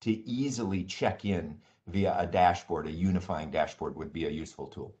manufacturers, to easily check in via a dashboard. A unifying dashboard would be a useful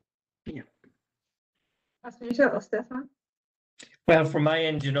tool. Yeah. Stefan? Well, from my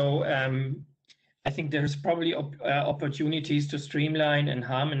end, I think there's probably opportunities to streamline and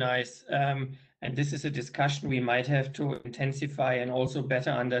harmonize. And this is a discussion we might have to intensify and also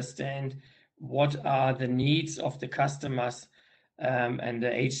better understand what are the needs of the customers and the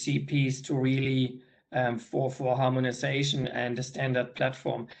HCPs to really for harmonization and a standard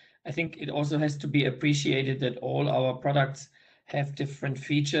platform. I think it also has to be appreciated that all our products have different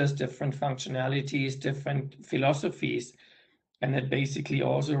features, different functionalities, different philosophies. And that basically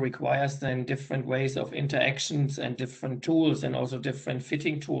also requires then different ways of interactions and different tools and also different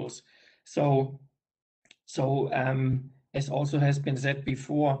fitting tools. So as also has been said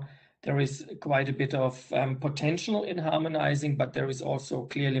before, there is quite a bit of potential in harmonizing, but there is also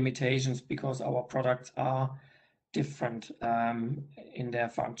clear limitations because our products are different in their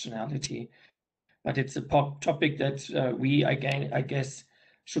functionality. But it's a topic that we, again, I guess,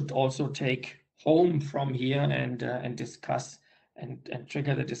 should also take home from here and discuss and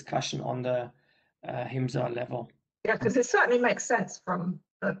trigger the discussion on the HIMSA level. Yeah, because it certainly makes sense from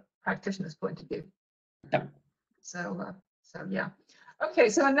the practitioner's point of view. Yeah. So yeah. Okay,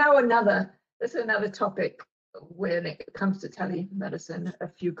 so now this is another topic when it comes to telemedicine. A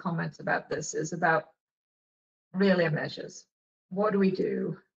few comments about this is about real-ear measures. What do we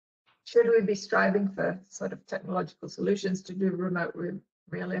do? Should we be striving for sort of technological solutions to do remote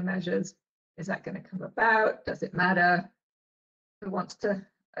real-ear measures? Is that going to come about? Does it matter? Who wants to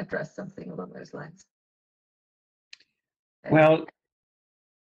address something along those lines? Dave? Well,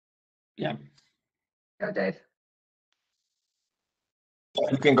 yeah. Go, Dave.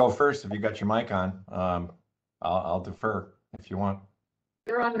 You can go first if you got your mic on. I'll defer if you want.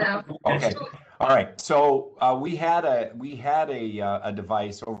 You're on now. Okay. All right. So we had a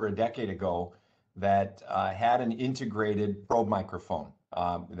device over a decade ago that had an integrated probe microphone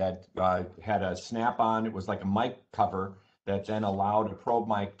that had a snap-on. It was like a mic cover that then allowed a probe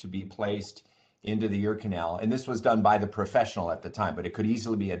mic to be placed into the ear canal. And this was done by the professional at the time, but it could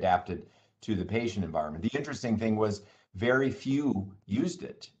easily be adapted to the patient environment. The interesting thing was very few used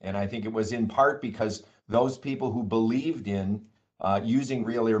it. And I think it was in part because those people who believed in using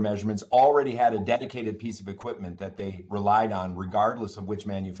real ear measurements already had a dedicated piece of equipment that they relied on regardless of which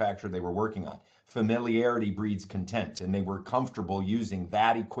manufacturer they were working on. Familiarity breeds content, and they were comfortable using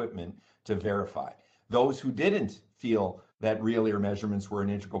that equipment to verify. Those who didn't feel that real ear measurements were an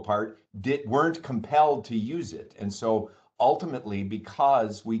integral part weren't compelled to use it. And so ultimately,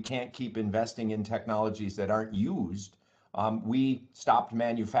 because we can't keep investing in technologies that aren't used, we stopped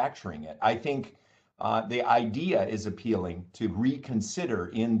manufacturing it. I think the idea is appealing to reconsider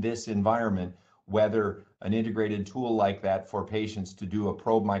in this environment whether an integrated tool like that for patients to do a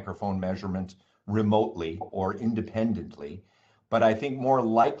probe microphone measurement remotely or independently. But I think more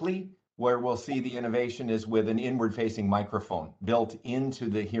likely where we'll see the innovation is with an inward-facing microphone built into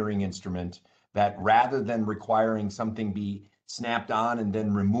the hearing instrument that rather than requiring something be snapped on and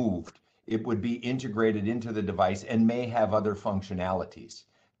then removed, it would be integrated into the device and may have other functionalities.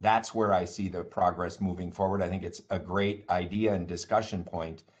 That's where I see the progress moving forward. I think it's a great idea and discussion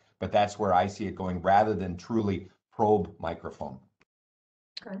point, but that's where I see it going rather than truly probe microphone.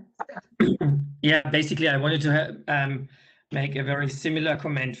 Okay. Yeah, basically, I wanted to make a very similar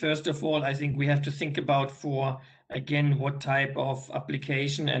comment. First of all, I think we have to think about for, again, what type of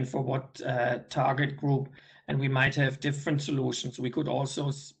application and for what target group, and we might have different solutions. We could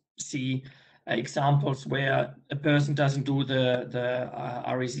also see examples where a person doesn't do the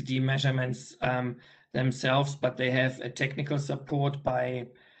RECD measurements themselves, but they have a technical support by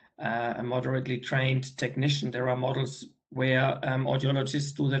a moderately trained technician. There are models where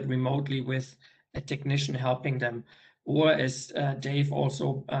audiologists do that remotely with a technician helping them. or as Dave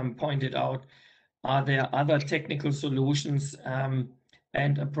also pointed out, are there other technical solutions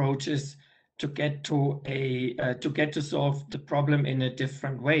and approaches to get to solve the problem in a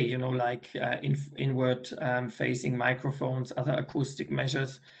different way? You know, like inward facing microphones, other acoustic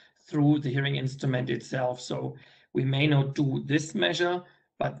measures through the hearing instrument itself. So we may not do this measure,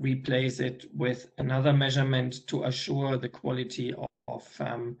 but replace it with another measurement to assure the quality of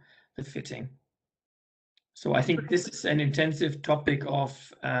the fitting. So I think this is an intensive topic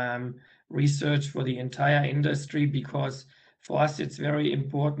of research for the entire industry, because for us it's very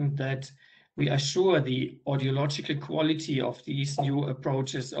important that we assure the audiological quality of these new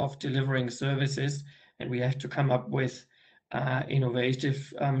approaches of delivering services, and we have to come up with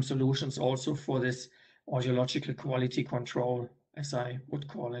innovative solutions also for this audiological quality control, as I would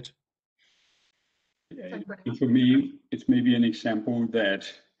call it. For me, it's maybe an example that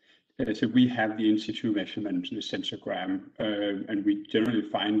so we have the in-situ measurement, the sensorgram, and we generally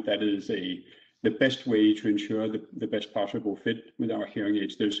find that is the best way to ensure the best possible fit with our hearing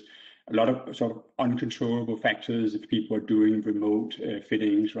aids. There's a lot of sort of uncontrollable factors if people are doing remote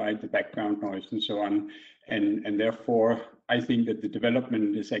fittings, right? The background noise and so on. And therefore, I think that the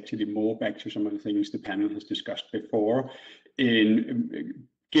development is actually more back to some of the things the panel has discussed before in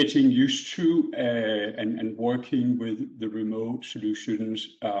getting used to and working with the remote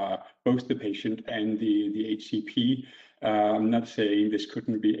solutions, both the patient and the HCP. I'm not saying this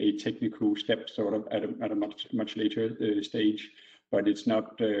couldn't be a technical step sort of at a much later stage, but it's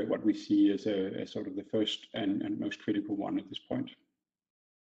not what we see as sort of the first and most critical one at this point.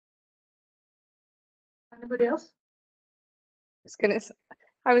 Anybody else?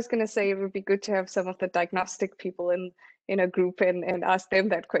 I was gonna say it would be good to have some of the diagnostic people in a group and ask them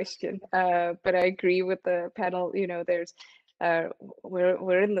that question. But I agree with the panel. You know, there's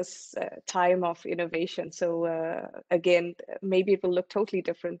we're in this time of innovation. So again, maybe it will look totally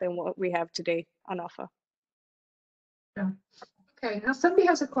different than what we have today on offer. Yeah. Okay. Now somebody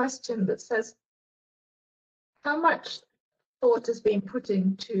has a question that says, how much thought is being put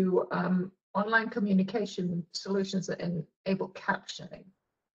into online communication solutions that enable captioning?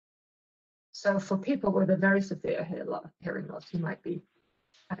 So for people with a very severe hearing loss who might be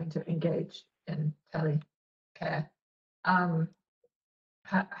having to engage in telecare,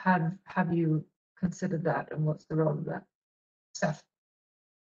 have you considered that, and what's the role of that? Seth?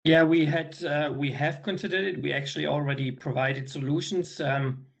 Yeah, we have considered it. We actually already provided solutions,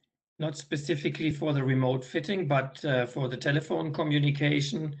 not specifically for the remote fitting, but for the telephone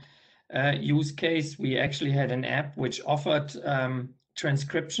communication use case. We actually had an app which offered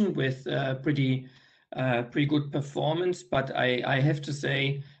transcription with pretty good performance, but I have to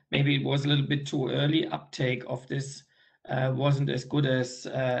say maybe it was a little bit too early. Uptake of this wasn't as good as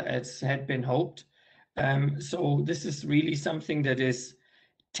had been hoped. So this is really something that is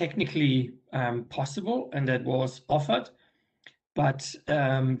technically possible and that was offered, but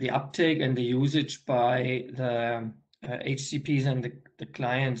the uptake and the usage by the HCPs and the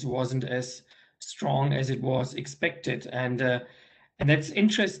clients wasn't as strong as it was expected. And that's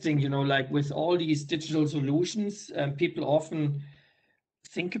interesting, you know, like with all these digital solutions, people often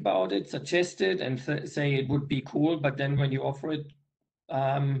think about it, suggest it, and say it would be cool, but then when you offer it,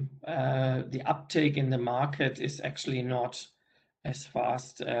 the uptake in the market is actually not as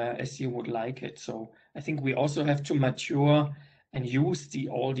fast as you would like it. So I think we also have to mature and use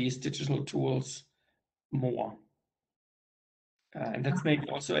all these digital tools more. And that's maybe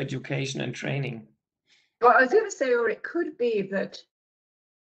also education and training. Well, I was going to say, or it could be that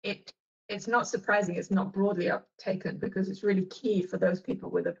it's not surprising it's not broadly uptaken, because it's really key for those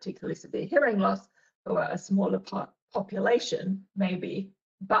people with a particularly severe hearing loss who are a smaller population, maybe,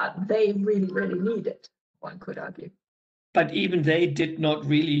 but they really, really need it, one could argue. But even they did not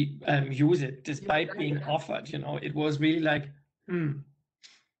really use it, despite being offered. You know, it was really like,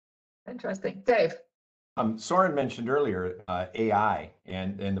 Interesting. Dave? Soren mentioned earlier AI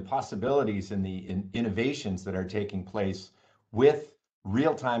and the possibilities and the innovations that are taking place with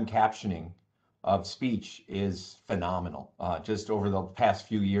real-time captioning of speech is phenomenal. Just over the past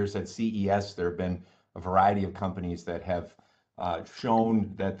few years at CES, there have been a variety of companies that have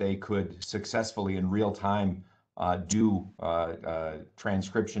shown that they could successfully in real time do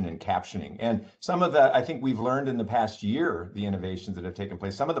transcription and captioning. And some of that, I think we've learned in the past year, the innovations that have taken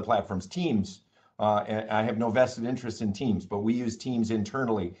place. Some of the platforms, Teams, and I have no vested interest in Teams, but we use Teams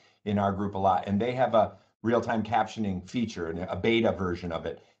internally in our group a lot. And they have a real-time captioning feature and a beta version of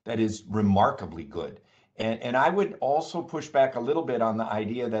it that is remarkably good. And I would also push back a little bit on the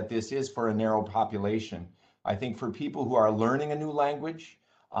idea that this is for a narrow population. I think for people who are learning a new language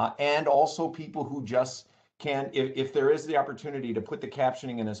and also people who just if there is the opportunity to put the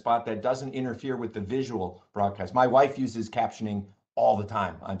captioning in a spot that doesn't interfere with the visual broadcast. My wife uses captioning all the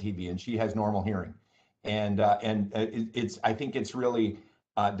time on TV, and she has normal hearing. And I think it's really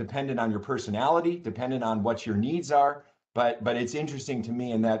dependent on your personality, dependent on what your needs are. But it's interesting to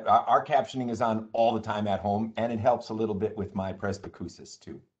me in that our captioning is on all the time at home, and it helps a little bit with my presbycusis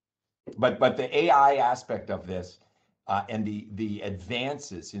too. But the AI aspect of this and the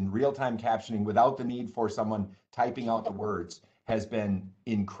advances in real-time captioning without the need for someone typing out the words has been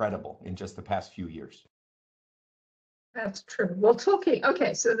incredible in just the past few years. That's true. Well,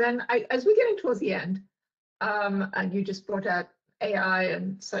 okay, so then as we're getting towards the end, and you just brought out AI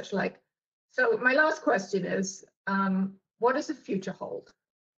and such like. So my last question is, what does the future hold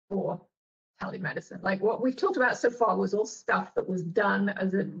for telemedicine? Like what we've talked about so far was all stuff that was done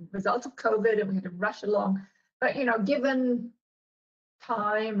as a result of COVID and we had to rush along. But, you know, given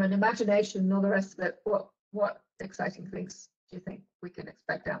time and imagination and all the rest of it, what exciting things do you think we can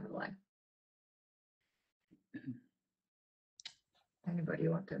expect down the line? Anybody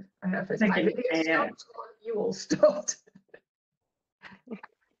want to? I don't know if it's my video stopped or you all stopped.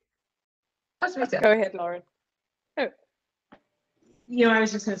 Go ahead, Lauren. Oh. You know, I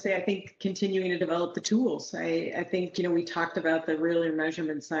was just going to say, I think continuing to develop the tools. I think, you know, we talked about the real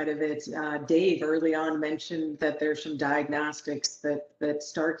measurement side of it. Dave early on mentioned that there's some diagnostics that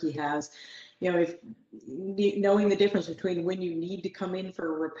Starkey has. You know, if knowing the difference between when you need to come in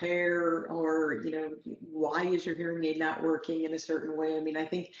for a repair or, you know, why is your hearing aid not working in a certain way? I mean, I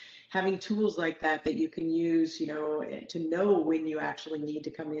think having tools like that you can use, you know, to know when you actually need to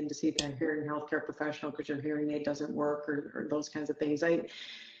come in to see that hearing healthcare professional because your hearing aid doesn't work or those kinds of things. I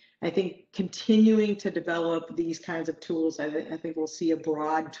think continuing to develop these kinds of tools, I think we'll see a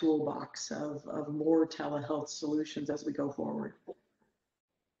broad toolbox of more telehealth solutions as we go forward.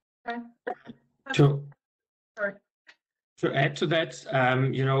 Okay. To add to that,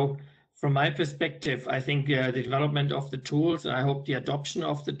 you know, from my perspective, I think the development of the tools, and I hope the adoption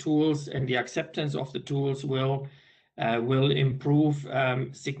of the tools and the acceptance of the tools will improve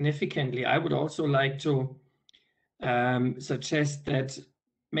significantly. I would also like to suggest that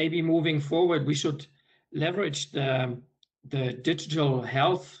maybe moving forward, we should leverage the digital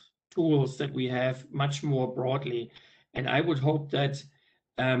health tools that we have much more broadly. And I would hope that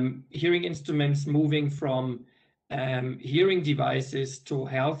hearing instruments moving from hearing devices to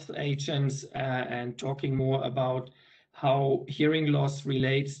health agents and talking more about how hearing loss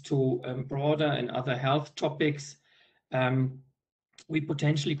relates to broader and other health topics. We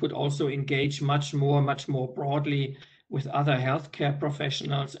potentially could also engage much more broadly with other healthcare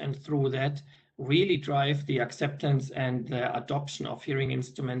professionals and through that really drive the acceptance and the adoption of hearing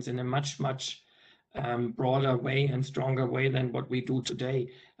instruments in a much broader way and stronger way than what we do today.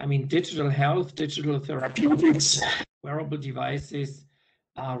 I mean, digital health, digital therapeutics, wearable devices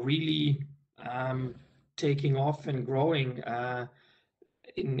are really taking off and growing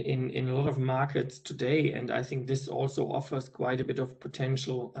in a lot of markets today. And I think this also offers quite a bit of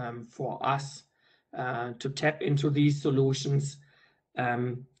potential for us to tap into these solutions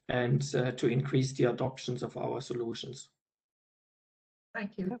and to increase the adoptions of our solutions.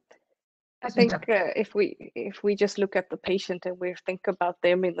 Thank you. I think if we just look at the patient and we think about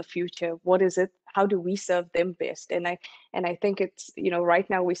them in the future, what is it? How do we serve them best? And I think it's, you know, right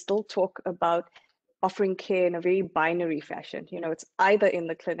now we still talk about offering care in a very binary fashion. You know, it's either in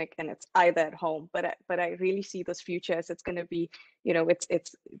the clinic and it's either at home. But I really see this future as it's going to be, you know,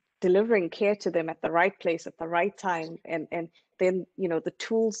 it's delivering care to them at the right place at the right time, and then, you know, the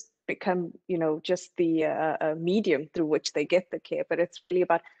tools become, you know, just the medium through which they get the care. But it's really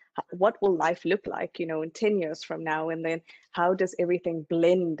about what will life look like, you know, in 10 years from now, and then how does everything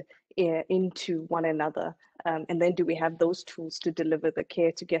blend into one another, and then do we have those tools to deliver the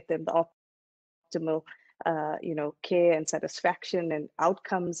care to get them the optimal, you know, care and satisfaction and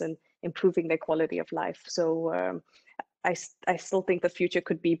outcomes and improving their quality of life. So I still think the future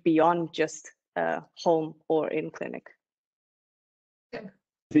could be beyond just home or in clinic. I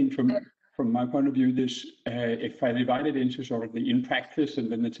think from my point of view, this, if I divide it into sort of the in practice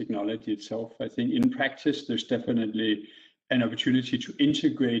and then the technology itself, I think in practice, there's definitely an opportunity to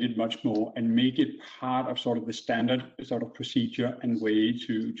integrate it much more and make it part of sort of the standard sort of procedure and way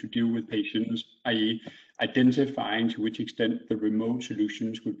to deal with patients, i.e. identifying to which extent the remote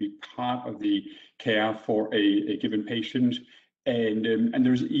solutions would be part of the care for a given patient. And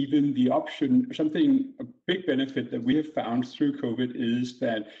there's even the option, a big benefit that we have found through COVID is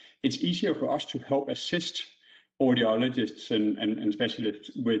that it's easier for us to help assist audiologists and specialists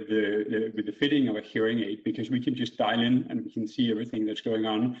with the fitting of a hearing aid, because we can just dial in and we can see everything that's going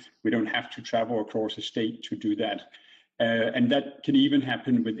on. We don't have to travel across the state to do that. And that can even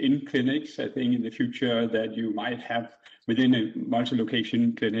happen within clinics. I think in the future that you might have within a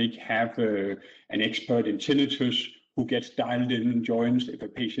multi-location clinic have an expert in tinnitus who gets dialed in and joins if a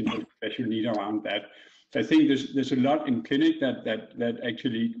patient has special need around that. So I think there's a lot in clinic that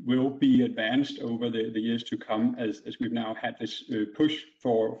actually will be advanced over the years to come, as we've now had this push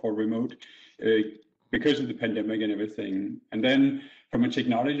for remote because of the pandemic and everything. And then from a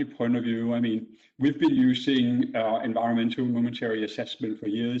technology point of view, I mean, we've been using environmental momentary assessment for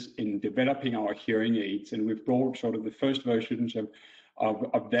years in developing our hearing aids, and we've brought sort of the first versions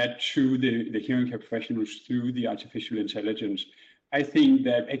of that to the hearing care professionals through the artificial intelligence. I think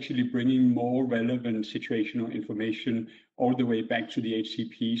that actually bringing more relevant situational information all the way back to the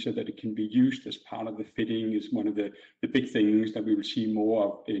HCP so that it can be used as part of the fitting is one of the big things that we will see more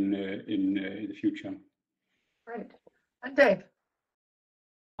of in the future. Great. And Dave?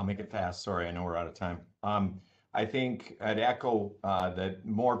 I'll make it fast. Sorry, I know we're out of time. I think I'd echo that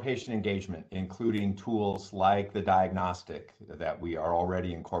more patient engagement, including tools like the diagnostic that we are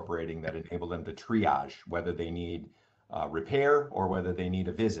already incorporating that enable them to triage whether they need repair or whether they need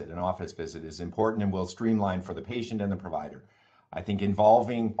a visit, an office visit, is important and will streamline for the patient and the provider. I think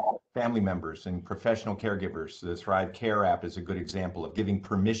involving family members and professional caregivers, the Thrive Care app is a good example of giving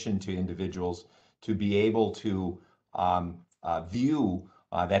permission to individuals to be able to view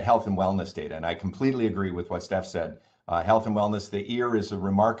that health and wellness data. And I completely agree with what Steph said. Health and wellness, the ear is a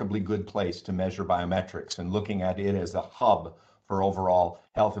remarkably good place to measure biometrics, and looking at it as a hub for overall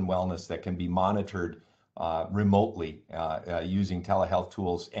health and wellness that can be monitored remotely using telehealth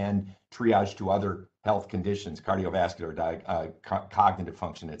tools and triage to other health conditions, cardiovascular, cognitive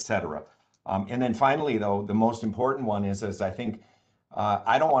function, et cetera. And then finally, though, the most important one is I think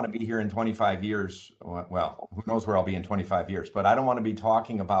I don't want to be here in 25 years. Well, who knows where I'll be in 25 years, but I don't want to be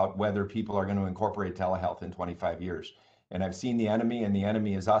talking about whether people are going to incorporate telehealth in 25 years. And I've seen the enemy, and the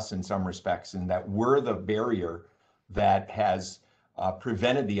enemy is us in some respects, and that we're the barrier that has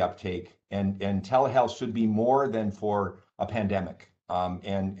prevented the uptake. And telehealth should be more than for a pandemic.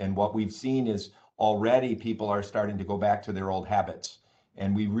 And what we've seen is already people are starting to go back to their old habits.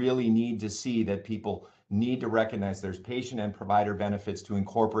 And we really need to see that people need to recognize there's patient and provider benefits to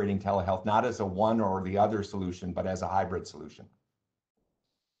incorporating telehealth, not as a one or the other solution, but as a hybrid solution.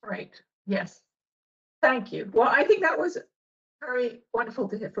 Great. Yes. Thank you. Well, I think that was very wonderful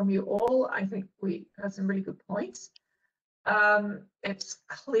to hear from you all. I think we had some really good points. It's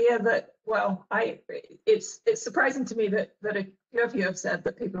clear that, well, it's surprising to me that a few of you have said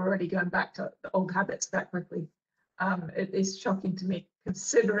that people are already going back to the old habits that quickly. It is shocking to me,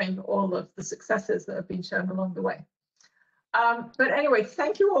 considering all of the successes that have been shown along the way. But anyway,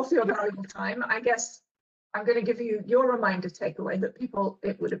 thank you all for your valuable time. I guess I'm going to give you your reminder takeaway that people,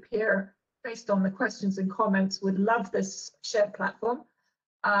 it would appear, based on the questions and comments, would love this shared platform,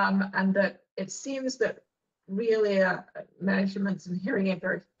 and that it seems that really measurements and hearing aid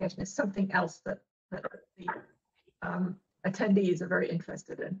verification is something else that the attendees are very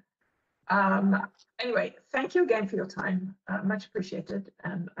interested in. Anyway, thank you again for your time. Much appreciated.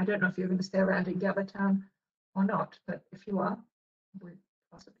 And I don't know if you're going to stay around in Gathertown or not, but if you are, we'd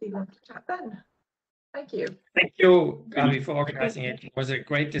possibly love to chat then. Thank you. Thank you, Gabi, for organizing it. It was a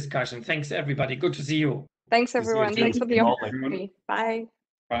great discussion. Thanks, everybody. Good to see you. Thanks, everyone. Thanks for the opportunity. Bye.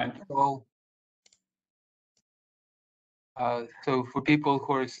 Bye. So for people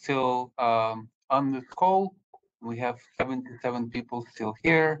who are still on the call, we have 77 people still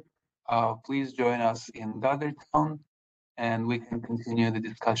here. Please join us in Gathertown, and we can continue the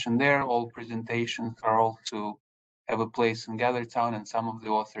discussion there. All presentations are also have a place in Gathertown, and some of the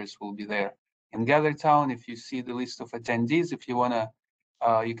authors will be there. In Gathertown, if you see the list of attendees, if you want to,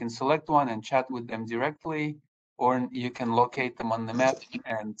 you can select one and chat with them directly, or you can locate them on the map,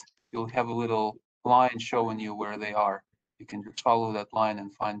 and you'll have a little line showing you where they are. You can just follow that line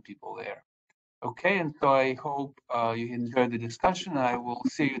and find people there. Okay, and so I hope you enjoyed the discussion. I will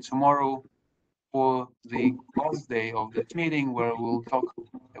see you tomorrow for the last day of this meeting, where we'll talk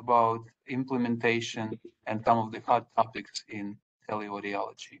about implementation and some of the hot topics in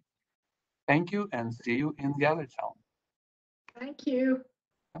teleaudiology. Thank you, and see you in Gathertown. Thank you.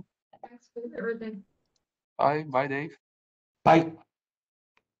 Thanks for everything. Bye, Dave. Bye.